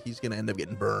feel like he's going to end up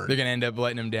getting burned. They're going to end up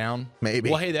letting him down? Maybe.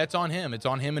 Well, hey, that's on him. It's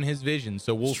on him and his vision,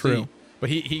 so we'll see. But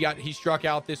he struck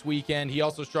out this weekend. He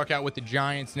also struck out with the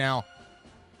Giants. Now,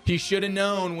 he should have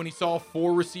known when he saw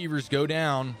 4 receivers go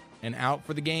down and out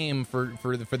for the game for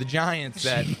the Giants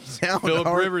that Phillip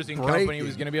Rivers and company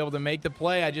was going to be able to make the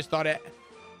play. I just thought it.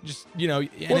 Well,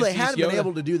 they hadn't been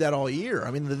able to do that all year.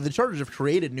 I mean, the Chargers have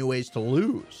created new ways to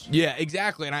lose. Yeah,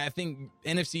 exactly. And I think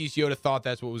NFC East Yoda thought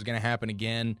that's what was going to happen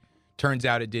again. Turns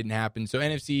out it didn't happen. So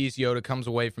NFC East Yoda comes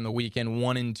away from the weekend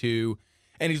 1-2,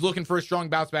 and he's looking for a strong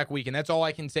bounce back week. And that's all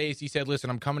I can say is he said,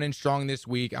 "Listen, I'm coming in strong this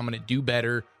week. I'm going to do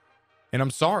better, and I'm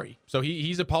sorry." So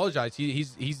he's apologized.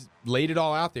 He's laid it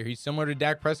all out there. He's similar to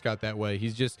Dak Prescott that way.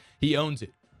 He owns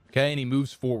it. Okay, and he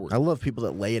moves forward. I love people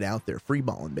that lay it out there, free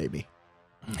balling, baby.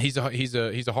 He's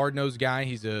a hard-nosed guy.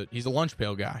 He's a lunch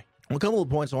pail guy. Well, a couple of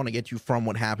points I want to get you from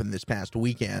what happened this past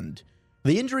weekend.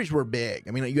 The injuries were big.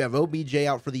 I mean, you have OBJ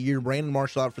out for the year, Brandon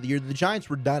Marshall out for the year. The Giants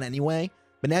were done anyway,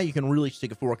 but now you can really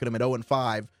stick a fork at them at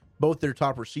 0-5. Both their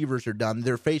top receivers are done.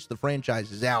 Their face of the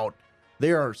franchise is out.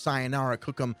 They are sayonara,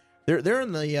 cook 'em. They're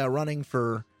in the running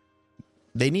for.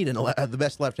 They need the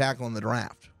best left tackle in the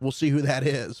draft. We'll see who that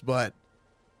is, but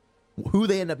who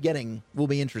they end up getting will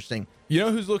be interesting. You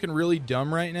know who's looking really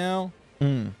dumb right now?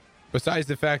 Besides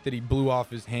the fact that he blew off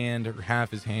his hand or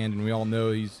half his hand, and we all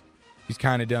know he's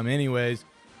kind of dumb anyways.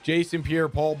 Jason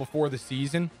Pierre-Paul before the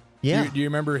season. Yeah. Do you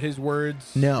remember his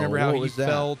words? No. Remember how what he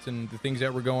felt and the things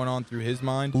that were going on through his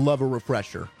mind? Love a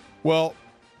refresher. Well,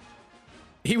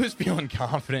 he was feeling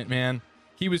confident, man.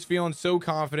 He was feeling so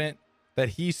confident that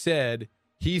he said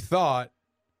he thought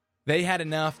they had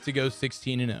enough to go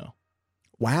 16-0.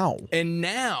 Wow. And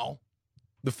now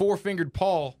the four-fingered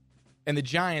Paul and the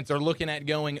Giants are looking at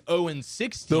going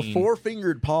 0-16. The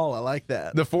four-fingered Paul, I like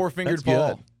that. The four-fingered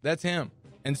Paul. Good. That's him.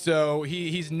 And so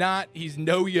he's no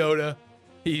Yoda.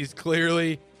 He's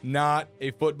clearly not a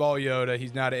football Yoda.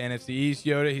 He's not an NFC East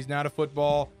Yoda. He's not a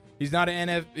football. He's not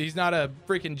a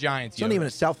freaking Giants Yoda. It's not even a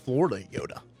South Florida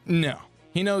Yoda. No.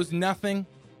 He knows nothing,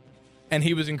 and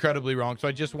he was incredibly wrong. So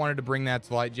I just wanted to bring that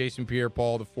to light. Jason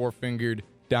Pierre-Paul, the four-fingered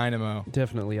Dynamo.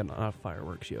 Definitely not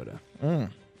fireworks Yoda.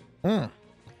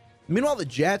 Meanwhile, the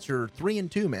Jets are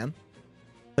 3-2, man.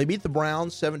 They beat the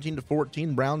Browns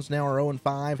 17-14. Browns now are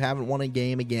 0-5, haven't won a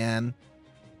game again.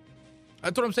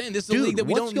 That's what I'm saying. This is a league that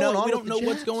we don't know. We don't know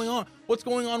what's going on. What's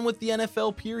going on with the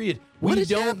NFL, period? We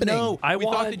don't know. We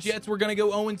thought the Jets were going to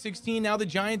go 0-16. Now the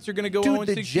Giants are going to go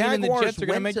 0-16, and the Jets are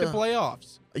going to make the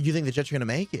playoffs. You think the Jets are going to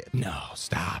make it? No,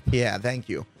 stop. Yeah, thank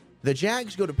you. The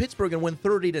Jags go to Pittsburgh and win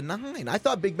 30-9. I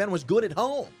thought Big Ben was good at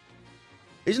home.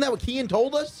 Isn't that what Kean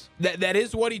told us? That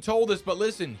is what he told us, but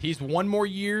listen, he's one more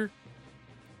year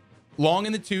long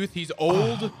in the tooth. He's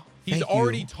old. He's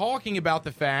already talking about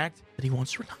the fact that he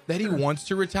wants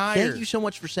to retire. Thank you so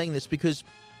much for saying this, because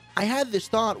I had this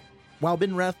thought while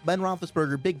Ben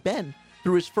Roethlisberger, Big Ben,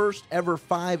 threw his first ever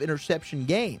 5-interception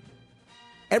game.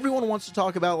 Everyone wants to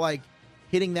talk about, like,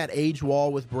 hitting that age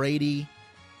wall with Brady.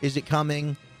 Is it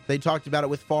coming? They talked about it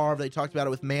with Favre. They talked about it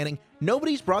with Manning.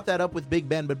 Nobody's brought that up with Big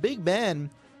Ben, but Big Ben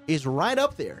is right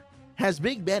up there. Has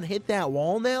Big Ben hit that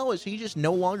wall now? Is he just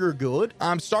no longer good?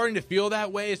 I'm starting to feel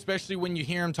that way, especially when you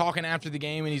hear him talking after the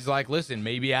game, and he's like, listen,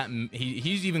 maybe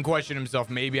he's even questioned himself,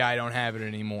 maybe I don't have it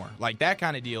anymore. Like that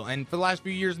kind of deal. And for the last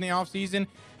few years in the offseason,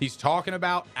 he's talking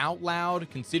about out loud,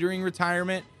 considering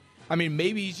retirement. I mean,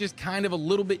 maybe he's just kind of a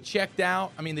little bit checked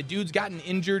out. I mean, the dude's gotten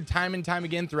injured time and time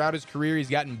again throughout his career. He's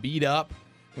gotten beat up.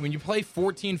 And when you play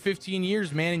 14, 15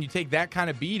 years, man, and you take that kind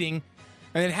of beating,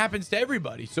 and it happens to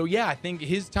everybody. So, yeah, I think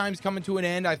his time's coming to an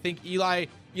end. I think Eli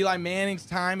Manning's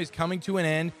time is coming to an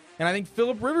end. And I think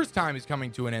Phillip Rivers' time is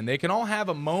coming to an end. They can all have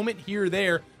a moment here or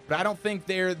there, but I don't think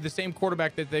they're the same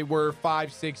quarterback that they were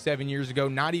 5, 6, 7 years ago,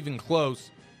 not even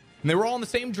close. And they were all in the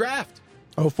same draft.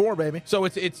 04, baby. So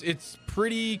it's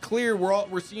pretty clear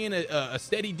we're seeing a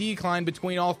steady decline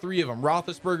between all three of them.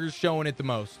 Roethlisberger's showing it the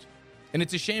most. And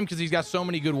it's a shame because he's got so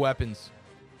many good weapons.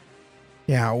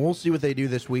 Yeah, we'll see what they do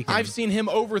this weekend. I've seen him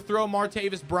overthrow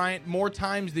Martavis Bryant more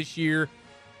times this year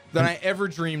than I ever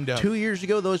dreamed of. 2 years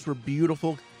ago, those were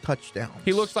beautiful touchdowns.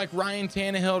 He looks like Ryan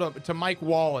Tannehill to Mike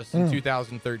Wallace in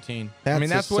 2013.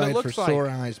 That's what it looks for like. Sore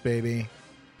eyes, baby.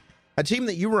 A team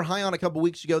that you were high on a couple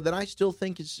weeks ago that I still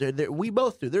think is, we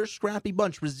both do. They're a scrappy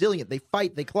bunch, resilient. They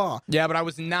fight, they claw. Yeah, but I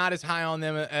was not as high on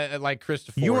them like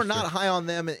Christopher. You were not high on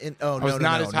them.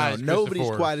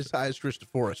 Nobody's quite as high as Christopher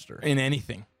Forrester. In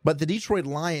anything. But the Detroit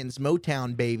Lions,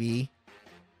 Motown, baby,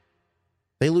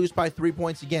 they lose by 3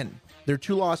 points again. Their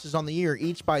 2 losses on the year,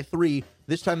 each by 3.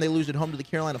 This time they lose at home to the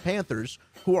Carolina Panthers,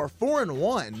 who are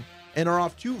 4-1 and are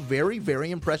off 2 very,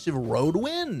 very impressive road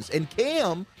wins. And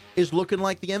Cam is looking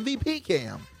like the MVP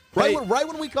Cam. Right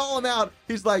when we call him out,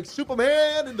 he's like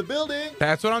Superman in the building.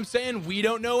 That's what I'm saying. We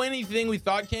don't know anything. We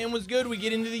thought Cam was good. We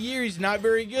get into the year, he's not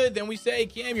very good. Then we say,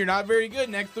 Cam, you're not very good.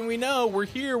 Next thing we know, we're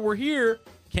here.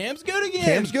 Cam's good again.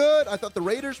 Cam's good. I thought the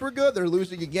Raiders were good. They're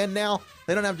losing again now.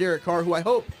 They don't have Derek Carr, who I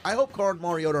hope Carr and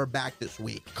Mariota are back this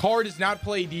week. Carr does not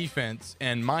play defense,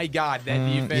 and my God, that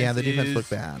defense yeah, the defense is looked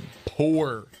bad.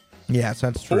 Poor. Yes,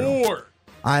 that's true. Poor.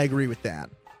 I agree with that.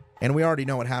 And we already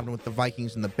know what happened with the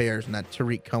Vikings and the Bears, and that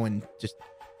Tariq Cohen just,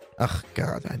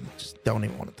 God, I just don't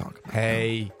even want to talk about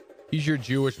him. He's your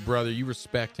Jewish brother. You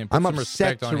respect him. Put I'm some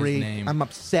upset, respect on Tariq. his name. I'm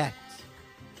upset.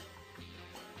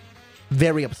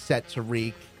 Very upset,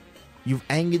 Tariq. You've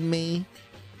angered me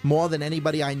more than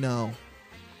anybody I know.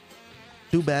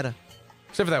 Do better.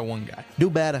 Except for that one guy. Do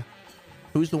better.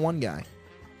 Who's the one guy?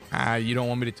 You don't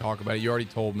want me to talk about it. You already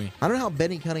told me. I don't know how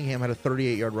Benny Cunningham had a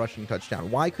 38-yard rushing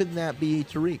touchdown. Why couldn't that be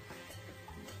Tariq?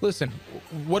 Listen,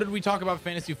 what did we talk about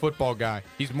fantasy football guy?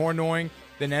 He's more annoying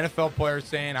than NFL players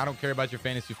saying, I don't care about your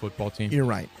fantasy football team. You're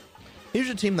right. Here's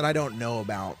a team that I don't know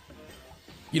about.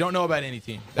 You don't know about any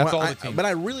team. That's all the teams. But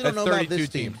I really don't know about this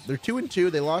team. They're 2-2.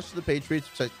 They lost to the Patriots,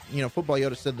 which Football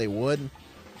Yoda said they would.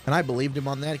 And I believed him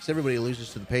on that because everybody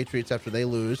loses to the Patriots after they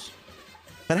lose.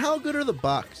 But how good are the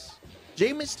Bucs?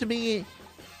 Jameis, to me,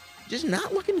 just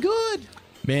not looking good.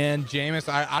 Man,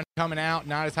 Jameis, I'm coming out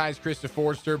not as high as Christopher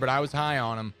Forrester, but I was high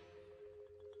on him.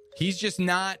 He's just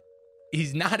not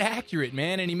accurate,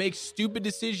 man, and he makes stupid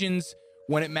decisions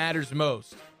when it matters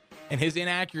most. And his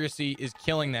inaccuracy is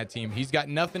killing that team. He's got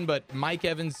nothing but Mike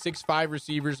Evans, 6'5"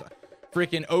 receivers,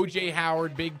 freaking O.J.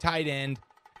 Howard, big tight end,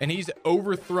 and he's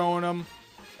overthrowing them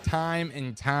time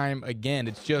and time again.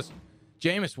 It's just,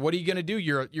 Jameis, what are you going to do?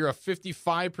 You're a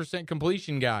 55%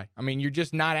 completion guy. I mean, you're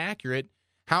just not accurate.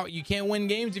 How you can't win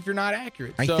games if you're not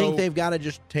accurate. I think they've got to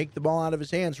just take the ball out of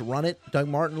his hands, run it. Doug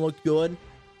Martin looked good.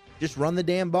 Just run the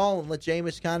damn ball and let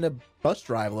Jameis kind of bus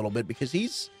drive a little bit because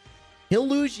he'll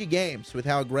lose you games with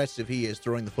how aggressive he is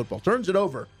throwing the football. Turns it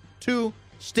over too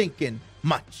stinking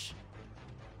much.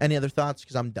 Any other thoughts?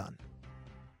 Because I'm done.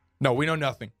 No, we know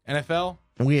nothing. NFL?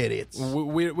 We idiots.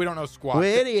 We don't know squat. We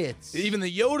idiots. Even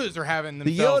the Yodas are having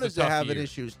themselves The Yodas are having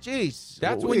issues. Jeez.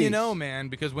 That's when you know, man,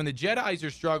 because when the Jedis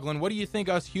are struggling, what do you think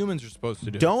us humans are supposed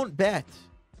to do? Don't bet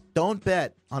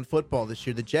on football this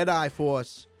year. The Jedi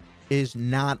Force is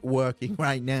not working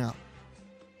right now.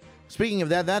 Speaking of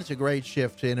that, that's a great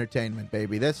shift to entertainment,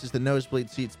 baby. This is the Nosebleed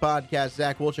Seats podcast.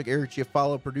 Zach Wolchuk, Eric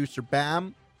Giafalo, producer Bam.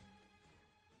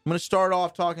 I'm going to start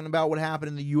off talking about what happened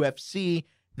in the UFC.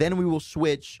 Then we will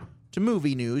switch to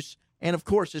movie news. And, of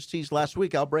course, as teased last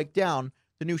week, I'll break down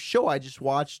the new show I just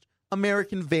watched,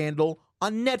 American Vandal,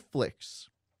 on Netflix.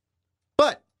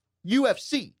 But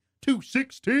UFC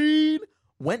 216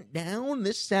 went down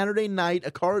this Saturday night,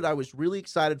 a card I was really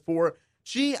excited for.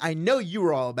 Gee, I know you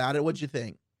were all about it. What'd you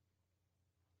think?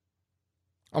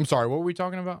 I'm sorry, what were we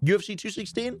talking about? UFC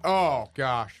 216? Oh,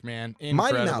 gosh, man.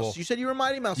 Incredible. Mighty Mouse. You said you were a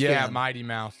Mighty Mouse Yeah, fan. Mighty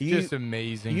Mouse. Just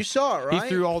amazing. You saw it, right? He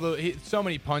threw so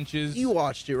many punches. You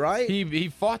watched it, right? He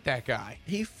fought that guy.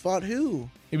 He fought who?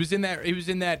 He was in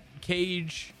that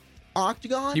cage.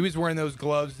 Octagon? He was wearing those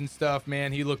gloves and stuff,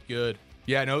 man. He looked good.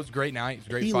 Yeah, no, it was a great night. It was a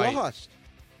great fight. He lost.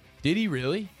 Did he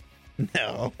really?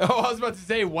 No. Oh, I was about to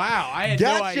say, wow. I had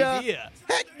no idea.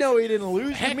 Heck no, he didn't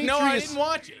lose. Heck no, I didn't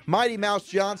watch it. Mighty Mouse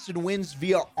Johnson wins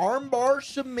via armbar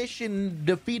submission,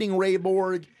 defeating Ray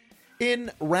Borg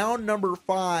in round number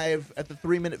 5 at the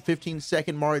 3-minute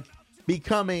 15-second mark,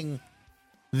 becoming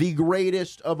the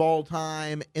greatest of all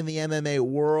time in the MMA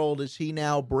world as he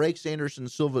now breaks Anderson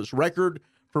Silva's record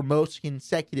for most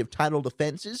consecutive title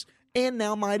defenses. And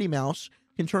now Mighty Mouse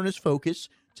can turn his focus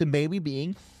to maybe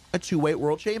being a 2-weight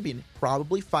world champion,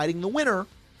 probably fighting the winner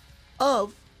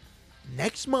of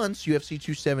next month's UFC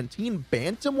 217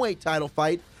 bantamweight title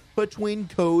fight between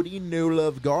Cody No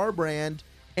Love Garbrandt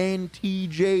and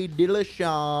TJ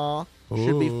Dillashaw.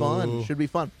 Should be fun. Should be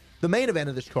fun. The main event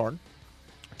of this card,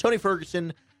 Tony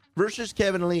Ferguson versus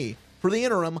Kevin Lee for the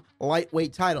interim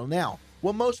lightweight title. Now,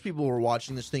 what most people were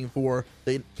watching this thing for,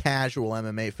 the casual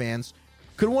MMA fans,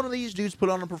 could one of these dudes put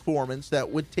on a performance that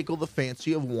would tickle the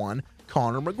fancy of one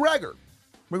Conor McGregor?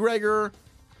 McGregor,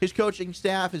 his coaching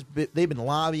staff, they've been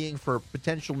lobbying for a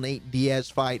potential Nate Diaz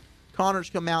fight. Conor's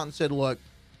come out and said, look,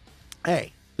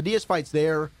 hey, the Diaz fight's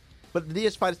there, but the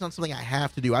Diaz fight is not something I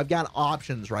have to do. I've got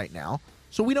options right now,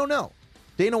 so we don't know.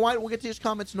 Dana White, we'll get to his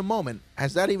comments in a moment.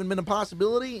 Has that even been a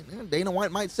possibility? Dana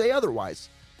White might say otherwise.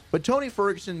 But Tony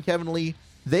Ferguson and Kevin Lee,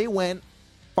 they went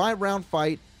 5-round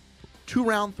fight, 2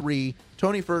 round 3.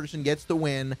 Tony Ferguson gets the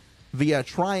win via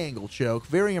triangle choke.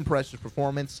 Very impressive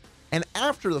performance. And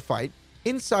after the fight,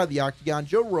 inside the octagon,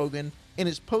 Joe Rogan, in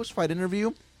his post-fight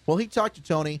interview, well, he talked to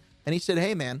Tony, and he said,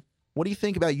 hey, man, what do you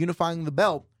think about unifying the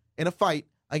belt in a fight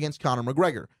against Conor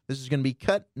McGregor? This is going to be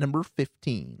cut number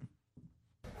 15.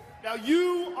 Now,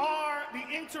 you are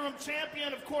the interim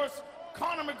champion. Of course,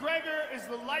 Conor McGregor is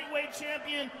the lightweight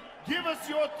champion. Give us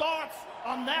your thoughts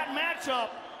on that matchup.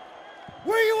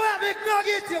 Where you at,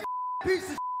 McNuggets, you piece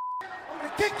of I'm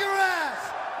gonna kick your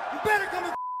ass. You better come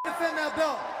and defend that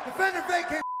belt. Defend or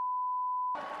vacate.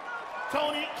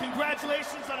 Tony,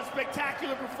 congratulations on a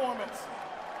spectacular performance.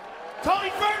 Tony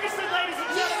Ferguson, ladies and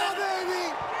gentlemen. Yeah,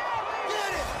 baby.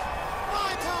 Get it.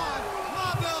 My time.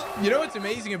 My belt. You know what's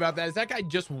amazing about that is that guy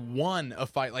just won a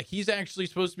fight. Like, he's actually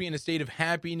supposed to be in a state of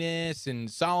happiness and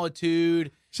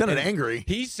solitude. He sounded angry.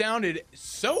 He sounded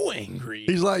so angry.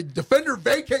 He's like, defender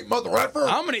vacate, mother effer.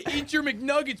 I'm going to eat your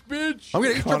McNuggets, bitch. I'm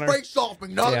going to eat your face off,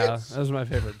 McNuggets. Yeah, that was my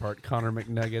favorite part, Conor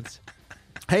McNuggets.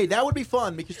 Hey, that would be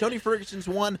fun because Tony Ferguson's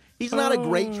one. He's not a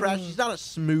great trash. He's not a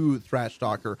smooth trash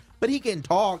talker, but he can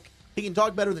talk. He can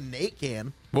talk better than Nate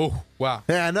can. Oh, wow.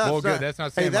 Yeah, no, well, good. That's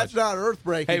not saying that's much. not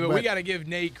earth-breaking. Hey, but we got to give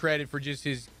Nate credit for just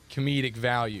his comedic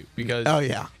value because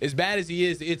as bad as he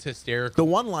is, it's hysterical.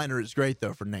 The one-liner is great,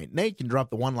 though, for Nate. Nate can drop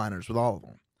the one-liners with all of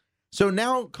them. So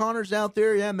now Conor's out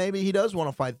there. Yeah, maybe he does want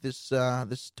to fight this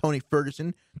Tony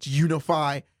Ferguson to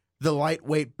unify the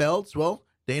lightweight belts. Well,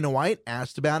 Dana White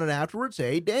asked about it afterwards.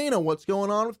 Hey, Dana, what's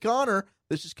going on with Conor?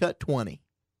 This is cut 20.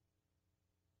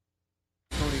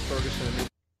 Tony Ferguson.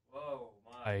 Whoa,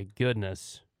 my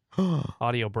goodness.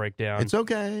 Audio breakdown. It's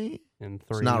okay. In 3,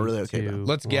 it's not really okay. 2,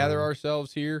 Let's 1. gather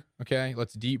ourselves here. Okay,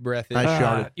 let's deep breath in.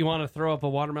 You want to throw up a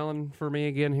watermelon for me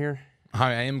again here?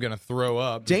 I am going to throw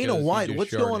up. Dana White,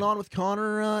 what's going on with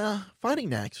Conor fighting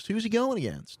next? Who's he going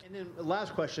against? And then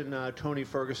last question, Tony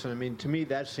Ferguson. I mean, to me,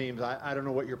 that seems, I don't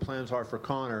know what your plans are for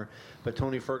Conor, but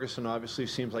Tony Ferguson obviously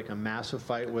seems like a massive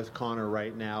fight with Conor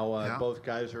right now. Both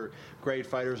guys are great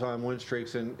fighters on win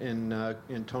streaks,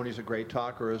 and Tony's a great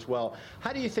talker as well.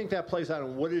 How do you think that plays out,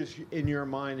 and what is in your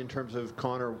mind in terms of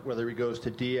Conor, whether he goes to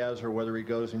Diaz or whether he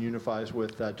goes and unifies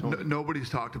with Tony? Nobody's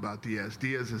talked about Diaz.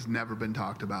 Diaz has never been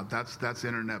talked about. That's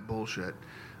internet bullshit.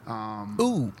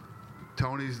 Ooh.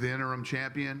 Tony's the interim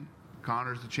champion.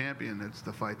 Conor's the champion. It's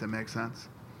the fight that makes sense.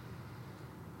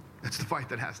 It's the fight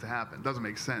that has to happen. It doesn't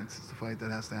make sense. It's the fight that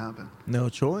has to happen. No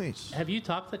choice. Have you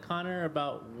talked to Conor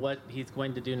about what he's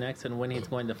going to do next and when he's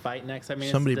going to fight next? I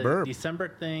mean, Somebody is the burp. December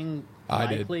thing I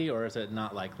likely, or is it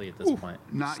not likely at this point?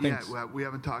 Not yet. We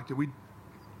haven't talked to. We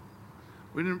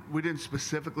didn't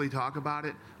specifically talk about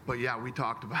it, but yeah, we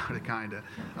talked about it kind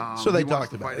of. So they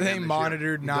talked about it. They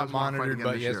monitored, not monitored,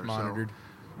 but yes, monitored.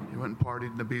 So he went and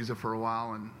partied in Ibiza for a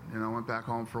while, and went back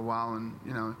home for a while, and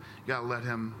you got to let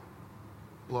him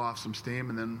blow off some steam,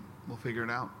 and then we'll figure it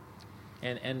out.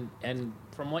 And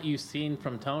from what you've seen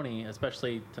from Tony,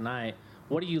 especially tonight,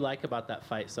 what do you like about that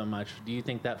fight so much? Do you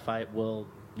think that fight will,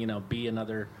 be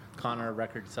another Conor a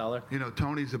record seller? You know,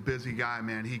 Tony's a busy guy,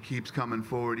 man. He keeps coming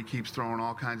forward. He keeps throwing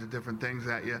all kinds of different things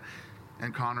at you.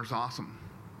 And Conor's awesome.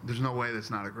 There's no way that's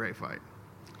not a great fight.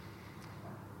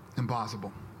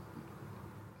 Impossible.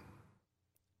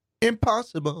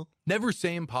 Impossible. Never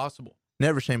say impossible.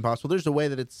 Never say impossible. There's a way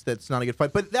that's not a good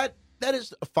fight. But that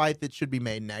is a fight that should be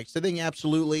made next. I think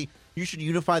absolutely you should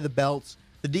unify the belts.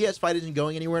 The Diaz fight isn't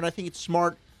going anywhere, and I think it's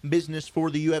smart business for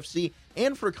the UFC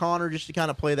and for Conor just to kind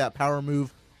of play that power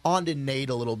move onto Nate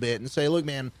a little bit and say, look,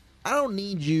 man, I don't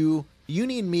need you. You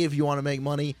need me if you want to make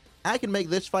money. I can make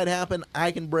this fight happen.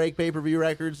 I can break pay-per-view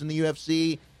records in the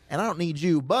UFC, and I don't need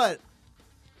you. But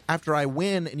after I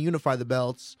win and unify the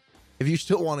belts, if you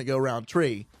still want to go round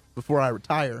 3 before I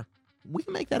retire, we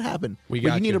can make that happen. But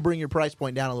you need to bring your price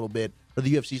point down a little bit, or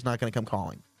the UFC's not going to come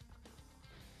calling.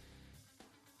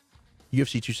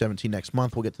 UFC 217 next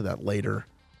month. We'll get to that later.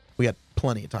 We got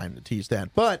plenty of time to tease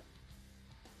that. But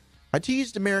I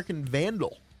teased American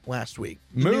Vandal last week.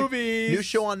 Movies. New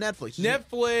show on Netflix.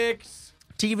 Netflix.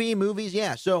 TV, movies,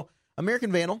 yeah. So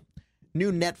American Vandal,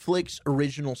 new Netflix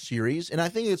original series. And I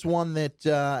think it's one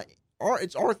that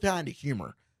it's our kind of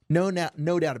humor. No doubt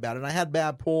about it. And I had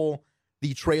Bab pull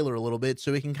the trailer a little bit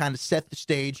so we can kind of set the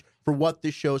stage for what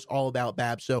this show's all about,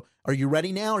 Bab. So are you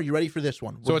ready now? Are you ready for this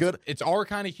one? We're good. It's our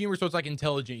kind of humor, so it's like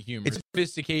intelligent humor. It's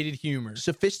sophisticated humor.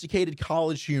 Sophisticated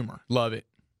college humor. Love it.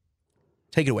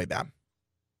 Take it away, Bab.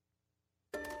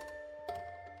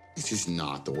 It's just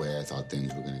not the way I thought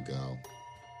things were going to go.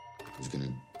 I was going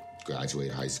to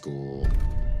graduate high school,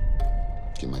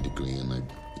 get my degree in like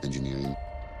engineering.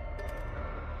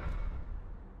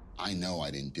 I know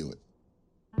I didn't do it.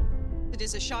 It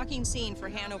is a shocking scene for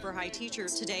Hanover High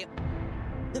teachers today.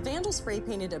 The Vandal spray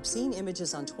painted obscene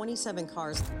images on 27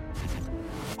 cars.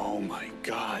 Oh my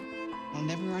God. I'll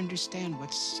never understand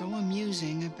what's so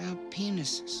amusing about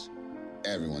penises.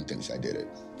 Everyone thinks I did it.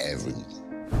 Everyone.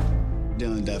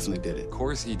 Dylan definitely did it. Of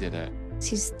course he did it.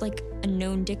 He's like a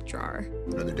known dick drawer.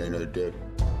 Another day, another dick.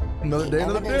 Another day,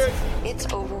 another dick.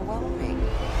 It's overwhelming.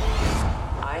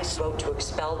 I spoke to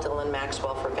expel Dylan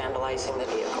Maxwell for vandalizing the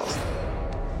vehicles.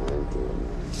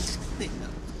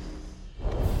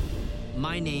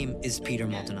 My name is Peter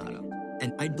Maldonado,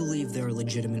 and I believe there are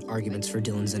legitimate arguments for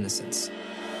Dylan's innocence.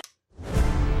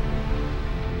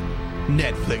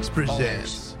 Netflix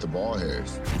presents the ball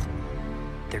hairs.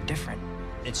 They're different.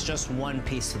 It's just one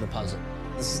piece to the puzzle.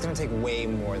 This is going to take way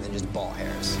more than just ball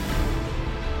hairs.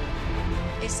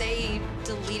 They say he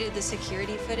deleted the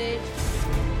security footage.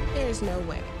 There's no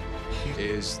way. He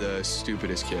is the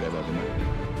stupidest kid I've ever met.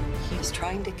 He's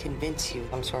trying to convince you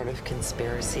some sort of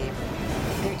conspiracy.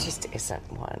 There just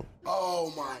isn't one.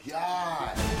 Oh my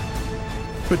God.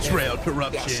 Betrayal,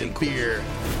 corruption, fear.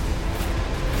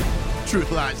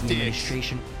 Truth, lies, the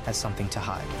administration has something to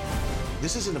hide.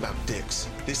 This isn't about dicks.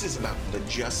 This is about the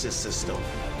justice system.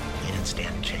 He didn't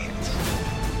stand a chance.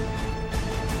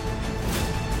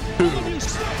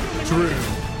 True.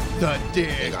 The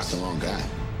dicks. They got the wrong guy.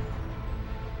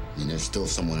 I mean, there's still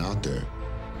someone out there.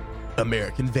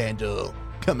 American Vandal,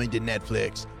 coming to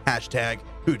Netflix. Hashtag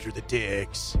Hooter the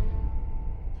Dicks.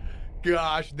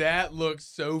 Gosh, that looks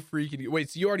so freaking good. Wait,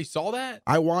 so you already saw that?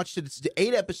 I watched it. It's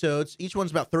 8 episodes. Each one's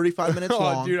about 35 minutes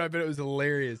long. Oh, dude, I bet it was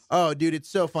hilarious. Oh, dude, it's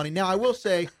so funny. Now, I will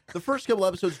say, the first couple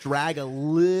episodes drag a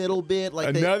little bit.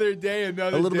 Like another day,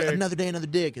 another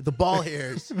dig. The ball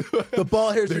hairs. The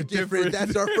ball hairs are different.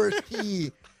 That's our first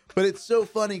key. But it's so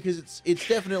funny because it's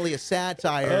definitely a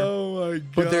satire. Oh, my God.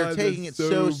 But they're taking it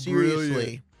so seriously.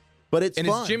 Brilliant. But it's fun.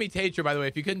 And it's Jimmy Tatro, by the way.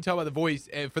 If you couldn't tell by the voice,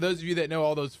 for those of you that know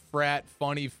all those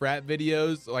funny frat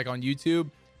videos like on YouTube,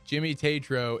 Jimmy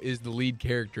Tatro is the lead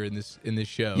character in this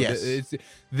show. Yes.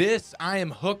 I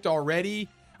am hooked already.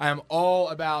 I am all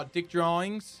about dick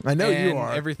drawings. I know you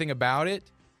are. Everything about it.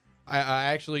 I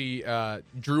actually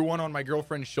drew one on my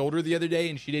girlfriend's shoulder the other day,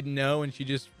 and she didn't know, and she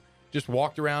just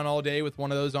walked around all day with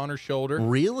one of those on her shoulder.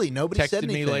 Really? Nobody said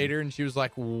anything? Texted me later, and she was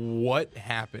like, "What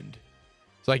happened?"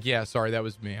 It's like, yeah, sorry, that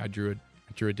was me. I drew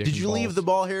a dick. Did you leave the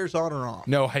ball hairs on or off?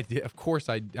 No, I did. Of course,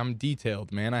 I'm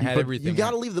detailed, man. I had everything. You got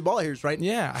to leave the ball hairs, right?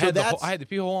 Yeah, I had the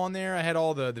pee hole on there. I had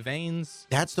all the veins.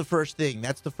 That's the first thing.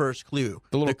 That's the first clue.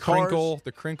 The little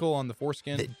crinkle on the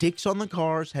foreskin. The dicks on the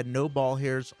cars had no ball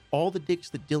hairs. All the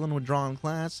dicks that Dylan would draw in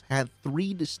class had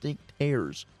 3 distinct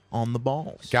hairs on the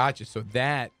balls. Gotcha. So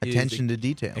that attention to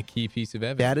detail, a key piece of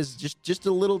evidence. That is just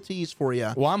a little tease for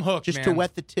you. Well, I'm hooked, just to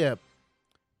wet the tip.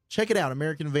 Check it out,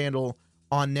 American Vandal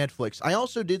on Netflix. I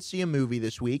also did see a movie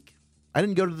this week. I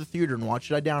didn't go to the theater and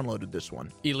watch it. I downloaded this one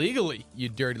illegally. You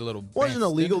dirty little. Wasn't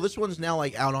illegal. This one's now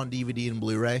like out on DVD and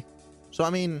Blu-ray. So I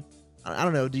mean, I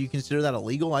don't know. Do you consider that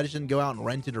illegal? I just didn't go out and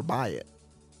rent it or buy it.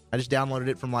 I just downloaded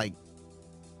it from like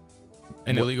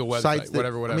An illegal website,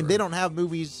 whatever. I mean, they don't have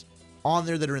movies on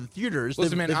there that are in theaters.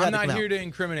 Listen, man, I'm not here to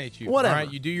incriminate you. Whatever. All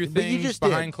right? You do your But thing you just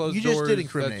behind did. closed You doors. just did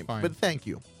incriminate. That's fine. But thank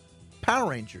you. Power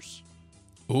Rangers.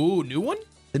 Ooh, new one?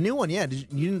 The new one, yeah.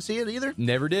 You didn't see it either?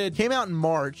 Never did. Came out in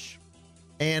March,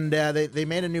 and they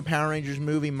made a new Power Rangers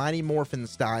movie, Mighty Morphin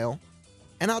style.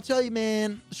 And I'll tell you,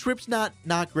 man, the script's not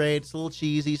great. It's a little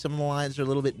cheesy. Some of the lines are a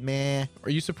little bit meh. Are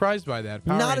you surprised by that?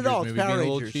 Power Not Rangers at all. movie It's Power being a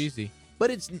Rangers. little cheesy.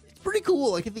 But it's pretty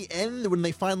cool. Like at the end, when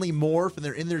they finally morph and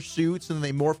they're in their suits and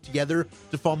they morph together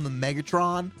to form the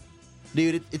Megatron.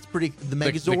 Dude, it's pretty. The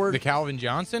Megazord. The Calvin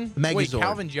Johnson? The Megazord. Wait,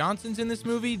 Calvin Johnson's in this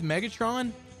movie?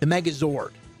 Megatron? The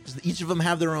Megazord. Each of them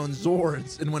have their own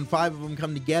Zords, and when 5 of them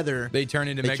come together, they turn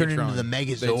into Megatron. Turn into the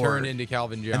Megazord. They turn into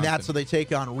Calvin Johnson. And that's how they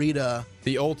take on Rita.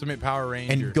 The ultimate Power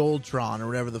Ranger. And Goldtron, or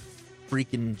whatever the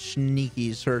freaking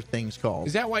sneakies her thing's called.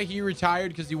 Is that why he retired?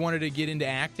 Because he wanted to get into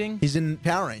acting? He's in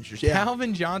Power Rangers, yeah.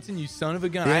 Calvin Johnson, you son of a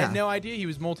gun. Yeah. I had no idea he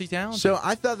was multi-talented. So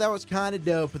I thought that was kind of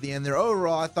dope at the end there.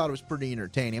 Overall, I thought it was pretty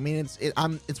entertaining. I mean,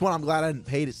 it's one I'm glad I didn't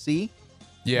pay to see.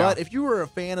 Yeah. But if you were a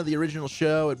fan of the original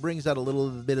show, it brings out a little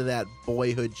bit of that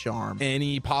boyhood charm.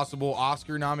 Any possible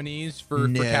Oscar nominees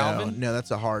for Calvin? No,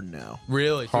 that's a hard no.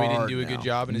 Really? So he didn't Hard do a good no.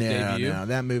 job in his debut? No,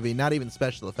 that movie, not even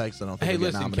special effects, I don't think. Hey, will get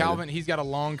listen, nominated. Calvin, he's got a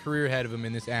long career ahead of him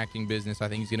in this acting business. I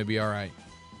think he's going to be all right.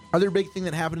 Other big thing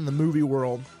that happened in the movie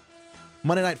world,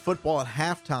 Monday Night Football at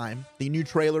halftime, the new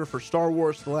trailer for Star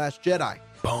Wars The Last Jedi.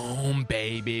 Boom,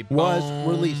 baby, boom. Was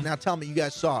released. Now tell me, you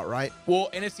guys saw it, right?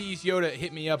 Well, NFC East Yoda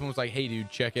hit me up and was like, hey,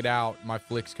 dude, check it out. My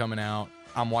flick's coming out.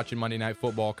 I'm watching Monday Night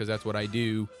Football because that's what I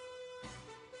do.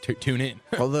 Tune in.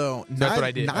 Although that's what I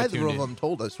did. Neither of them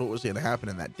told us what was going to happen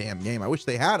in that damn game. I wish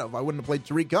they had of. I wouldn't have played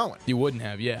Tariq Cohen. You wouldn't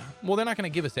have, yeah. Well, they're not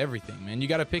going to give us everything, man. You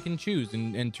got to pick and choose,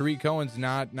 and Tariq Cohen's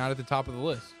not at the top of the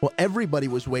list. Well, everybody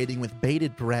was waiting with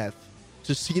bated breath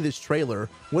to see this trailer.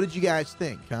 What did you guys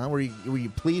think? Huh? Were you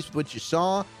pleased with what you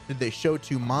saw? Did they show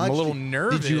too much? I'm a little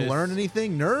nervous. Did you learn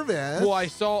anything? Nervous? Well, I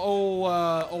saw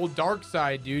old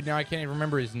Darkseid dude. Now I can't even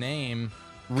remember his name.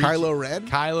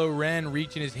 Kylo Ren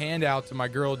reaching his hand out to my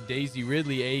girl Daisy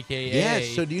Ridley, a.k.a. Yes,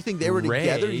 so do you think they were Rey.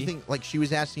 together? Do you think like she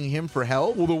was asking him for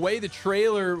help? Well, the way the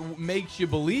trailer makes you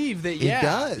believe that, It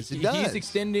does. He's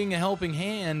extending a helping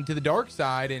hand to the dark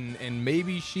side, and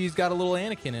maybe she's got a little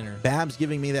Anakin in her. Bab's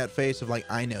giving me that face of like,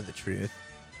 I know the truth.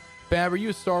 Bab, are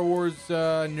you a Star Wars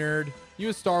nerd? You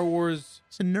a Star Wars?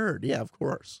 He's a nerd, yeah, of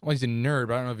course. Well, he's a nerd,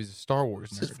 but I don't know if he's a Star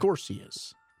Wars nerd. Of course he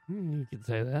is. You could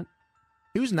say that.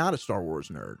 He was not a Star Wars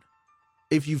nerd,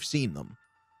 if you've seen them.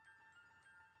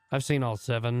 I've seen all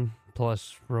 7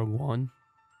 plus Rogue One.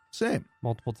 Same.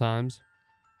 Multiple times.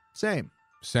 Same.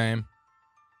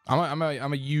 I'm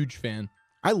a huge fan.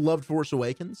 I loved Force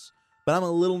Awakens, but I'm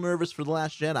a little nervous for The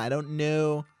Last Jedi. I don't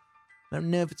know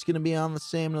if it's going to be on the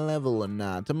same level or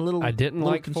not. I didn't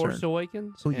like concerned. Force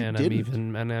Awakens, Oh, you and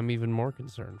didn't? I'm even more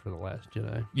concerned for The Last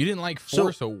Jedi. You didn't like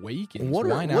Force Awakens?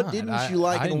 Why not? What didn't you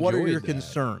like, and what are your that.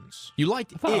 concerns? You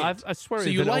liked it. I swear So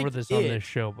we've you been over liked this it. on this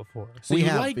show before. So we you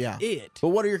have, liked yeah. it. But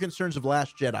what are your concerns of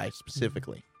Last Jedi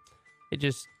specifically? It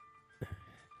just...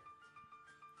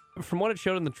 From what it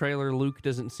showed in the trailer, Luke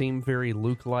doesn't seem very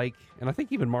Luke-like. And I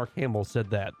think even Mark Hamill said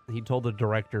that. He told the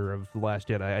director of The Last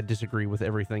Jedi, I disagree with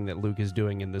everything that Luke is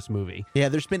doing in this movie. Yeah,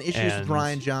 there's been issues with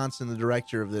Rian Johnson, the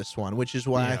director of this one, which is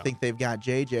why I think they've got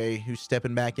JJ, who's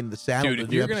stepping back into the saddle Dude, to if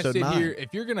do you're gonna episode sit 9. here,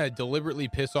 if you're gonna deliberately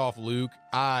piss off Luke,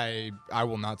 I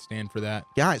will not stand for that.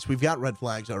 Guys, we've got red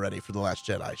flags already for The Last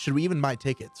Jedi. Should we even buy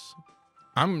tickets?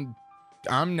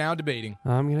 I'm now debating.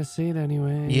 I'm going to see it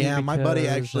anyway. Yeah, my buddy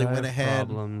because actually I went have ahead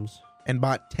problems. and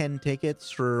bought 10 tickets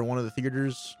for one of the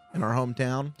theaters in our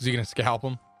hometown. Is he gonna scalp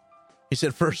him? He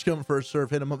said first come, first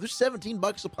serve, hit him up. There's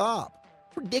 $17 a pop.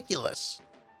 Ridiculous.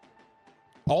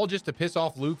 All just to piss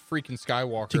off Luke freaking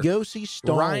Skywalker. To go see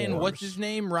Star Ryan, Wars. what's his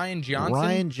name? Ryan Johnson?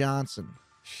 Ryan Johnson.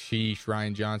 Sheesh,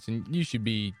 Ryan Johnson. You should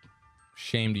be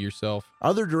ashamed of yourself.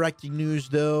 Other directing news,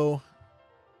 though.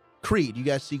 Creed. You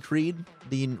guys see Creed?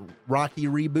 The Rocky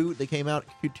reboot that came out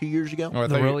 2 years ago? Oh,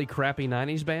 The really crappy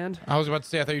 90s band? I was about to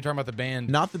say, I thought you were talking about the band.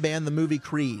 Not the band, the movie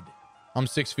Creed. I'm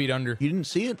 6 feet under. You didn't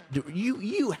see it?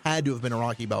 You had to have been a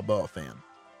Rocky Balboa fan.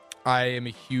 I am a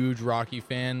huge Rocky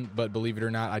fan, but believe it or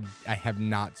not, I have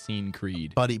not seen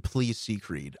Creed. Buddy, please see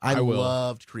Creed. I will.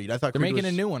 loved Creed. I thought They're Creed making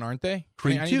was... a new one, aren't they?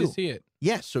 Creed I need 2. to see it.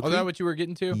 Yes. So is that what you were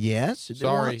getting to? Yes.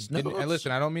 Sorry. No,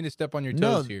 listen, I don't mean to step on your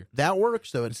toes here. That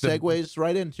works, though. It segues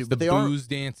right into. But they booze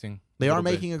dancing. They are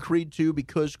making a Creed 2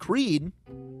 because Creed,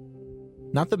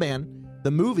 not the band,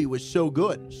 the movie was so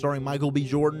good. Starring Michael B.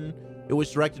 Jordan. It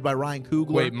was directed by Ryan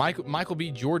Coogler. Wait, Michael B.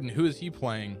 Jordan, who is he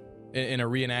playing in a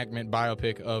reenactment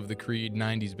biopic of the Creed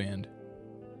 90s band?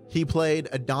 He played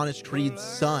Adonis Creed's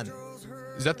son.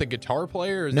 Is that the guitar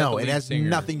player? Or is No, that the it lead has singer?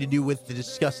 nothing to do with the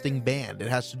disgusting band. It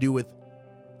has to do with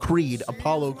Creed,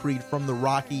 Apollo Creed from the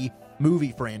Rocky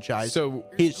movie franchise. So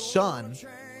his son,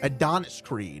 Adonis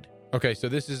Creed. Okay, so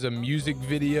this is a music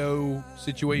video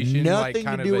situation, Nothing like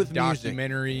kind to of do a with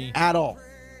documentary music at all. So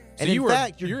And in you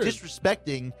fact, you're you're-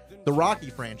 disrespecting the Rocky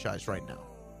franchise right now.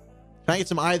 Can I get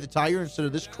some Eye of the Tiger instead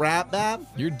of this crap, Bab?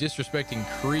 You're disrespecting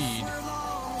Creed.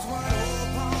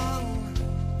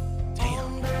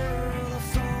 Damn.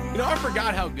 You know, I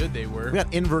forgot how good they were. We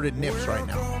got inverted nips right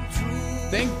now.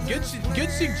 Good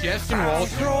suggestion, Walt.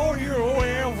 Show you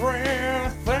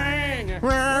everything.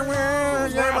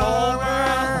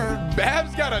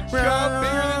 Bab's got a chub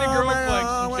bigger than a girl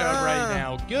flexion chub right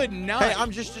now. Good night. Hey,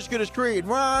 I'm just as good as Creed.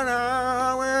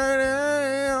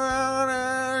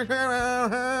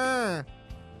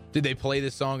 Did they play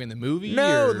this song in the movie?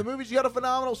 No, or? the movie's got a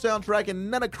phenomenal soundtrack,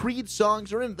 and none of Creed's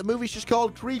songs are in it. The movie's just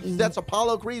called Creed. That's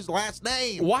Apollo Creed's last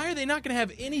name. Why are they not going to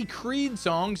have any Creed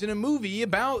songs in a movie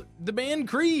about the band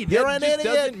Creed? You're that an just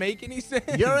idiot. doesn't make any sense.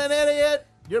 You're an idiot.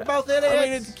 You're both idiots. I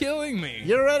mean, it's killing me.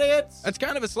 You're idiots. That's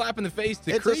kind of a slap in the face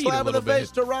to It's Creed. a slap in the little bit.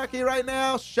 face to Rocky right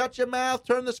now. Shut your mouth.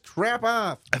 Turn this crap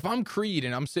off. If I'm Creed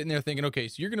and I'm sitting there thinking, okay,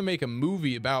 so you're going to make a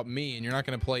movie about me and you're not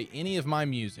going to play any of my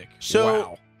music. So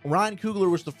wow. Ryan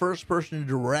Coogler was the first person to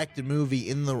direct a movie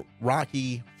in the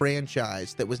Rocky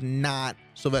franchise that was not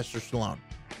Sylvester Stallone.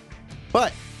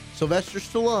 But Sylvester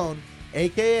Stallone,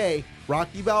 a.k.a.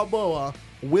 Rocky Balboa,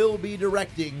 will be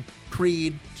directing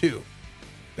Creed 2.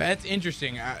 That's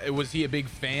interesting. Was he a big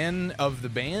fan of the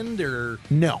band, or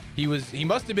No. He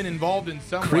must have been involved in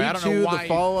some Creed way. I don't 2, know why. the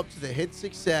follow-up to the hit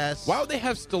success. Why would they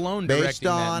have Stallone based directing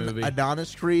on that movie?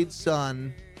 Adonis Creed's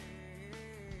son.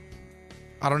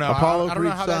 I don't know. Apollo I don't know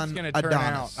how Creed's that's son, going to turn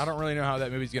Adonis. out. I don't really know how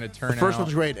that movie's going to turn out. The first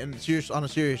one's great, and on a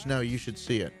serious note, you should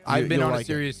see it. I've been You'll on a like it.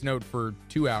 serious note for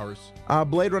 2 hours.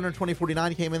 Blade Runner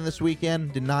 2049 came in this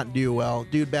weekend. Did not do well.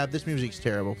 Dude, Bab, this music's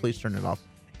terrible. Please turn it off.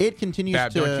 It continues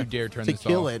Bab, to, don't you dare turn to this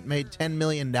kill off. it. Made $10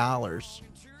 million.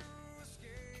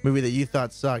 Movie that you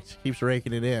thought sucked. Keeps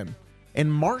raking it in.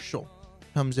 And Marshall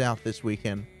comes out this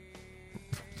weekend.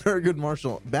 Thurgood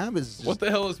Marshall. Bab is just, What the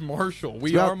hell is Marshall?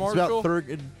 it's about Marshall?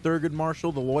 Thurgood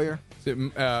Marshall, the lawyer. Is it,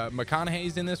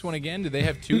 McConaughey's in this one again? Did they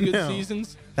have 2 good No.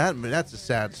 seasons? That's a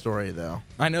sad story, though.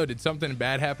 I know. Did something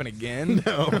bad happen again?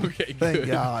 No. Okay, Thank good.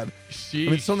 God. Sheesh.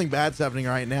 I mean, something bad's happening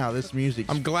right now. This music's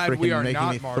I'm glad we freaking are making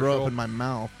not me throw Marshall. up in my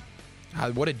mouth.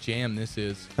 God, what a jam this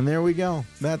is. And there we go.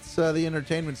 That's the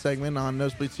entertainment segment on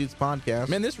Nosebleed Seats podcast.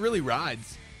 Man, this really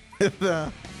rides. With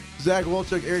Zach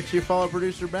Wolchuk, Eric Chiafalo,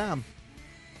 producer Bam.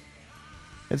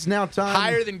 It's now time.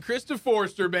 Higher than Krista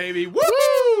Forster, baby.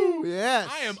 Woo! Yes.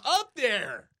 I am up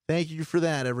there. Thank you for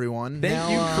that, everyone.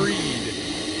 Thank you, Creed.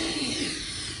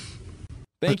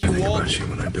 Thank you, Walt.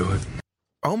 When I do it.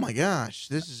 Oh my gosh,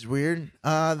 this is weird.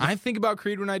 I think about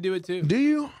Creed when I do it too. Do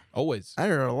you? Always.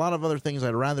 There are a lot of other things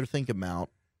I'd rather think about.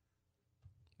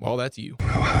 Well, that's you.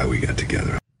 How high we got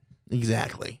together.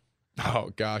 Exactly.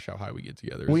 Oh gosh, how high we get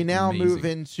together. We is now amazing. move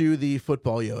into the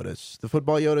football Yodas. The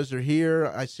football Yodas are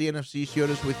here. I see NFC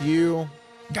Yodas with you.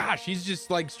 Gosh, he's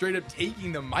just like straight up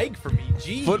taking the mic from me.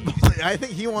 Jeez. Football. I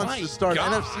think he wants My to start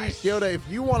gosh. NFC Yoda. If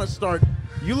you want to start,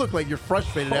 you look like you're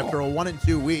frustrated after a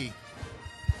 1-2 week.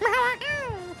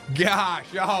 Gosh,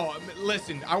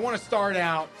 listen, I want to start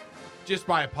out just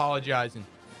by apologizing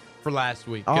for last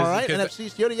week. All right, NFC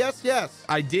Yoda, yes.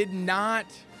 I did not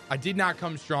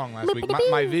come strong last week.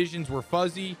 My visions were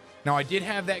fuzzy. Now, I did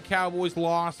have that Cowboys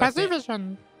loss. Fuzzy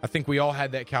vision. I think we all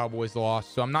had that Cowboys loss,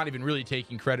 so I'm not even really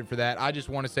taking credit for that. I just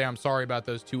want to say I'm sorry about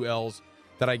those 2 L's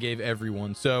that I gave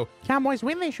everyone. So Cowboys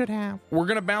win, they should have. we're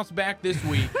going to bounce back this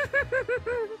week.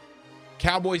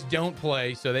 Cowboys don't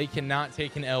play, so they cannot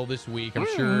take an L this week. I'm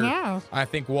sure. Yes. I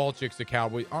think Wolchuk's a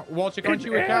Cowboy. Wolchuk, aren't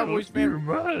you a Cowboys fan? You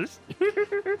must.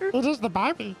 It is the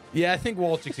Barbie. Yeah, I think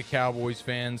Wolchuk's a Cowboys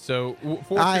fan. So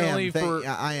fortunately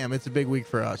I am. It's a big week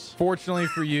for us. Fortunately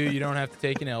for you, you don't have to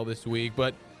take an L this week.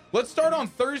 But let's start on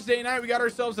Thursday night. We got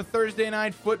ourselves a Thursday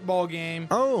night football game.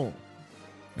 Oh.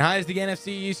 Now, as the NFC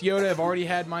East Yoda, I've already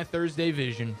had my Thursday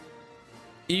vision.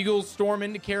 Eagles storm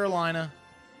into Carolina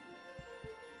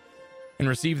and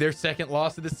receive their second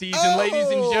loss of the season. Ladies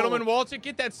and gentlemen, Wolchuk,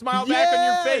 get that smile back on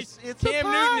your face. It's Cam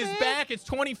Newton is back. It's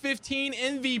 2015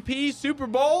 MVP Super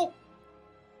Bowl.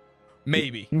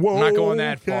 Maybe. Whoa, I'm not going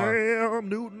that far. Cam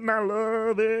Newton, I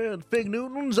love it. Fig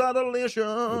Newtons are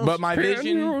delicious. But my vision.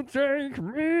 Can you take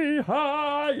me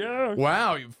higher?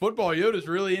 Wow, football Yoda's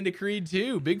really into Creed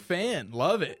too. Big fan.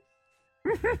 Love it.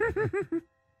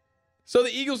 So the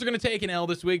Eagles are going to take an L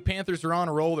this week. Panthers are on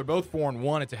a roll. They're both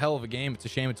 4-1. It's a hell of a game. It's a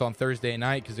shame it's on Thursday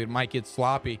night because it might get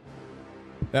sloppy.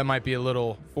 That might be a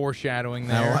little foreshadowing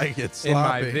there. I like it. In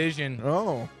my Sloppy. vision.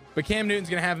 Oh. But Cam Newton's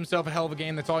going to have himself a hell of a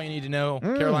game. That's all you need to know.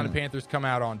 Carolina Panthers come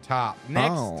out on top.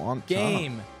 Next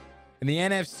game in the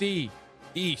NFC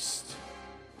East.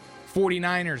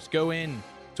 49ers go in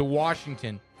to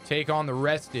Washington, take on the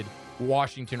rested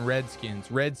Washington Redskins.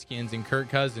 Redskins and Kirk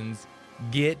Cousins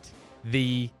get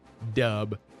the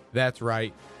dub. That's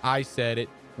right. I said it.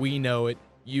 We know it.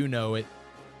 You know it.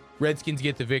 Redskins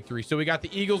get the victory. So we got the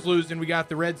Eagles losing. We got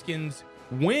the Redskins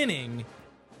winning.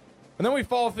 And then we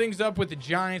follow things up with the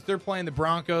Giants. They're playing the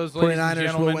Broncos.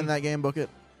 49ers will win that game, book it.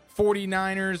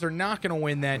 49ers are not going to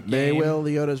win that game. They will.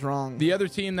 The Yoda's wrong. The other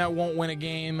team that won't win a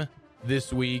game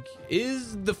this week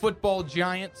is the football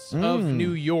Giants of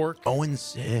New York.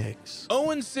 0-6.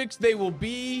 0-6 they will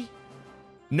be.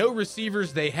 No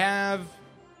receivers they have.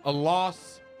 A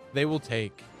loss they will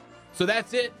take. So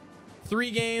that's it.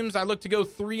 3 games. I look to go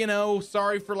 3-0.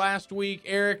 Sorry for last week.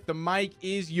 Eric, the mic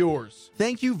is yours.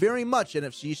 Thank you very much,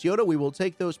 NFC East Yoda. We will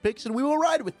take those picks and we will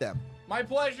ride with them. My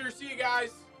pleasure. See you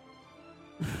guys.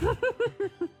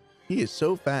 He is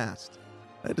so fast.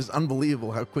 That is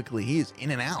unbelievable how quickly he is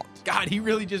in and out. God, he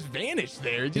really just vanished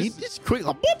there. He just quick,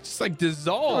 just like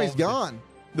dissolved. Oh, he's gone.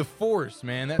 The force,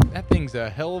 man. That thing's a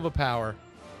hell of a power.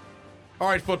 All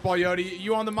right, Football Yoda.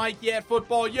 You on the mic yet,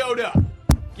 Football Yoda?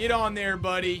 Get on there,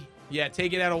 buddy. Yeah,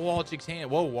 take it out of Wolchuk's hand.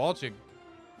 Whoa, Wolchuk.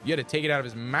 You had to take it out of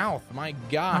his mouth. My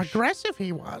gosh. Aggressive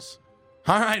he was.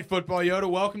 All right, Football Yoda.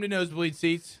 Welcome to Nosebleed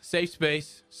Seats. Safe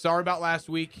space. Sorry about last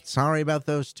week. Sorry about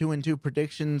those 2-2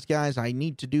 predictions, guys. I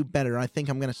need to do better. I think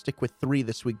I'm going to stick with 3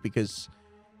 this week because,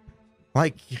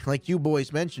 like you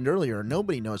boys mentioned earlier,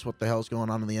 nobody knows what the hell's going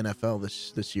on in the NFL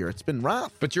this year. It's been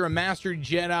rough. But you're a master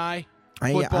Jedi,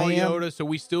 Football I am. Yoda, so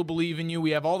we still believe in you.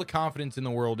 We have all the confidence in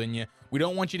the world in you. We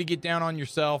don't want you to get down on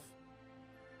yourself.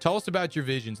 Tell us about your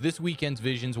visions, this weekend's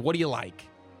visions. What do you like?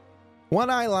 What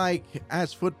I like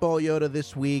as Football Yoda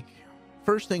this week,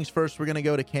 first things first, we're going to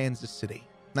go to Kansas City.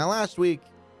 Now, last week,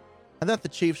 I thought the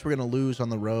Chiefs were going to lose on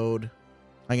the road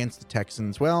against the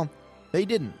Texans. Well, they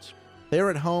didn't. They're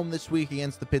at home this week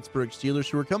against the Pittsburgh Steelers,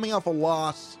 who are coming off a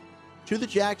loss to the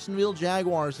Jacksonville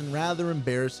Jaguars in rather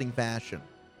embarrassing fashion.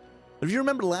 But if you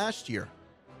remember last year,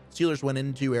 Steelers went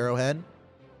into Arrowhead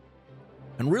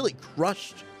and really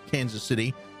crushed Kansas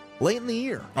City late in the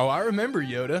year. Oh, I remember,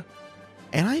 Yoda.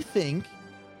 And I think,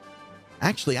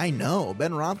 actually, I know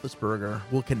Ben Roethlisberger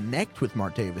will connect with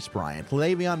Martavis Bryant.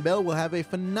 Le'Veon Bell will have a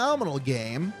phenomenal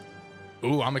game.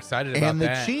 Ooh, I'm excited about and the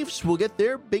that. Chiefs will get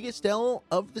their biggest L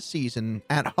of the season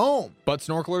at home. But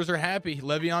snorkelers are happy.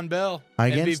 Le'Veon Bell,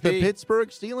 against MVP. the Pittsburgh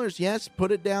Steelers. Yes,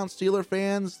 put it down, Steeler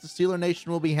fans. The Steeler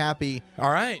Nation will be happy.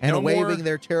 All right. And waving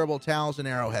their terrible towels in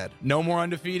Arrowhead. No more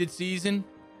undefeated season.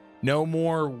 No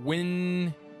more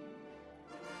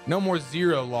No more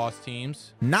 0-loss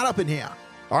teams. Not up in here.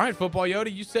 All right, Football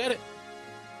Yoda, you said it.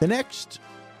 The next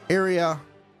area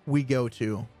we go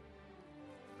to,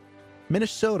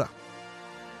 Minnesota.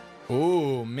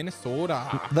 Ooh,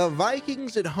 Minnesota. The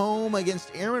Vikings at home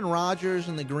against Aaron Rodgers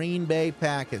and the Green Bay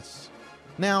Packers.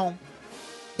 Now,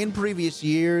 in previous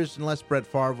years, unless Brett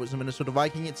Favre was a Minnesota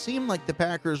Viking, it seemed like the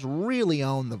Packers really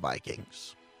owned the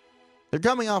Vikings. They're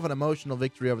coming off an emotional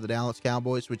victory over the Dallas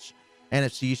Cowboys, which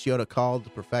NFC East Yoda called to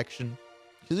perfection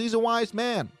because he's a wise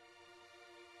man.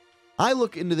 I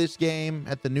look into this game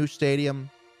at the new stadium,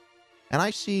 and I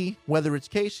see whether it's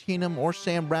Case Keenum or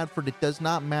Sam Bradford, it does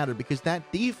not matter because that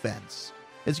defense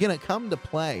is going to come to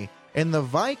play, and the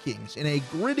Vikings, in a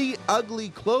gritty, ugly,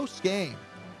 close game,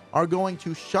 are going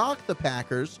to shock the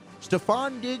Packers.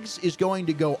 Stephon Diggs is going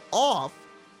to go off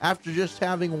after just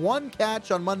having 1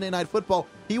 catch on Monday Night Football.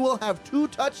 He will have 2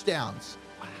 touchdowns.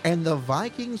 And the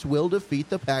Vikings will defeat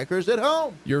the Packers at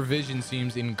home. Your vision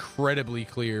seems incredibly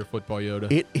clear, Football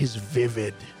Yoda. It is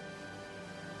vivid.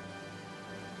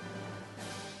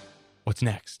 What's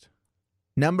next?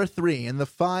 Number 3, and the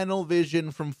final vision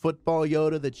from Football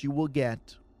Yoda that you will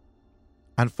get.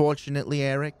 Unfortunately,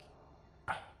 Eric,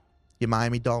 your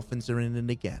Miami Dolphins are in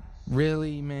it again.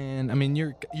 Really, man? I mean,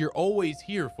 you're always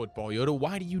here, Football Yoda.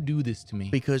 Why do you do this to me?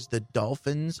 Because the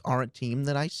Dolphins are a team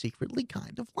that I secretly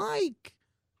kind of like.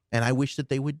 And I wish that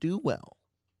they would do well.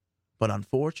 But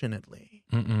unfortunately,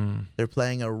 they're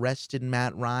playing a rested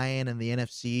Matt Ryan and the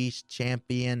NFC East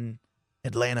champion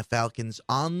Atlanta Falcons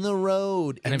on the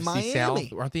road in NFC Miami.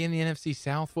 South? Aren't they in the NFC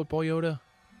South, Football Yoda?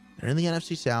 They're in the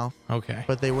NFC South. Okay.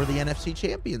 But they were the NFC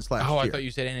champions last year. Oh, I thought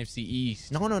you said NFC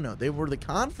East. No. They were the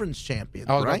conference champions,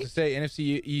 I was right? about to say,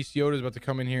 NFC East Yoda's about to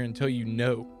come in here and tell you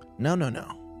no.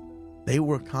 No. They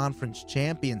were conference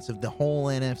champions of the whole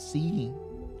NFC.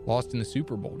 Lost in the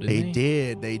Super Bowl, didn't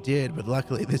they? They did, but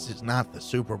luckily this is not the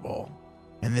Super Bowl.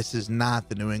 And this is not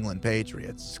the New England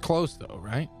Patriots. It's close, though,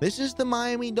 right? This is the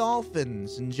Miami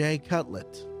Dolphins and Jay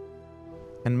Cutlet.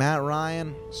 And Matt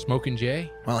Ryan. Smoking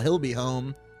Jay? Well, he'll be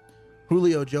home.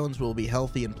 Julio Jones will be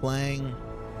healthy and playing.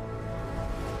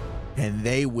 And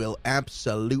they will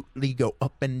absolutely go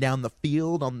up and down the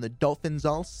field on the Dolphins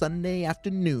all Sunday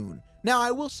afternoon. Now,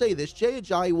 I will say this. Jay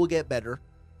Ajayi will get better.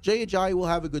 Jay Ajayi will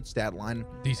have a good stat line.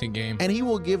 Decent game. And he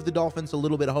will give the Dolphins a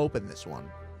little bit of hope in this one.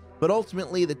 But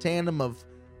ultimately, the tandem of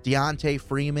Deontay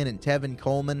Freeman and Tevin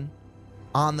Coleman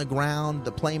on the ground,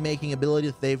 the playmaking ability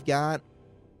that they've got,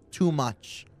 too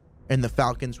much. And the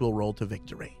Falcons will roll to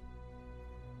victory.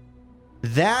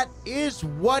 That is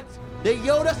what the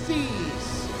Yoda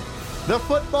sees. The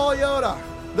football Yoda,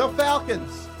 the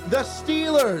Falcons, the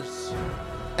Steelers,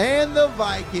 and the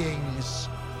Vikings.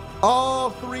 All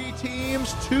three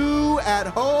teams, 2 at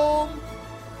home,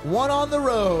 1 on the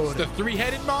road. It's the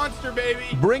three-headed monster, baby.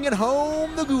 Bringing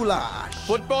home the goulash.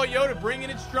 Football Yoda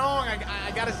bringing it strong.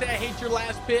 I got to say, I hate your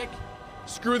last pick.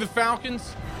 Screw the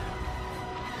Falcons.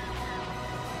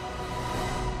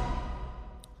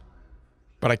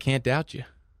 But I can't doubt you.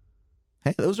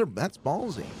 Hey, that's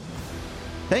ballsy.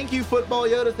 Thank you, Football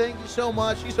Yoda. Thank you so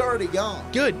much. He's already gone.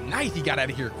 Good night. He got out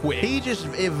of here quick. He just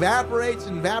evaporates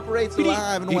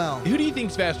alive and well. Who do you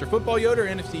think's faster, Football Yoda or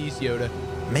NFC East Yoda?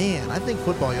 Man, I think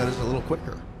Football Yoda's a little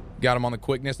quicker. Got him on the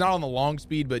quickness, not on the long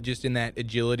speed, but just in that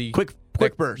agility. Quick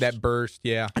burst. That burst,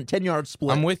 yeah. A 10-yard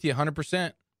split. I'm with you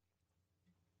 100%.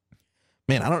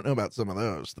 Man, I don't know about some of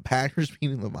those. The Packers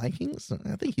beating the Vikings?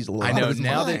 I think he's a little I out know. of his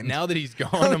mind. Now that he's gone,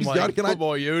 I'm like,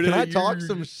 Football Yoda. Can I talk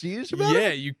some sheesh about it? Yeah,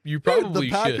 you probably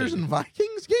should. The Packers should. and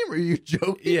Vikings game? Are you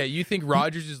joking? Yeah, you think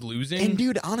Rodgers is losing? And,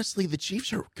 dude, honestly, the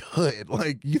Chiefs are good.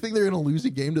 Like, you think they're going to lose a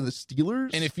game to the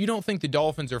Steelers? And if you don't think the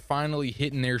Dolphins are finally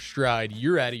hitting their stride,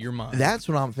 you're out of your mind. That's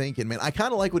what I'm thinking, man. I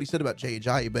kind of like what he said about Jay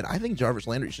Ajayi, but I think Jarvis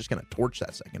Landry's just going to torch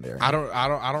that secondary. I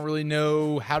don't really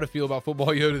know how to feel about Football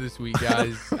Yoda this week,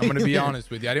 guys. I'm going to be honest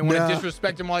with you. I didn't want to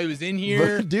disrespect him while he was in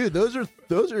here. But, dude, those are.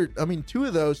 I mean, 2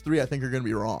 of those 3 I think are going to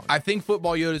be wrong. I think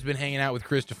Football Yoda's been hanging out with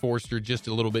Krista Forster just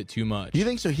a little bit too much. You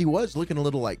think so? He was looking a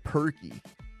little like perky,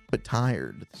 but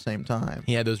tired at the same time.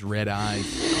 He had those red eyes.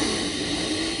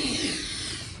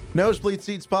 Nosebleed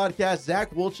Seats podcast.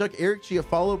 Zach Wolchuk, Eric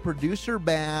Chiafalo, producer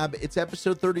Bab. It's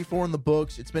episode 34 in the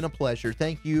books. It's been a pleasure.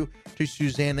 Thank you to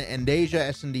Susanna and Deja,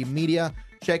 S&D Media.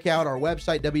 Check out our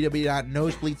website,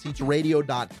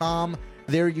 www.nosebleedseatsradio.com.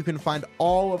 There you can find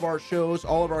all of our shows,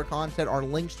 all of our content, our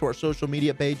links to our social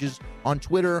media pages on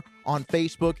Twitter, on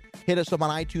Facebook. Hit us up on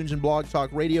iTunes and Blog Talk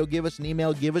Radio. Give us an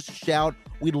email. Give us a shout.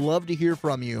 We'd love to hear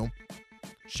from you.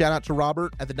 Shout out to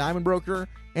Robert at the Diamond Broker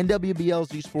and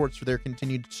WBLZ Sports for their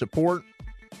continued support.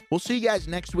 We'll see you guys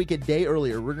next week a day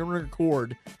earlier. We're going to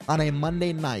record on a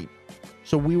Monday night.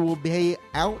 So we will be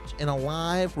out and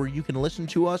alive where you can listen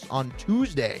to us on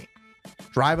Tuesday,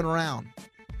 driving around.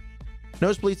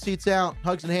 Nosebleed Seats out.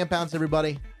 Hugs and hand pounds,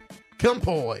 everybody. Come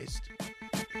poised.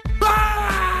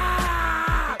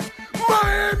 Ah!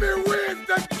 Miami wins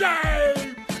the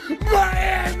game!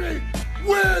 Miami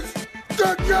wins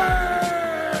the game! Ah!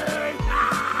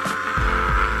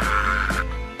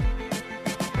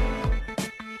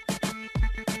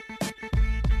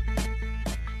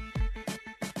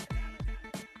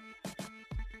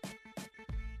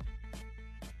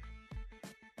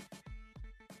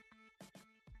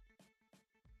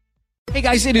 Hey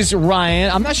guys, it is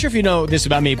Ryan. I'm not sure if you know this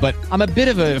about me, but I'm a bit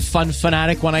of a fun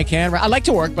fanatic when I can. I like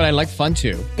to work, but I like fun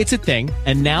too. It's a thing.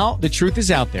 And now the truth is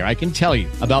out there. I can tell you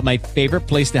about my favorite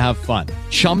place to have fun.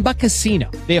 Chumba Casino.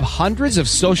 They have hundreds of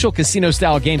social casino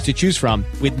style games to choose from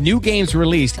with new games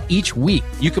released each week.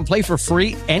 You can play for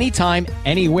free anytime,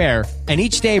 anywhere. And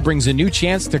each day brings a new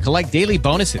chance to collect daily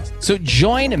bonuses. So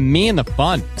join me in the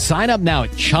fun. Sign up now at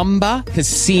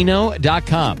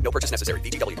ChumbaCasino.com. No purchase necessary.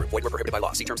 VGW Group. Void where prohibited by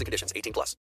law. See terms and conditions. 18+.